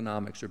or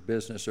economics or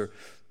business or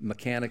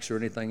mechanics or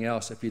anything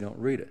else if you don't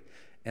read it.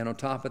 And on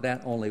top of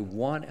that, only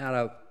 1 out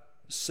of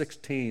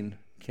 16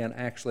 can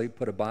actually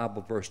put a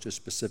Bible verse to a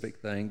specific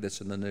thing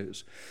that's in the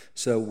news.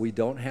 So we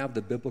don't have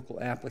the biblical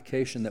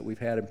application that we've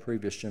had in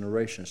previous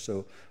generations.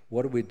 So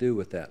what do we do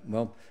with that?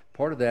 Well,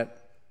 part of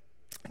that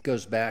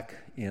goes back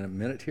in a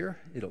minute here.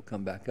 It'll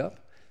come back up.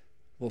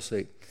 We'll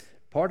see.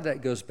 Part of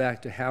that goes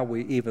back to how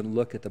we even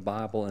look at the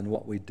Bible and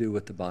what we do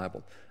with the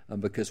Bible.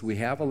 Because we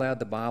have allowed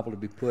the Bible to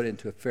be put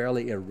into a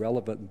fairly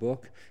irrelevant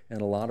book in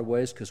a lot of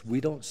ways because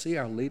we don't see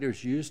our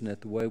leaders using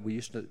it the way we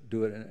used to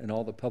do it in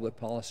all the public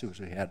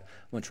policies we had.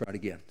 I'm going to try it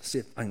again. See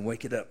if I can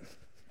wake it up.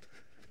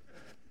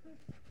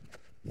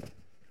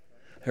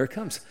 Here it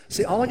comes.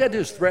 See, all I got to do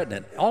is threaten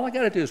it. All I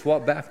got to do is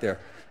walk back there.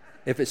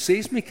 If it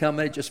sees me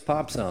coming, it just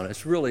pops on.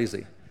 It's real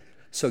easy.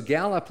 So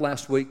Gallup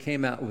last week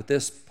came out with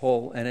this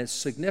poll, and it's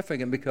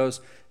significant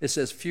because it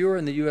says fewer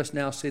in the U.S.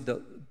 now see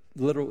the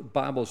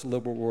Bible's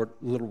little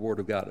word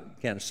of God.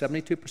 Again,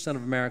 72%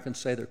 of Americans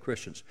say they're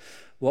Christians.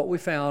 What we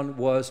found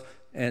was,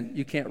 and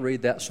you can't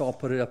read that, so I'll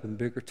put it up in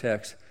bigger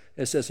text.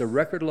 It says a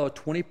record low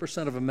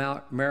 20% of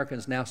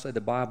Americans now say the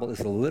Bible is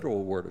the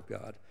literal word of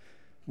God.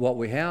 What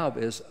we have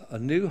is a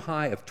new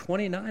high of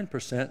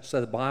 29% say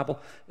the Bible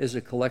is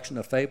a collection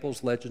of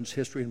fables, legends,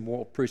 history, and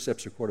moral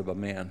precepts recorded by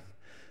man.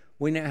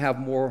 We now have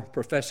more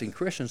professing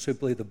Christians who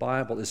believe the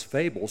Bible is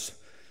fables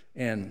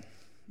and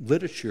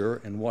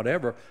literature and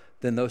whatever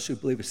than those who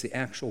believe it's the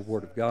actual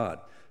Word of God.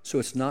 So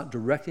it's not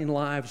directing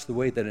lives the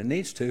way that it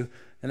needs to,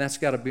 and that's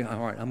got to be, all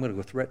right, I'm going to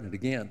go threaten it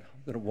again.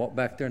 I'm going to walk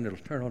back there and it'll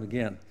turn on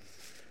again.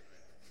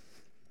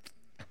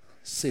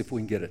 See if we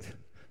can get it.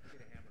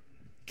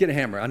 Get a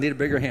hammer. I need a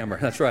bigger hammer.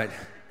 That's right.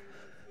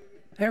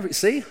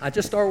 See, I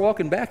just started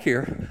walking back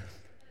here.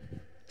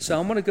 So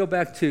I'm going to go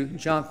back to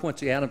John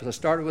Quincy Adams. I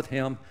started with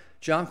him.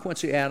 John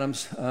Quincy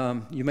Adams,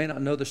 you may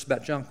not know this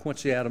about John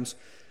Quincy Adams,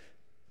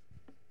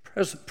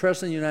 President of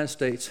the United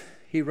States.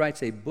 He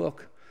writes a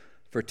book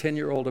for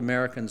 10-year-old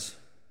Americans.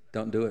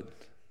 Don't do it.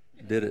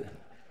 Did it.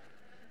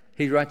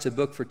 He writes a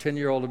book for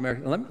 10-year-old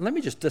Americans. Let me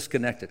just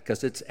disconnect it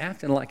because it's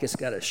acting like it's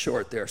got a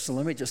short there. So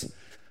let me just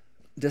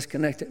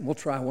disconnect it and we'll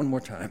try one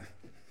more time.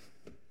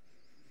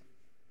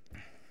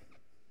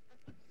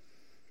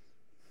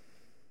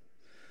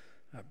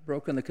 I've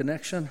broken the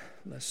connection.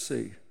 Let's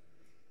see.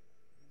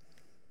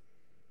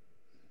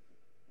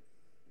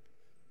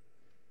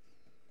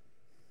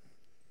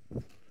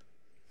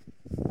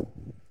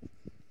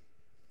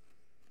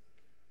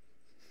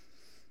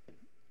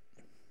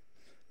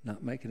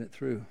 not making it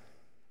through.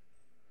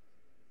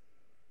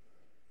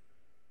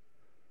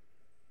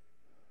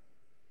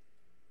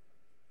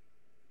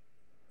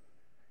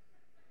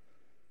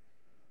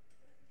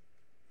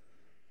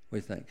 What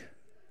do you think?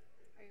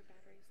 Are your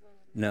batteries low?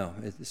 No,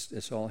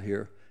 it's all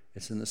here.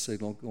 It's in the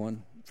signal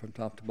going from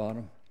top to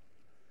bottom.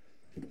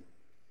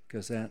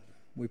 Because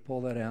we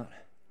pull that out.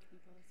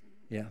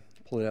 Yeah,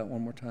 pull it out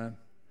one more time.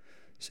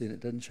 See,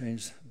 it doesn't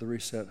change the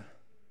reset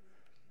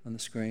on the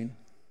screen.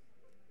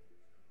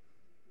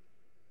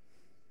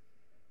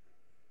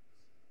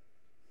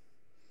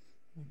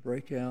 We'll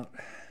break out,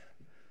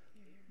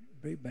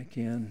 break back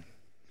in,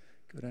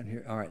 go down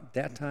here. All right,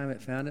 that time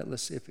it found it.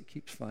 Let's see if it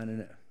keeps finding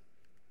it.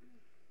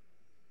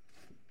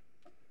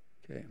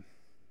 Okay.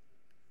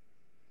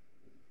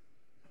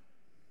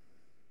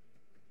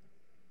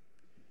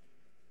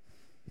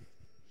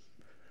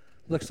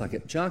 Looks like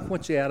it. John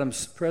Quincy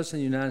Adams,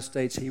 President of the United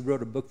States, he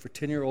wrote a book for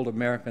 10-year-old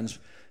Americans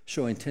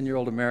showing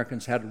 10-year-old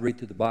Americans how to read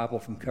through the Bible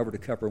from cover to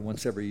cover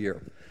once every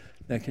year.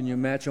 Now, can you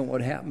imagine what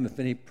would happen if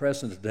any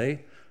president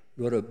today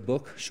wrote a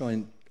book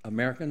showing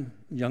American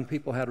young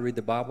people how to read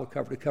the Bible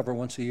cover to cover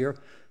once a year?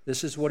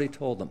 This is what he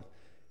told them.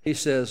 He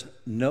says,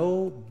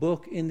 "No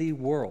book in the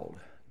world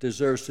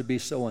deserves to be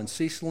so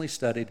unceasingly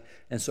studied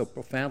and so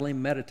profoundly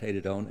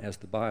meditated on as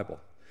the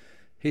Bible."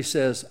 He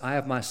says, "I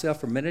have myself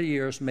for many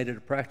years made it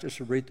a practice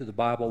to read through the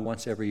Bible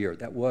once every year."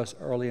 That was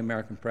early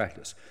American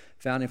practice.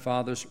 Founding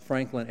fathers,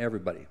 Franklin,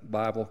 everybody,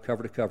 Bible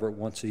cover to cover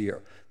once a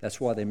year.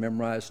 That's why they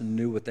memorized and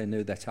knew what they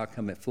knew. That's how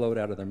come it flowed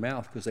out of their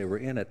mouth, because they were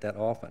in it that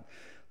often.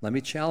 Let me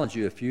challenge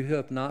you, if you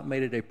have not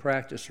made it a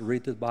practice to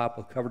read through the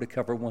Bible cover to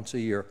cover once a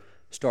year,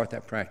 start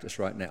that practice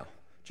right now.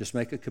 Just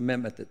make a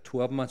commitment that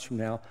 12 months from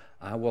now,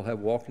 I will have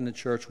walked into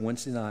church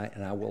Wednesday night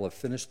and I will have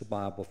finished the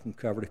Bible from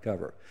cover to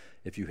cover.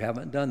 If you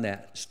haven't done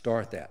that,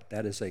 start that.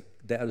 That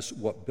is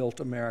what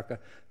built America.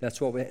 That's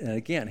what and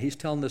again, he's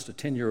telling this to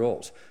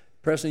 10-year-olds.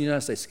 President of the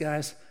United States,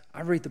 guys,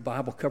 I read the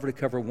Bible cover to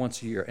cover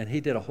once a year. And he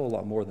did a whole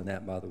lot more than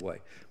that, by the way.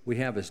 We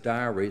have his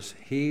diaries.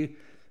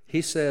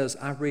 He says,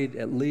 I read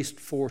at least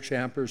 4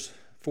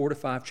 to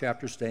 5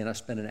 chapters a day, and I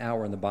spend an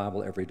hour in the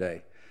Bible every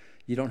day.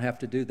 You don't have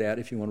to do that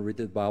if you want to read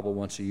the Bible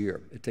once a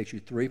year. It takes you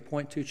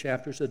 3.2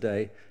 chapters a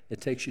day. It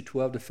takes you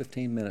 12 to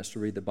 15 minutes to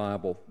read the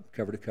Bible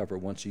cover to cover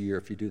once a year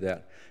if you do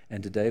that.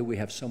 And today we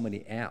have so many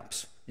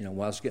apps. You know,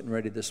 while I was getting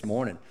ready this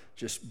morning,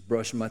 just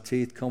brushing my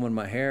teeth, combing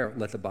my hair,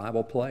 let the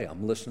Bible play.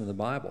 I'm listening to the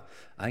Bible.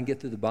 I can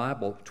get through the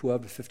Bible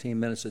 12 to 15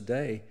 minutes a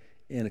day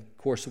in a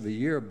course of a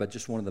year, but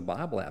just one of the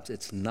Bible apps.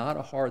 It's not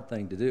a hard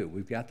thing to do.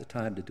 We've got the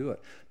time to do it.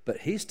 But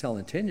he's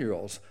telling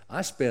 10-year-olds,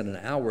 I spend an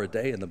hour a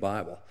day in the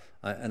Bible,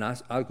 and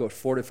I go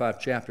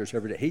 45 chapters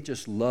every day. He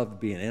just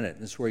loved being in it.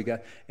 That's where he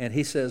got, and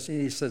he said,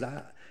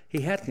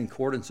 he had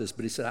concordances,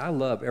 but he said, I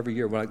love every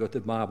year when I go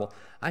through the Bible,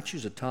 I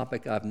choose a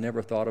topic I've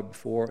never thought of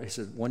before. He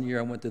said, one year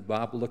I went through the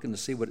Bible looking to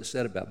see what it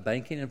said about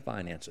banking and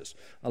finances.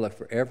 I looked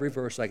for every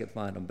verse I could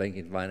find on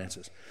banking and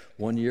finances.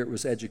 One year it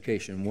was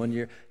education. One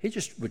year, he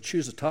just would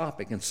choose a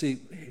topic and see,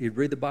 he'd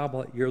read the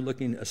Bible, you're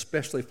looking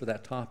especially for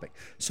that topic.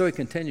 So he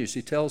continues,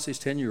 he tells these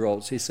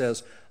 10-year-olds, he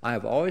says, I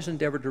have always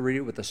endeavored to read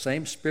it with the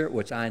same spirit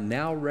which I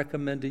now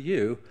recommend to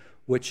you,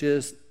 which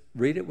is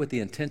read it with the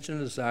intention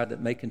and desire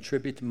that may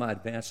contribute to my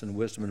advance in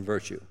wisdom and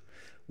virtue.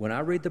 When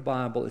I read the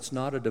Bible, it's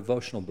not a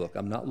devotional book.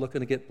 I'm not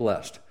looking to get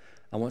blessed.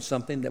 I want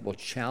something that will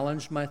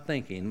challenge my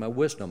thinking, my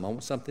wisdom. I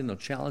want something that will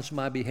challenge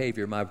my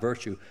behavior, my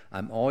virtue.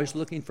 I'm always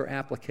looking for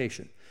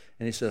application.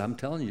 And he said, I'm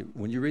telling you,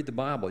 when you read the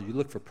Bible, you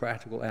look for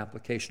practical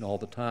application all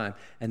the time.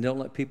 And don't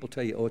let people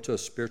tell you, oh, it's a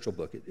spiritual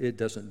book. It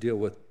doesn't deal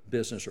with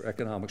business or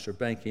economics or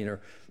banking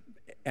or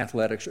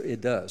athletics. It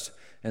does.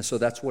 And so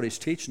that's what he's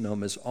teaching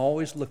them, is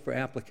always look for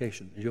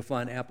application. You'll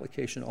find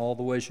application all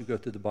the ways you go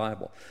through the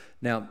Bible.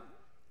 Now,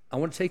 I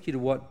want to take you to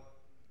what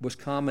was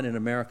common in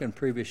America in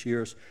previous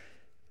years.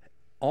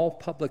 All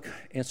public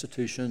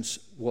institutions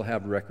will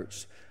have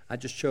records. I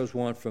just chose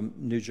one from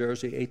New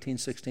Jersey,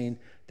 1816.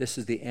 This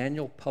is the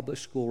annual public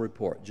school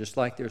report. Just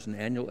like there's an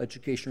annual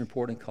education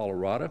report in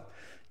Colorado,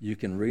 you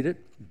can read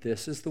it.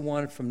 This is the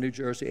one from New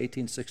Jersey,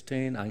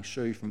 1816. I can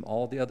show you from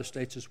all the other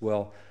states as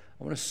well.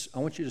 I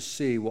want you to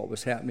see what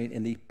was happening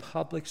in the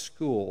public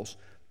schools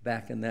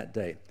back in that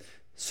day.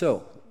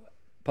 So,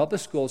 public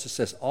schools, it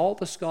says, all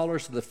the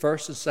scholars of the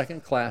first and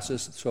second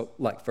classes, so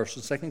like first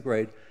and second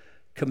grade,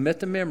 commit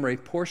to memory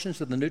portions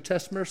of the New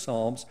Testament or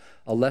Psalms,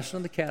 a lesson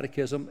of the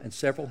Catechism, and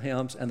several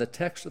hymns, and the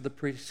text of the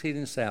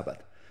preceding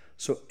Sabbath.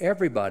 So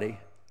everybody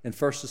in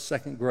first and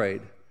second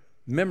grade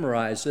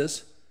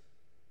memorizes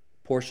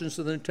portions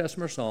of the New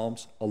Testament or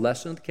Psalms, a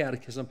lesson of the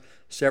Catechism,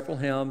 several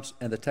hymns,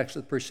 and the text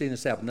of the preceding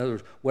Sabbath. In other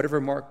words,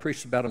 whatever Mark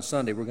preached about on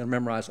Sunday, we're going to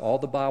memorize all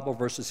the Bible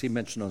verses he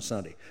mentioned on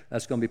Sunday.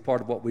 That's going to be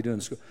part of what we do in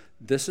school.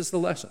 This is the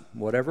lesson.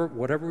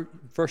 Whatever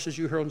verses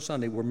you heard on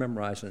Sunday, we're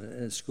memorizing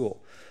in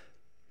school.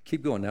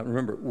 Keep going. Now,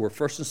 remember, we're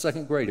first and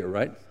second grade here,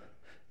 right?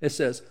 It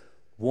says,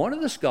 one of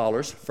the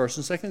scholars, first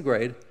and second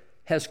grade,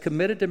 has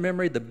committed to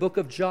memory the book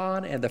of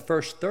John and the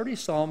first 30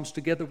 Psalms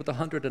together with the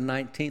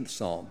 119th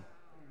Psalm.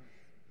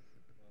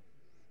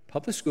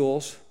 Public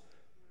schools,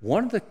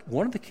 one of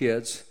the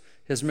kids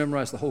has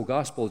memorized the whole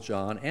Gospel of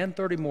John and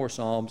 30 more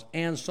Psalms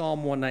and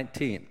Psalm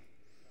 119.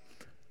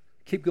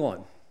 Keep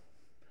going.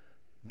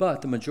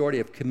 But the majority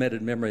have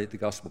committed memory of the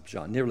Gospel of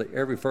John. Nearly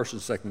every first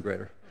and second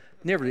grader.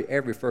 Nearly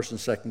every first and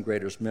second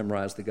graders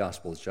memorized the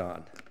Gospel of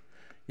John.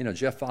 You know,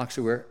 Jeff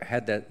Foxworthy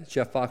had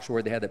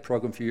that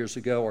program a few years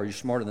ago, Are You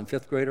Smarter Than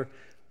Fifth Grader?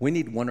 We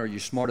need one, Are You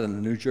Smarter Than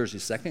the New Jersey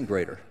second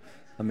grader?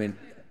 I mean,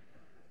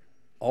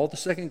 all the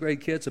second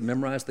grade kids have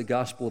memorized the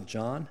Gospel of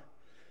John.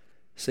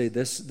 See,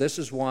 this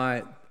is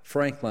why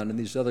Franklin and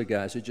these other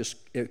guys,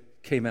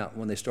 it came out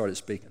when they started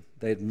speaking.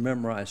 They had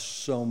memorized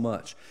so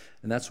much.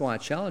 And that's why I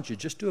challenge you,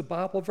 just do a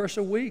Bible verse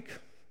a week.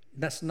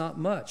 That's not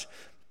much,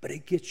 but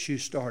it gets you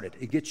started.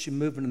 It gets you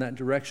moving in that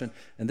direction.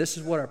 And this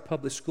is what our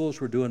public schools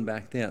were doing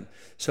back then.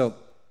 So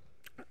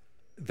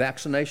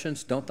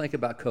vaccinations, don't think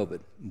about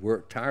COVID.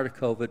 We're tired of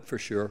COVID for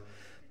sure.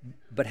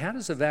 But how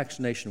does a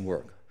vaccination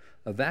work?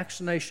 A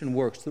vaccination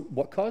works.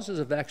 What causes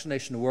a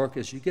vaccination to work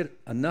is you get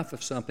enough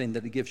of something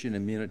that it gives you an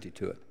immunity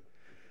to it.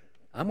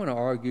 I'm going to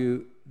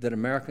argue that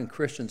American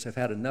Christians have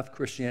had enough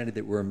Christianity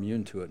that we're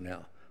immune to it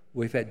now.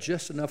 We've had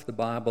just enough of the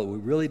Bible. We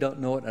really don't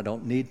know it. I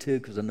don't need to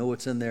because I know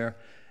it's in there.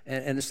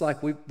 And it's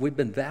like we've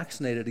been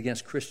vaccinated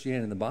against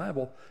Christianity in the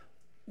Bible.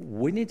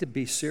 We need to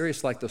be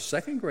serious like those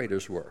second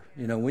graders were.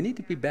 You know, we need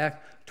to be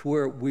back to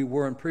where we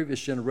were in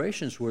previous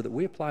generations, where that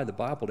we apply the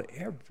Bible to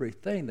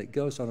everything that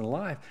goes on in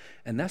life.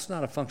 And that's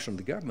not a function of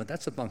the government.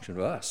 That's a function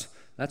of us.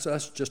 That's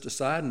us just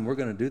deciding we're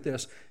going to do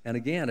this. And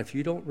again, if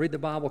you don't read the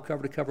Bible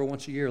cover to cover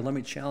once a year, let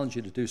me challenge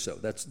you to do so.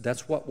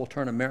 That's what will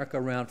turn America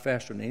around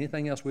faster than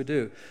anything else we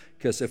do.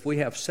 Because if we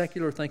have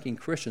secular thinking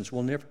Christians,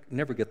 we'll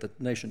never get the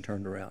nation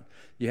turned around.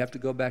 You have to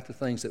go back to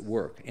things that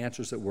work,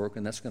 answers that work,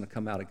 and that's going to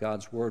come out of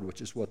God's Word, which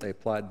is what they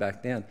applied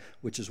back then,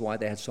 which is why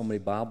they had so many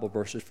Bible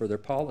verses for their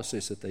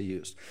policies that they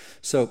used.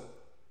 So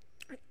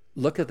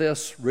look at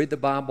this, read the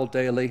Bible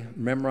daily,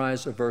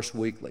 memorize a verse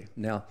weekly.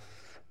 Now,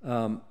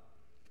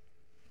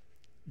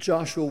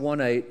 Joshua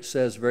 1:8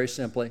 says very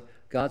simply,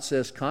 God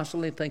says,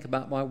 constantly think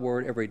about my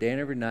word every day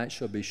and every night,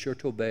 shall be sure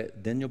to obey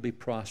it, then you'll be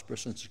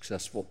prosperous and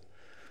successful.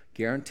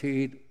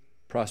 Guaranteed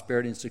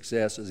prosperity and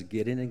success is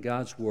getting in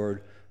God's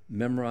word,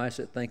 memorize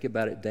it, think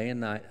about it day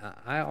and night.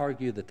 I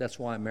argue that that's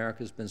why America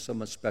has been so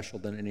much special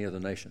than any other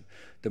nation.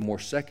 The more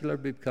secular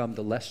we become,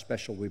 the less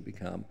special we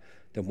become.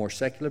 The more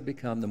secular we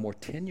become, the more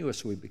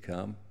tenuous we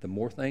become, the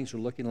more things are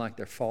looking like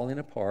they're falling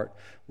apart.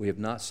 We have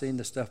not seen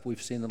the stuff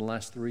we've seen in the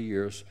last 3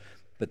 years.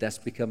 But that's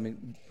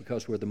becoming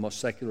because we're the most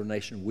secular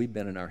nation we've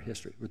been in our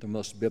history. We're the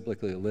most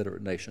biblically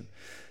illiterate nation.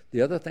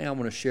 The other thing I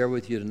want to share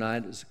with you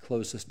tonight is to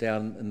close this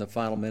down in the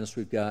final minutes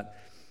we've got.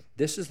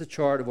 This is the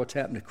chart of what's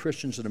happened to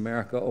Christians in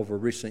America over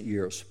recent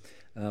years.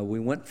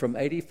 We went from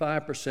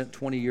 85%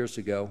 20 years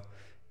ago,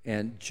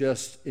 and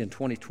just in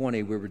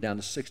 2020 we were down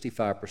to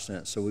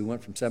 65%. So we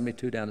went from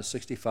 72 down to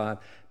 65,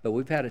 but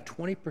we've had a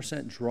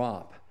 20%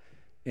 drop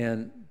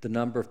in the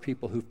number of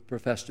people who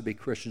profess to be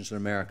Christians in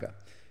America.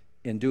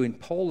 In doing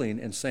polling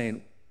and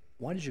saying,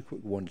 why did you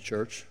quit going to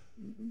church?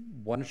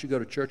 Why don't you go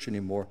to church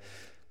anymore?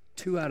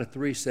 2 out of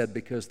 3 said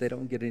because they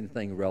don't get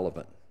anything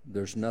relevant.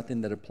 There's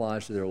nothing that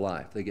applies to their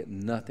life. They get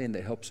nothing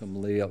that helps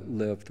them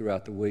live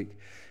throughout the week.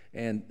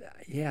 And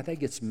yeah, that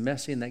gets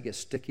messy and that gets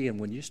sticky. And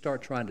when you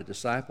start trying to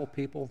disciple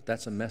people,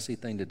 that's a messy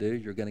thing to do.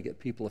 You're going to get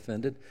people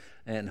offended.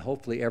 And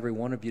hopefully every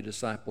one of you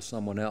disciples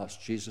someone else.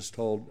 Jesus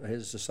told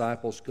his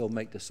disciples, go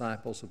make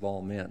disciples of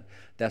all men.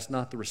 That's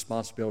not the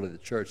responsibility of the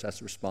church. That's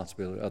the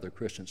responsibility of other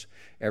Christians.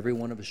 Every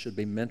one of us should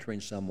be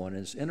mentoring someone.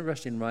 And it's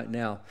interesting right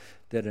now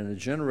that in a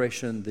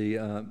generation,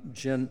 the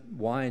Gen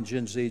Y and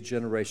Gen Z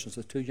generations,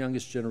 the 2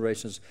 youngest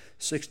generations,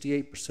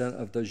 68%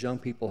 of those young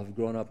people have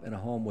grown up in a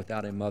home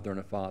without a mother and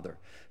a father.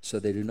 So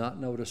they do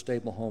not know what a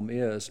stable home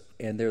is,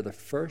 and they're the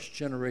first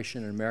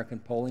generation in American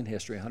polling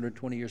history,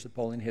 120 years of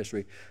polling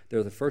history,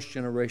 they're the first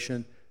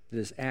generation that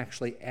is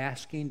actually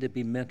asking to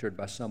be mentored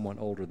by someone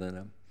older than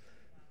them.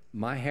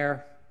 My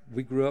hair,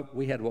 we grew up,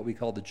 we had what we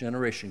call the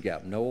generation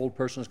gap. No old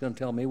person is going to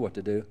tell me what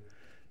to do.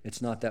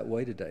 It's not that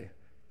way today.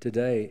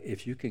 Today,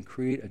 if you can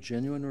create a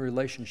genuine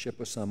relationship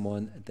with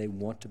someone, they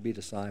want to be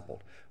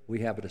discipled. We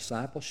have a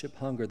discipleship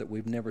hunger that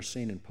we've never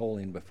seen in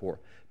polling before.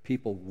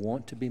 People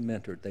want to be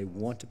mentored. They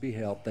want to be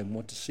helped. They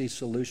want to see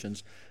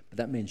solutions, but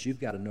that means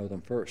you've got to know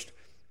them first.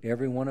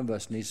 Every one of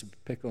us needs to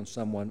pick on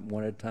someone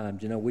one at a time.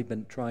 You know, we've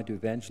been trying to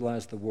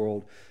evangelize the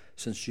world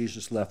since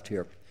Jesus left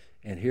here.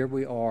 And here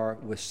we are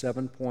with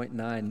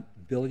 7.9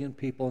 billion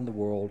people in the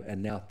world,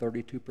 and now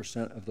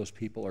 32% of those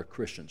people are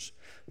Christians.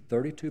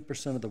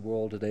 32% of the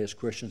world today is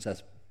Christians.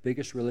 That's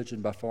biggest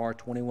religion by far,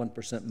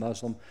 21%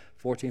 Muslim,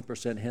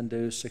 14%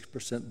 Hindu,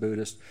 6%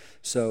 Buddhist.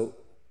 So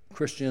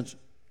Christians,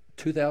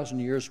 2,000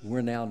 years,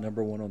 we're now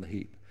number 1 on the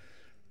heap.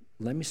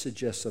 Let me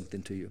suggest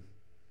something to you.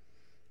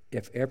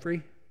 If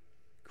every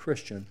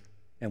Christian,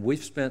 and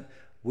we've spent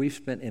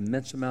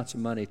immense amounts of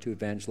money to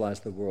evangelize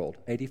the world.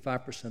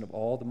 85% of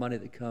all the money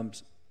that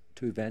comes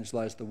to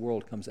evangelize the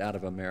world comes out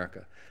of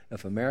America.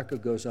 If America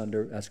goes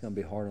under, that's going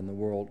to be hard on the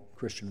world,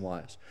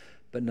 Christian-wise.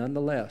 But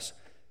nonetheless,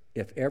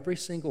 if every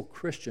single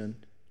Christian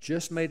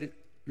just made it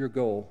your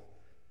goal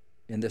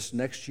in this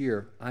next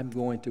year, I'm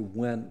going to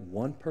win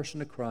one person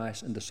to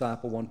Christ and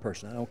disciple one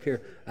person. I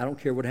don't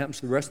care what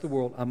happens to the rest of the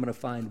world. I'm going to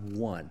find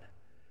one.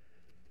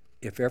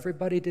 If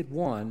everybody did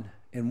one,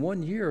 in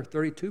 1 year,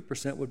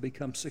 32% would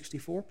become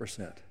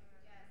 64%.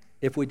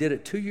 If we did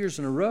it 2 years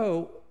in a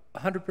row,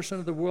 100%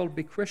 of the world would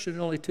be Christian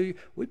in only 2 years.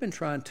 We've been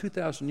trying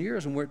 2,000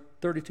 years and we're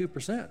at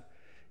 32%.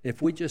 If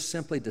we just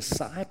simply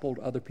discipled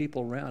other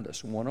people around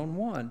us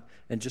one-on-one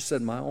and just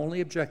said, my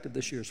only objective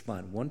this year is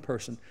find one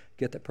person,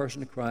 get that person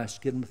to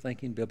Christ, get them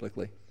thinking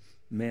biblically,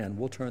 man,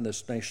 we'll turn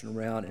this nation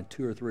around in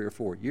 2 or 3 or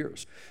 4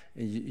 years.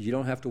 And you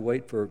don't have to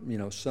wait for,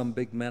 some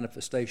big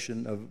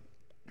manifestation of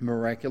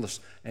miraculous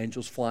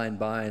angels flying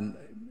by and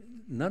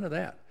none of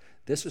that.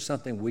 This is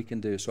something we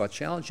can do. So I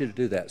challenge you to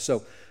do that.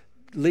 So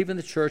leaving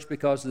the church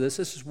because of this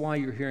is why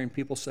you're hearing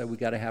people say we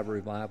got to have a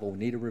revival. We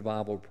need a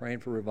revival. We're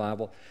praying for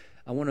revival.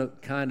 I want to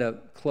kind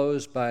of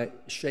close by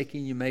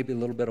shaking you maybe a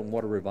little bit on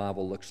what a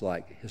revival looks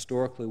like.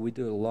 Historically, we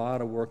do a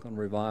lot of work on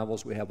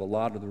revivals. We have a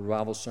lot of the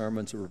revival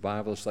sermons of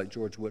revivalists like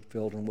George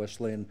Whitefield and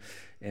Wesley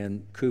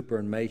and Cooper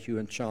and Mayhew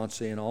and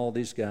Chauncey and all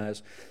these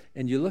guys.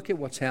 And you look at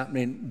what's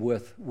happening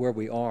with where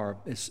we are.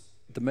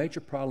 The major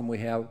problem we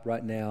have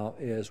right now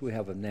is we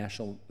have a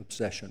national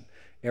obsession.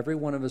 Every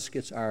one of us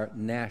gets our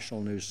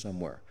national news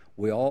somewhere.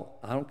 I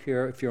don't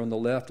care if you're on the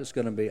left, it's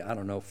going to be,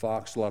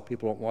 Fox. A lot of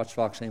people don't watch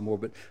Fox anymore,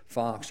 but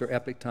Fox or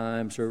Epic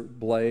Times or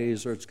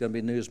Blaze, or it's going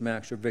to be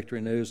Newsmax or Victory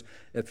News.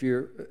 That's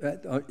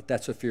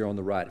if you're on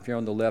the right. If you're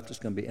on the left, it's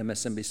going to be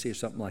MSNBC or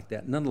something like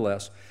that.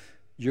 Nonetheless,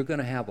 you're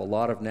going to have a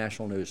lot of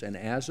national news. And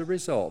as a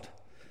result,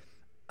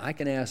 I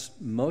can ask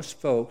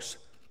most folks,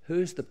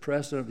 who's the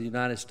president of the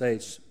United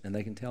States? And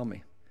they can tell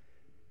me.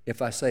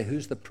 If I say,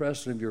 who's the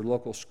president of your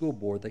local school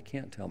board? They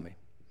can't tell me.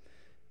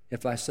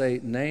 If I say,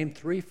 name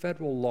 3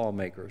 federal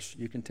lawmakers,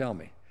 you can tell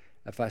me.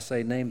 If I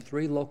say, name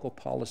 3 local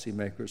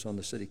policymakers on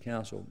the city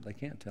council, they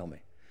can't tell me.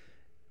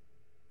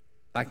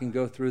 I can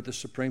go through the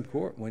Supreme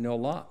Court. We know a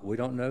lot. We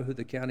don't know who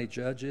the county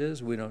judge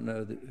is. We don't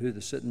know who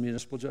the sitting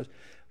municipal judge is.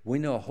 We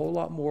know a whole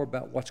lot more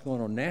about what's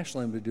going on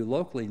nationally than we do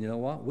locally. And you know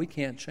what? We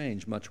can't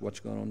change much what's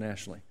going on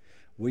nationally.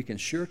 We can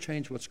sure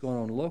change what's going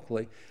on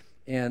locally.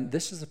 And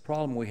this is the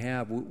problem we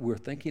have. We're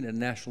thinking at a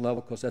national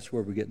level because that's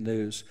where we get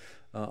news.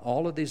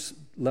 All of these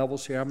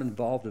levels here, I'm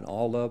involved in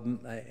all of them,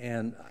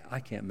 and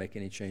I can't make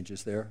any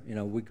changes there.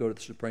 We go to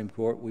the Supreme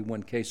Court. We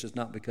win cases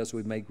not because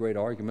we've made great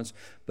arguments,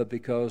 but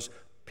because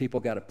people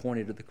got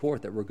appointed to the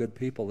court that were good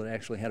people that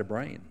actually had a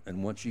brain.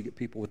 And once you get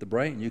people with a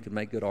brain, you can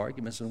make good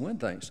arguments and win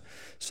things.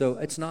 So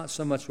it's not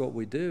so much what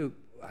we do.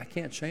 I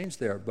can't change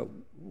there, but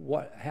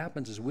what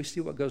happens is we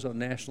see what goes on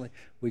nationally.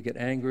 We get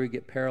angry,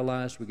 get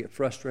paralyzed, we get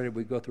frustrated,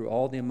 we go through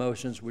all the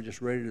emotions. We're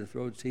just ready to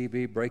throw the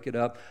TV, break it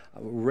up.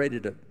 We're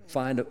ready to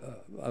find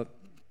a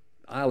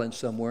island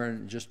somewhere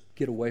and just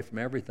get away from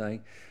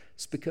everything.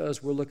 It's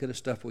because we're looking at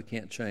stuff we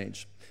can't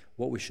change.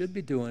 What we should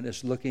be doing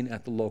is looking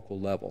at the local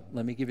level.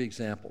 Let me give you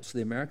examples.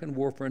 The American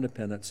War for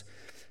Independence,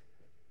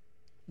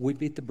 we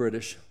beat the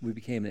British. We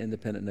became an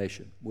independent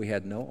nation. We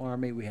had no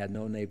army. We had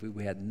no navy.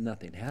 We had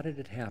nothing. How did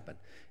it happen?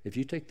 If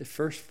you take the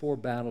first 4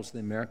 battles of the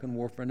American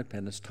War for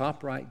Independence,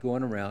 top right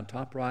going around,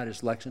 top right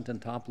is Lexington,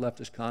 top left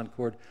is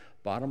Concord,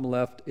 bottom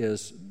left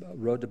is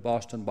Road to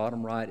Boston,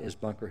 bottom right is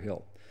Bunker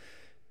Hill.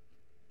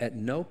 At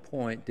no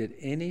point did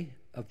any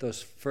of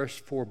those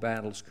first 4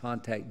 battles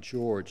contact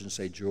George and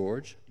say,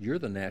 George, you're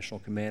the national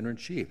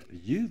commander-in-chief.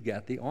 You've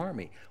got the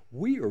army.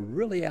 We are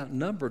really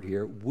outnumbered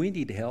here. We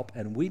need help,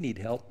 and we need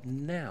help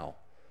now.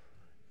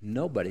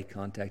 Nobody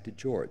contacted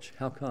George.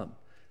 How come?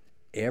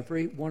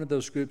 Every one of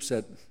those groups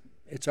said,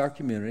 it's our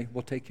community.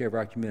 We'll take care of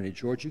our community.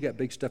 George, you got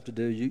big stuff to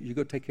do. You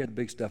go take care of the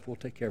big stuff. We'll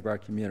take care of our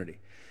community.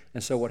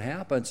 And so what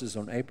happens is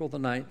on April the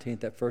 19th,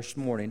 that first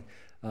morning,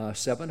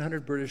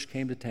 700 British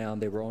came to town.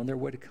 They were on their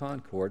way to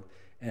Concord.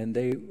 And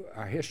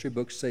our history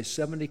books say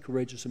 70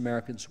 courageous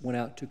Americans went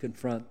out to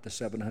confront the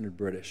 700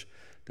 British.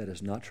 That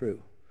is not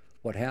true.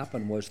 What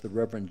happened was the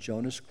Reverend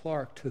Jonas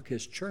Clark took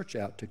his church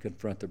out to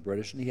confront the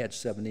British, and he had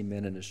 70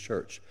 men in his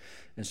church.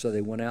 And so they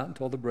went out and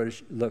told the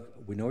British, look,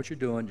 we know what you're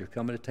doing. You're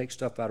coming to take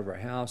stuff out of our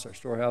house, our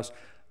storehouse.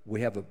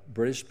 We have a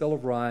British Bill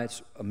of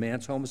Rights. A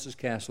man's home is his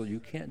castle. You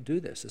can't do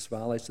this. This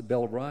violates the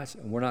Bill of Rights,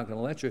 and we're not going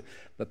to let you.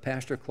 But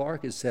Pastor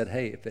Clark has said,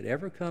 hey, if it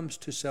ever comes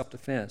to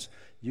self-defense,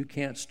 you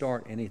can't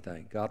start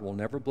anything. God will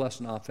never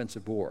bless an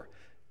offensive war.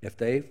 If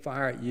they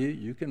fire at you,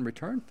 you can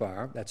return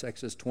fire. That's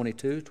Exodus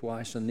 22,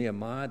 twice in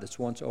Nehemiah. That's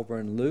once over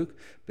in Luke.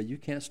 But you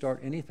can't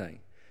start anything.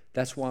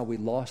 That's why we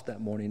lost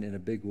that morning in a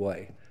big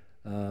way.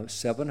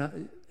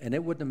 700, and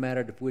it wouldn't have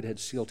mattered if we'd had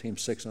SEAL Team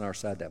 6 on our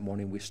side that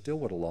morning. We still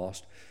would have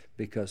lost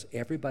because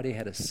everybody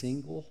had a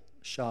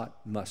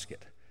single-shot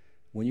musket.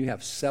 When you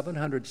have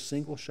 700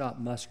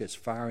 single-shot muskets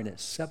firing at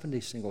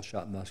 70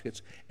 single-shot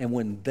muskets, and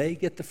when they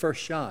get the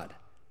first shot,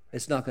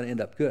 it's not going to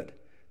end up good.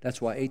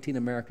 That's why 18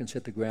 Americans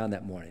hit the ground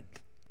that morning.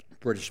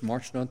 British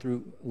marched on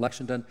through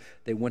Lexington.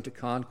 They went to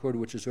Concord,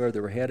 which is where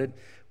they were headed.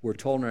 We're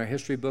told in our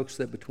history books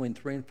that between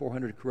 300 and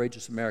 400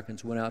 courageous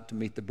Americans went out to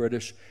meet the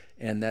British,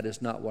 and that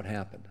is not what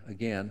happened.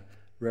 Again,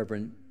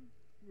 Reverend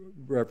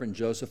Reverend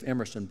Joseph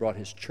Emerson brought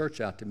his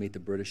church out to meet the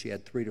British. He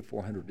had 300 to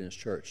 400 in his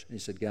church. And he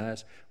said,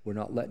 guys, we're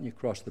not letting you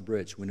cross the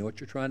bridge. We know what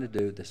you're trying to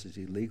do. This is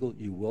illegal.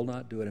 You will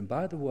not do it. And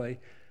by the way,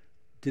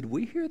 did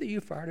we hear that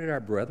you fired at our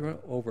brethren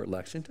over at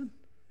Lexington?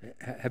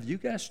 Have you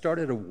guys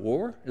started a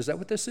war? Is that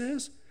what this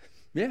is?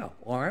 Yeah,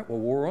 all right, well,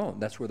 war on.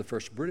 That's where the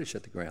first British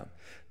hit the ground.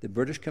 The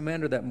British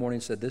commander that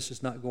morning said, this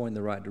is not going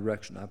the right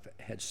direction. I've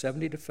had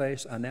 70 to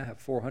face. I now have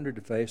 400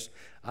 to face.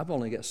 I've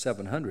only got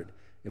 700.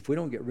 If we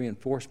don't get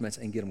reinforcements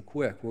and get them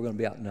quick, we're going to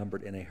be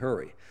outnumbered in a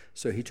hurry.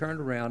 So he turned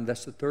around.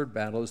 That's the third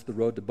battle, is the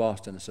road to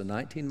Boston. It's a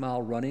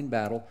 19-mile running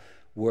battle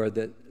where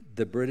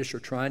the British are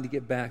trying to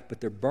get back,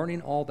 but they're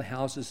burning all the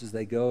houses as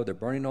they go. They're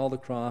burning all the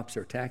crops.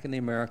 They're attacking the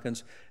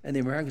Americans. And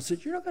the Americans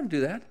said, you're not going to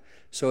do that.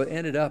 So it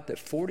ended up that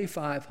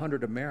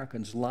 4,500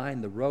 Americans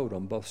lined the road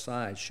on both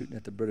sides, shooting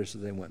at the British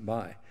as they went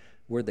by.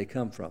 Where'd they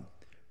come from?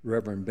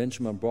 Reverend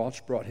Benjamin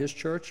Balch brought his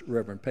church.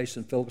 Reverend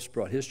Payson Phillips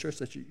brought his church.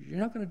 That you're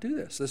not going to do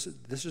this.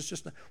 This is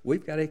just,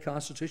 we've got a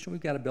Constitution.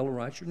 We've got a Bill of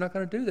Rights. You're not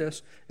going to do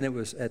this. And it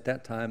was, at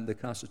that time, the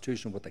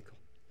Constitution, what they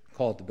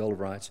called the Bill of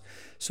Rights.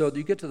 So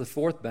you get to the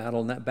fourth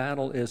battle, and that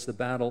battle is the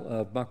Battle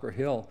of Bunker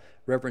Hill.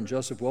 Reverend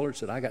Joseph Willard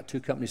said, I got 2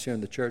 companies here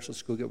in the church.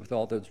 Let's go get with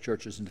all the other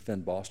churches and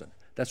defend Boston.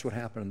 That's what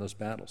happened in those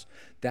battles.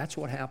 That's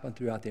what happened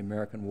throughout the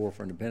American War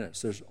for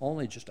Independence. There's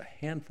only just a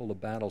handful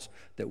of battles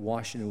that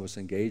Washington was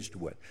engaged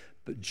with.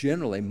 But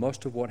generally,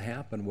 most of what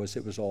happened was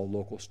it was all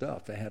local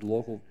stuff. They had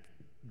local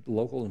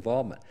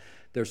involvement.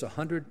 There's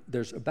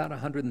about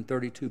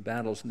 132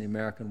 battles in the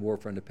American War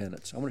for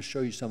Independence. I want to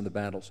show you some of the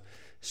battles.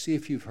 See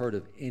if you've heard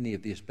of any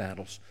of these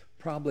battles.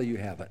 Probably you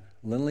haven't.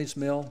 Lindley's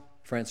Mill,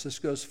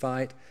 Francisco's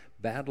Fight,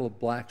 Battle of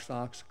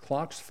Blackstocks,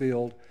 Clark's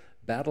Field,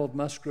 Battle of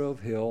Musgrove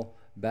Hill,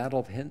 Battle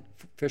of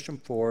Fisham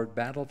Ford,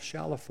 Battle of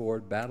Shallow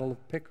Ford, Battle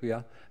of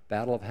Picria,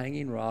 Battle of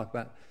Hanging Rock,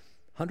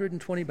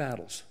 120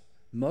 battles.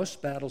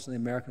 Most battles in the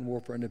American War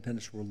for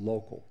Independence were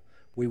local.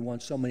 We won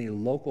so many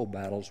local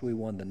battles, we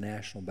won the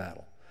national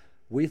battle.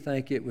 We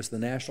think it was the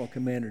national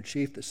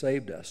commander-in-chief that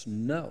saved us.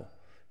 No.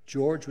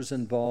 George was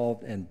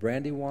involved in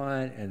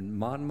Brandywine and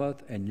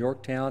Monmouth and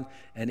Yorktown,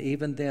 and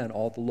even then,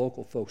 all the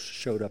local folks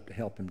showed up to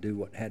help him do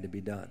what had to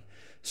be done.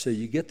 So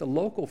you get the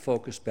local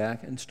focus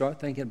back and start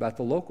thinking about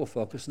the local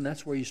focus, and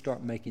that's where you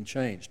start making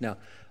change. Now,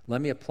 let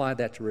me apply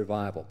that to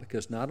revival,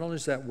 because not only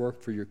does that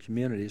work for your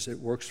communities, it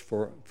works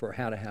for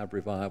how to have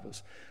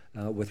revivals.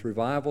 With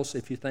revivals,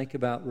 if you think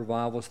about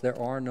revivals, there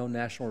are no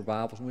national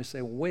revivals. And we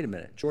say, well, wait a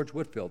minute, George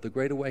Whitefield, the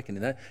Great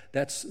Awakening,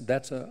 that's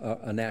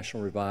a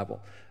national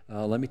revival.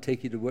 Let me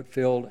take you to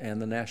Whitefield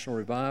and the national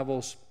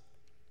revivals.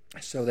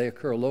 So they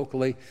occur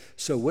locally.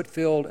 So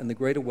Whitefield and the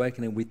Great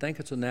Awakening, we think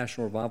it's a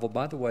national revival.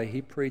 By the way,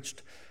 he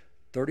preached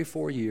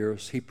 34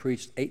 years. He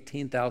preached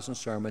 18,000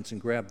 sermons.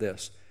 And grab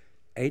this,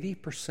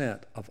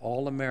 80% of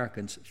all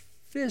Americans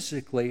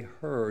physically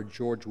heard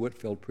George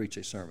Whitefield preach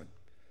a sermon.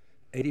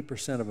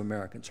 80% of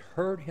Americans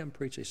heard him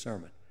preach a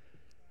sermon.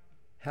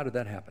 How did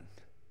that happen?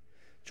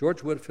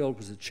 George Whitefield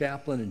was a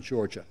chaplain in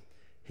Georgia.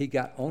 He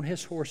got on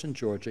his horse in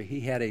Georgia.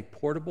 He had a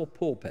portable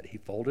pulpit. He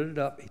folded it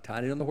up. He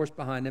tied it on the horse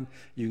behind him.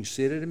 You can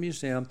see it at a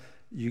museum.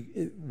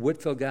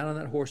 Whitefield got on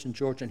that horse in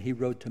Georgia, and he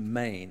rode to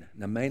Maine.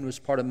 Now, Maine was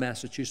part of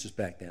Massachusetts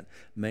back then.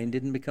 Maine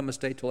didn't become a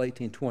state till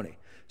 1820.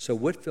 So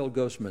Whitefield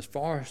goes from as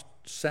far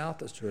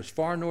south as to as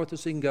far north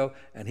as he can go,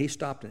 and he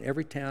stopped in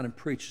every town and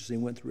preached as he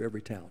went through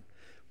every town.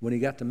 When he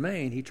got to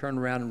Maine, he turned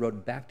around and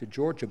rode back to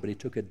Georgia, but he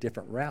took a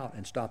different route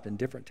and stopped in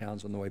different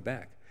towns on the way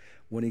back.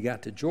 When he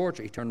got to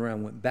Georgia, he turned around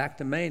and went back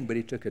to Maine, but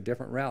he took a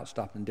different route,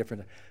 stopped in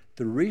different.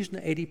 The reason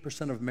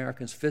 80% of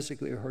Americans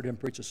physically heard him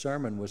preach a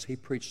sermon was he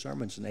preached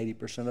sermons in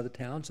 80% of the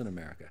towns in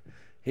America.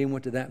 He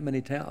went to that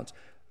many towns.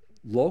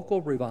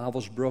 Local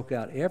revivals broke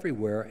out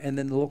everywhere, and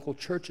then the local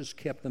churches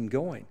kept them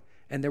going.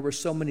 And there were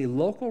so many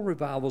local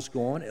revivals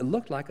going, it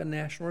looked like a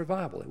national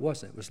revival. It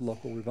wasn't. It was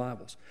local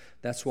revivals.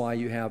 That's why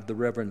you have the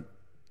Reverend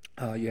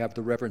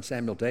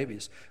Samuel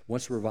Davies.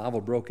 Once the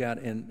revival broke out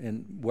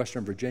in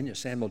Western Virginia,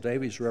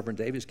 Reverend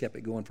Davies kept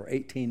it going for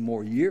 18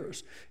 more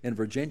years in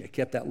Virginia,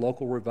 kept that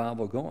local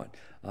revival going.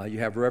 You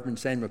have Reverend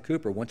Samuel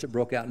Cooper. Once it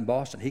broke out in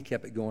Boston, he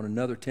kept it going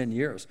another 10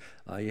 years.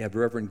 You have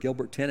Reverend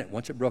Gilbert Tennant.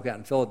 Once it broke out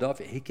in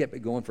Philadelphia, he kept it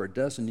going for a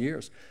dozen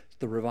years.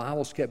 The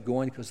revivals kept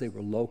going because they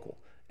were local.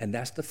 And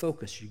that's the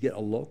focus. You get a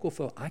local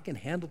focus. I can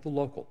handle the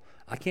local.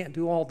 I can't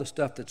do all the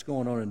stuff that's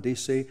going on in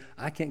D.C.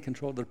 I can't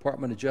control the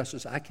Department of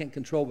Justice. I can't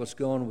control what's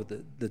going on with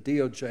the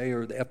DOJ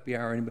or the FBI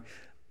or anybody.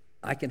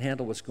 I can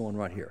handle what's going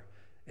right here.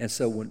 And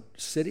so when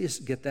cities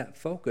get that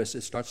focus,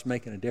 it starts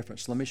making a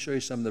difference. Let me show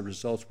you some of the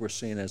results we're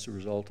seeing as a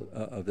result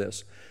of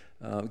this.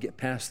 Get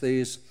past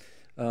these.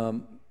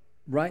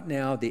 Right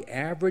now, the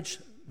average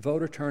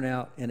voter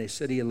turnout in a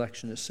city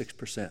election is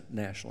 6%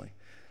 nationally.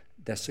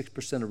 That's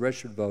 6% of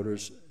registered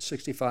voters.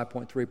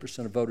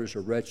 65.3% of voters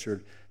are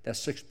registered. That's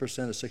 6%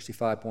 of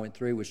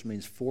 65.3, which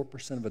means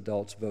 4% of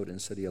adults vote in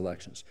city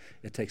elections.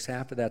 It takes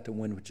half of that to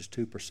win, which is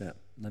 2%.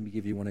 Let me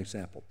give you one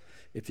example.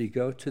 If you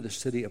go to the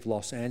city of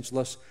Los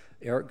Angeles,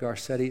 Eric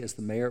Garcetti is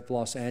the mayor of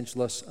Los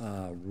Angeles,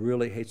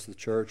 really hates the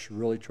church,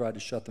 really tried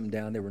to shut them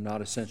down. They were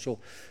not essential.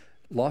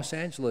 Los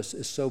Angeles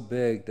is so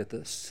big that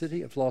the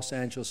city of Los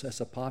Angeles has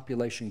a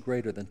population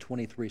greater than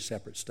 23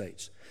 separate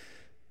states.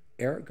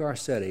 Eric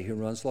Garcetti, who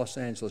runs Los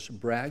Angeles,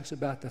 brags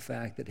about the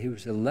fact that he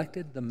was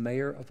elected the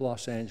mayor of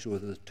Los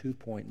Angeles with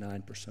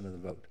 2.9% of the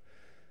vote.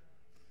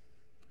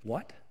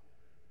 What?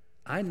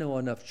 I know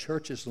enough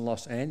churches in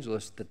Los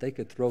Angeles that they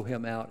could throw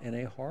him out in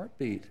a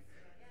heartbeat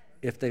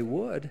if they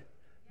would.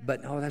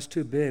 But no, that's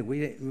too big.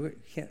 We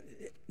can't.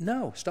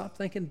 No, stop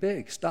thinking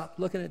big. Stop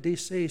looking at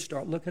D.C.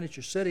 Start looking at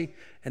your city.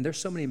 And there's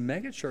so many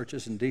mega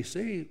churches in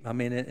D.C.,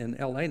 in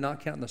L.A., not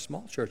counting the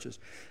small churches.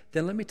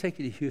 Then let me take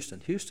you to Houston.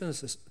 Houston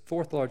is the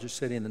fourth largest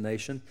city in the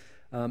nation.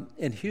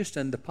 In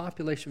Houston, the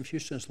population of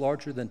Houston is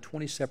larger than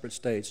 20 separate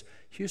states.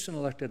 Houston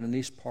elected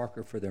Anise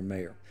Parker for their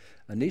mayor.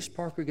 Anise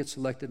Parker gets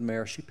elected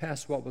mayor. She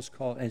passed what was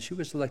called, and she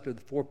was elected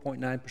with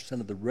 4.9%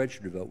 of the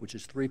registered vote, which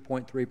is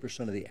 3.3%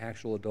 of the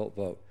actual adult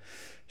vote.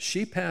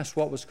 She passed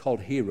what was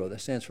called HERO,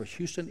 that stands for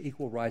Houston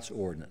Equal Rights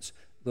Ordinance.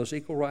 Those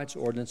equal rights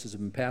ordinances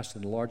have been passed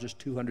in the largest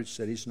 200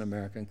 cities in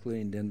America,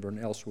 including Denver and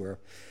elsewhere.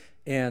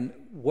 And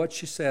what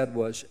she said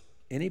was,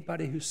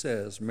 anybody who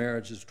says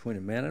marriage is between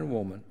a man and a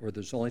woman, or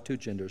there's only two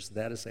genders,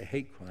 that is a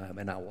hate crime,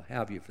 and I will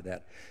have you for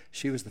that.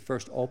 She was the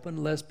first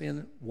open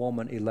lesbian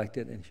woman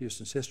elected in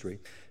Houston's history.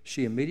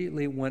 She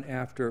immediately went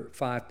after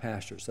 5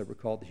 pastors that were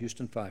called the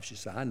Houston Five. She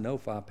said, I know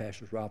 5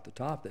 pastors right off the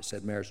top that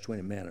said marriage between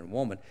a man and a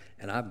woman,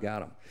 and I've got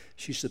them.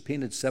 She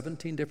subpoenaed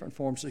 17 different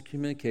forms of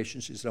communication.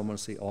 She said, I want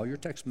to see all your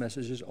text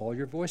messages, all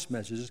your voice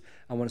messages.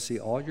 I want to see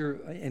all your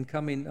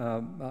incoming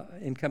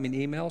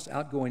emails,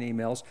 outgoing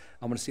emails.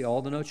 I want to see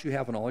all the notes you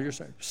have on all your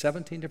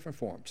 17 different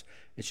forms.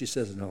 And she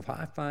says, no, if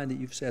I find that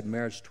you've said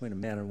marriage between a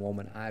man and a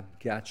woman, I've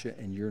got you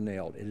and you're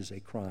nailed. It is a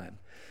crime.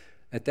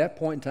 At that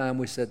point in time,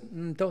 we said,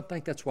 don't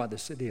think that's why the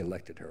city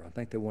elected her. I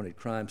think they wanted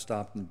crime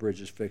stopped and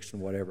bridges fixed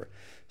and whatever.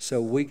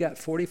 So we got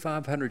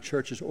 4,500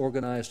 churches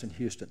organized in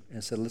Houston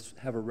and said, let's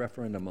have a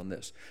referendum on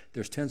this.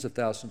 There's tens of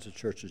thousands of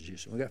churches in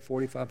Houston. We got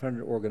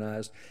 4,500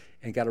 organized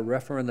and got a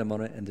referendum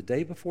on it. And the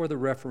day before the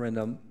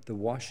referendum, the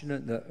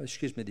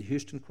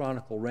Houston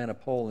Chronicle ran a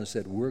poll and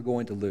said, we're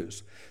going to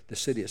lose. The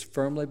city is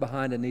firmly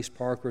behind Anise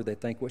Parker. They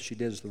think what she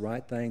did is the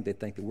right thing. They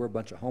think that we're a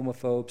bunch of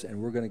homophobes and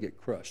we're going to get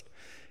crushed.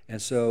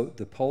 And so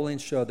the polling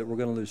showed that we're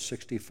going to lose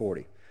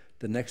 60-40.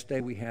 The next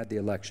day we had the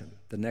election.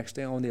 The next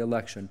day on the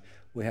election,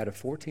 we had a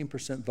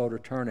 14% voter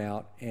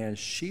turnout, and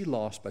she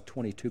lost by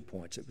 22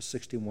 points. It was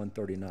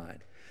 61-39.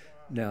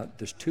 Now,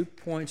 there's 2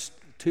 points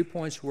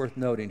worth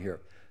noting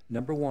here.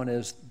 Number one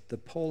is the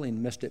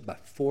polling missed it by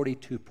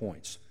 42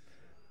 points.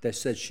 They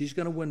said she's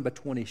going to win by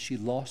 20. She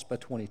lost by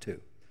 22.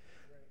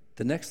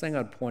 The next thing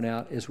I'd point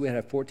out is we had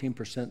a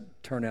 14%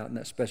 turnout in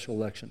that special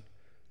election.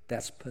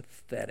 That's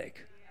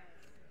pathetic.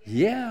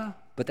 Yeah,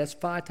 but that's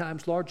 5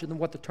 times larger than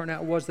what the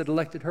turnout was that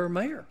elected her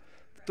mayor,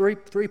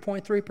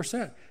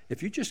 3.3%.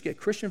 If you just get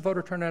Christian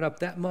voter turnout up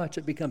that much,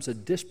 it becomes a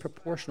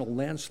disproportional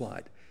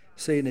landslide.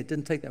 See, and it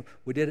didn't take them.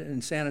 We did it in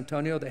San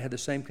Antonio. They had the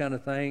same kind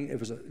of thing. It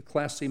was a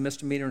Class C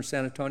misdemeanor in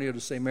San Antonio to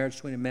say marriage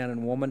between a man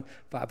and a woman,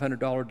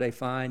 $500 a day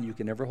fine. You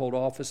can never hold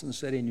office in the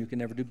city, and you can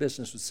never do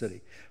business with the city.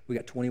 We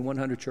got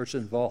 2,100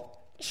 churches involved.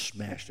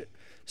 Smashed it.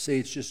 See,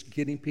 it's just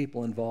getting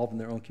people involved in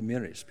their own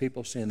communities.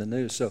 People seeing the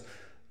news. So,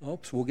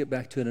 we'll get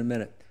back to it in a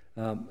minute.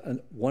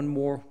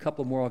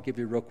 Couple more I'll give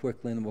you real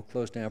quickly, and then we'll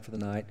close down for the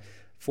night.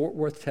 Fort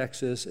Worth,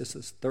 Texas is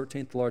the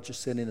 13th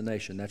largest city in the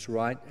nation. That's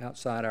right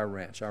outside our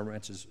ranch. Our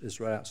ranch is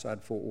right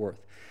outside Fort Worth.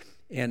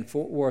 And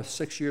Fort Worth,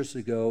 6 years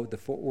ago, the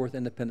Fort Worth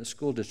Independent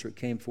School District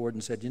came forward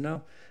and said,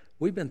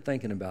 we've been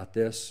thinking about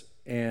this,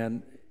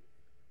 and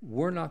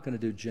we're not going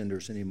to do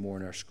genders anymore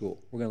in our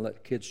school. We're going to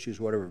let kids choose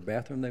whatever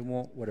bathroom they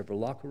want, whatever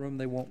locker room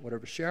they want,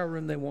 whatever shower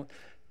room they want.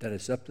 That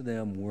it's up to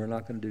them. We're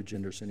not going to do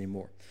genders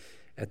anymore.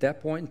 At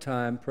that point in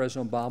time,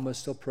 President Obama is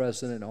still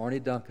president, and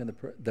Arnie Duncan,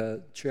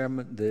 the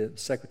chairman, the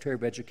Secretary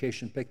of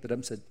Education, picked it up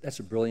and said, that's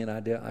a brilliant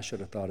idea. I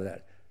should have thought of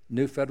that.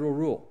 New federal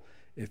rule.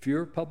 If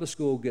your public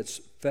school gets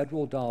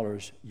federal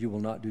dollars, you will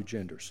not do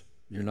genders.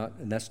 You're not,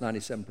 and that's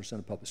 97%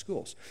 of public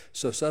schools.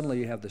 So suddenly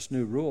you have this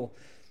new rule.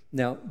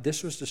 Now,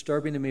 this was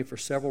disturbing to me for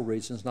several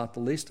reasons, not the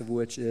least of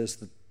which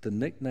is the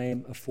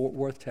nickname of Fort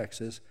Worth,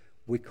 Texas.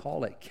 We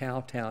call it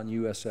Cowtown,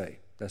 USA.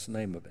 That's the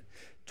name of it.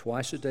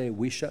 Twice a day,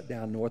 we shut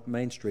down North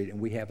Main Street, and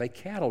we have a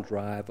cattle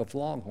drive of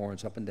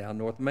Longhorns up and down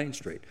North Main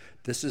Street.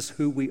 This is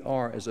who we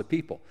are as a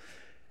people.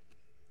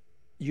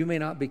 You may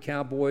not be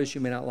cowboys. You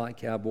may not like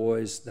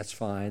cowboys. That's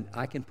fine.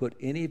 I can put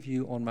any of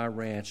you on my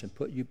ranch and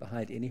put you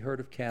behind any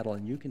herd of cattle,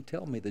 and you can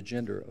tell me the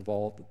gender of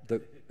all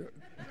the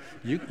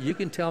you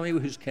can tell me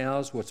who's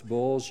cows, what's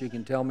bulls. You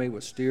can tell me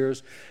what's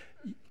steers.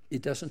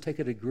 It doesn't take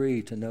a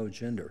degree to know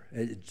gender.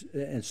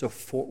 And so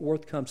Fort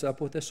Worth comes up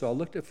with this. So I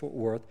looked at Fort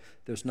Worth.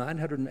 There's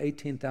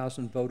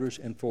 918,000 voters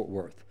in Fort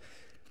Worth.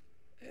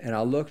 And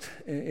I looked,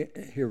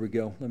 here we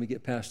go. Let me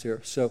get past here.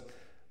 So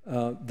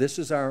this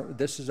is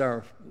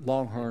our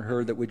Longhorn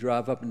herd that we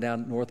drive up and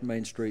down North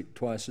Main Street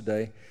twice a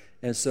day.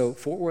 And so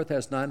Fort Worth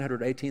has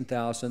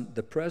 918,000.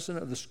 The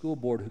president of the school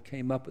board who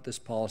came up with this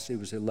policy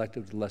was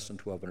elected with less than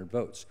 1,200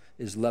 votes.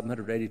 It is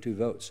 1,182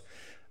 votes.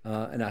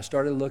 And I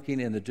started looking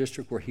in the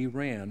district where he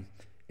ran,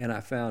 and I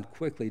found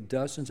quickly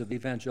dozens of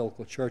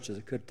evangelical churches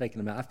that could have taken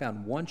him out. I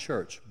found one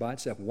church by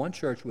itself, one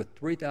church with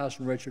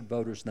 3,000 registered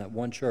voters in that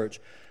one church.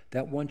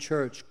 That one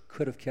church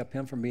could have kept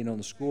him from being on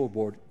the school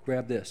board.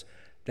 Grab this.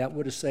 That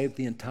would have saved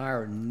the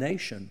entire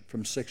nation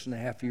from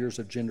 6.5 years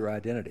of gender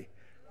identity.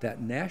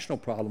 That national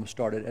problem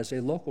started as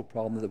a local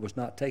problem that was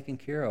not taken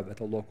care of at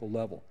the local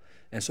level.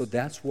 And so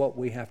that's what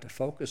we have to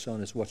focus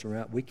on, is what's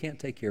around. We can't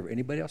take care of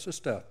anybody else's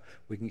stuff.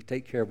 We can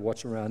take care of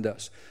what's around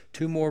us.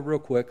 Two more real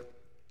quick.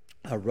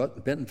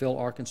 Bentonville,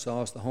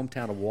 Arkansas is the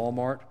hometown of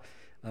Walmart.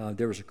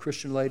 There was a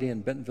Christian lady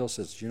in Bentonville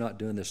says, "You're not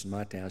doing this in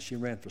my town." She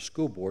ran for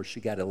school board.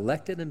 She got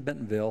elected in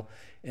Bentonville.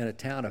 In a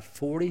town of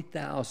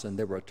 40,000,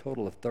 there were a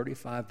total of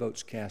 35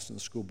 votes cast in the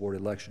school board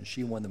election.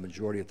 She won the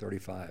majority of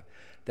 35.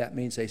 That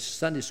means a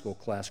Sunday school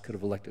class could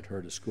have elected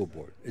her to school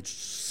board. It's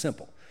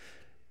simple.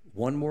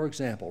 One more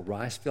example,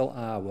 Riceville,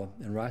 Iowa.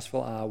 In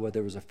Riceville, Iowa,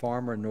 there was a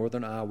farmer in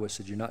northern Iowa who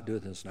said, "You're not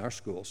doing this in our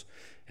schools."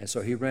 And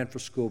so he ran for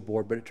school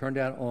board, but it turned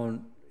out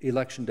on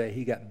election day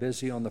he got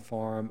busy on the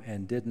farm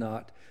and did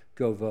not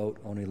go vote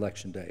on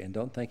election day. And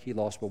don't think he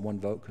lost by one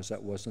vote, because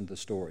that wasn't the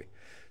story.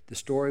 The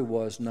story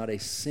was not a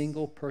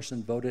single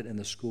person voted in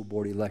the school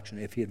board election.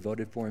 If he had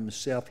voted for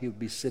himself, he would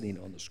be sitting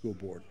on the school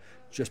board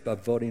just by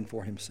voting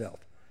for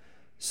himself.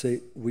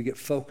 See, we get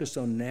focused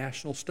on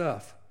national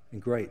stuff,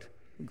 and great.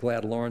 I'm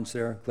glad Lauren's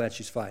there. Glad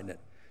she's fighting it.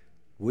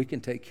 We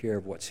can take care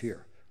of what's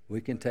here.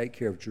 We can take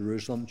care of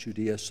Jerusalem,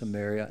 Judea,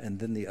 Samaria, and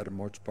then the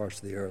uttermost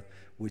parts of the earth.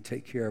 We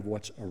take care of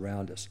what's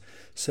around us.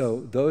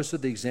 So those are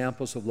the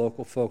examples of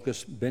local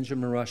focus.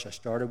 Benjamin Rush, I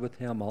started with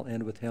him. I'll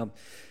end with him.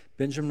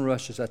 Benjamin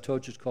Rush, as I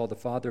told you, is called the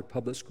father of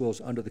public schools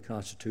under the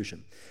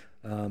Constitution.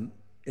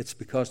 It's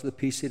because of the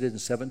peace he did in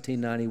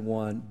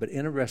 1791. But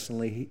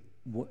interestingly,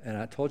 and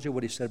I told you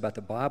what he said about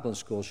the Bible in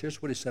schools.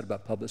 Here's what he said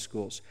about public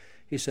schools.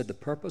 He said the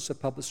purpose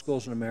of public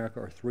schools in America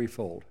are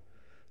threefold.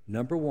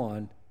 Number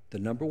one, the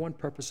number one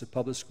purpose of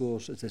public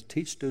schools is to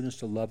teach students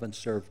to love and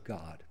serve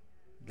God.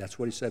 That's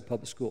what he said,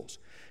 public schools.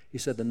 He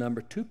said the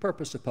number two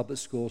purpose of public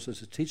schools is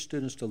to teach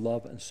students to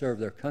love and serve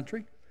their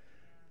country.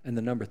 And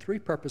the number three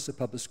purpose of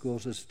public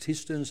schools is to teach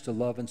students to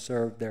love and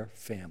serve their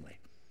family.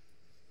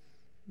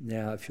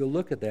 Now, if you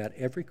look at that,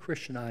 every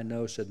Christian I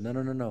know said,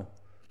 no.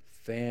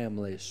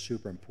 Family is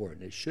super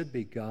important. It should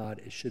be God,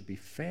 it should be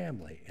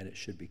family, and it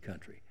should be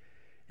country.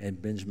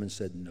 And Benjamin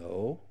said,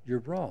 no, you're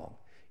wrong.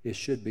 It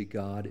should be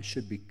God, it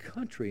should be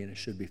country, and it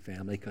should be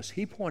family, because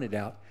he pointed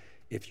out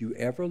if you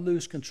ever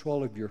lose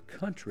control of your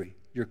country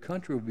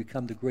will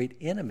become the great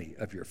enemy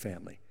of your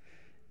family.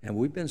 And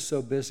we've been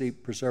so busy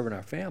preserving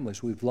our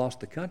families, we've lost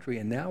the country,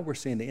 and now we're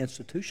seeing the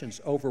institutions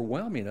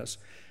overwhelming us.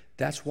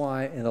 That's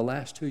why in the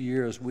last 2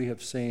 years we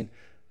have seen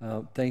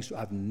things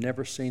I've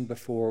never seen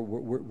before.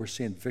 We're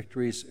seeing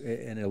victories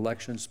in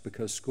elections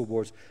because school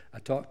boards. I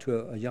talked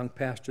to a young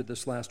pastor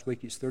this last week.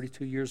 He's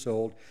 32 years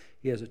old.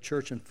 He has a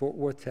church in Fort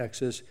Worth,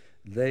 Texas.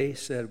 They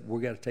said,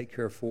 we've got to take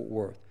care of Fort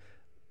Worth.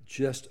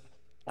 Just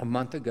a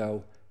month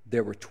ago,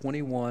 there were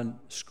 21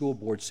 school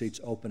board seats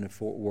open in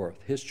Fort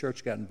Worth. His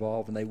church got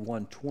involved, and they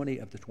won 20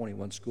 of the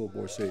 21 school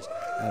board seats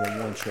out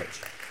of one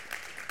church.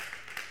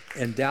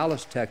 In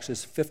Dallas,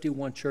 Texas,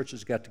 51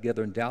 churches got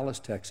together in Dallas,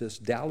 Texas.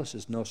 Dallas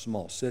is no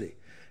small city.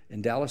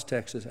 In Dallas,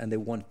 Texas, and they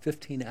won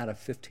 15 out of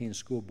 15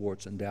 school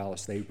boards in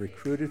Dallas. They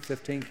recruited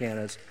 15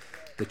 candidates.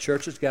 The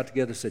churches got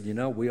together and said,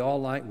 we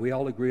all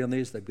agree on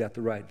these. They've got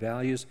the right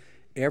values.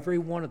 Every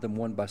one of them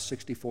won by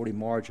 60-40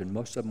 margin.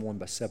 Most of them won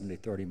by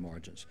 70-30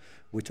 margins.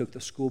 We took the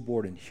school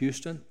board in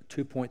Houston,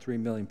 2.3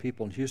 million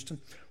people in Houston.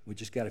 We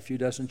just got a few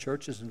dozen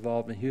churches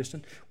involved in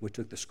Houston. We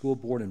took the school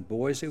board in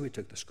Boise. We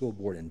took the school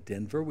board in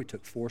Denver. We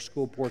took 4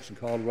 school boards in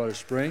Colorado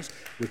Springs.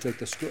 We took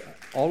the school,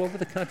 all over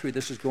the country.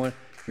 This is going,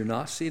 you're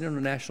not seeing it in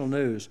the national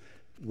news.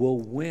 We'll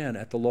win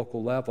at the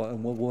local level,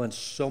 and we'll win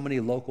so many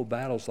local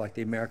battles like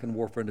the American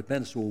War for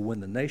Independence. We'll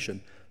win the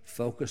nation.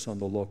 Focus on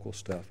the local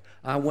stuff.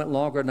 I went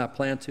longer than I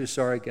planned to.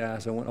 Sorry,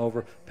 guys. I went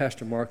over.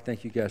 Pastor Mark,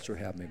 thank you guys for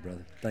having me,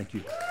 brother. Thank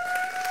you.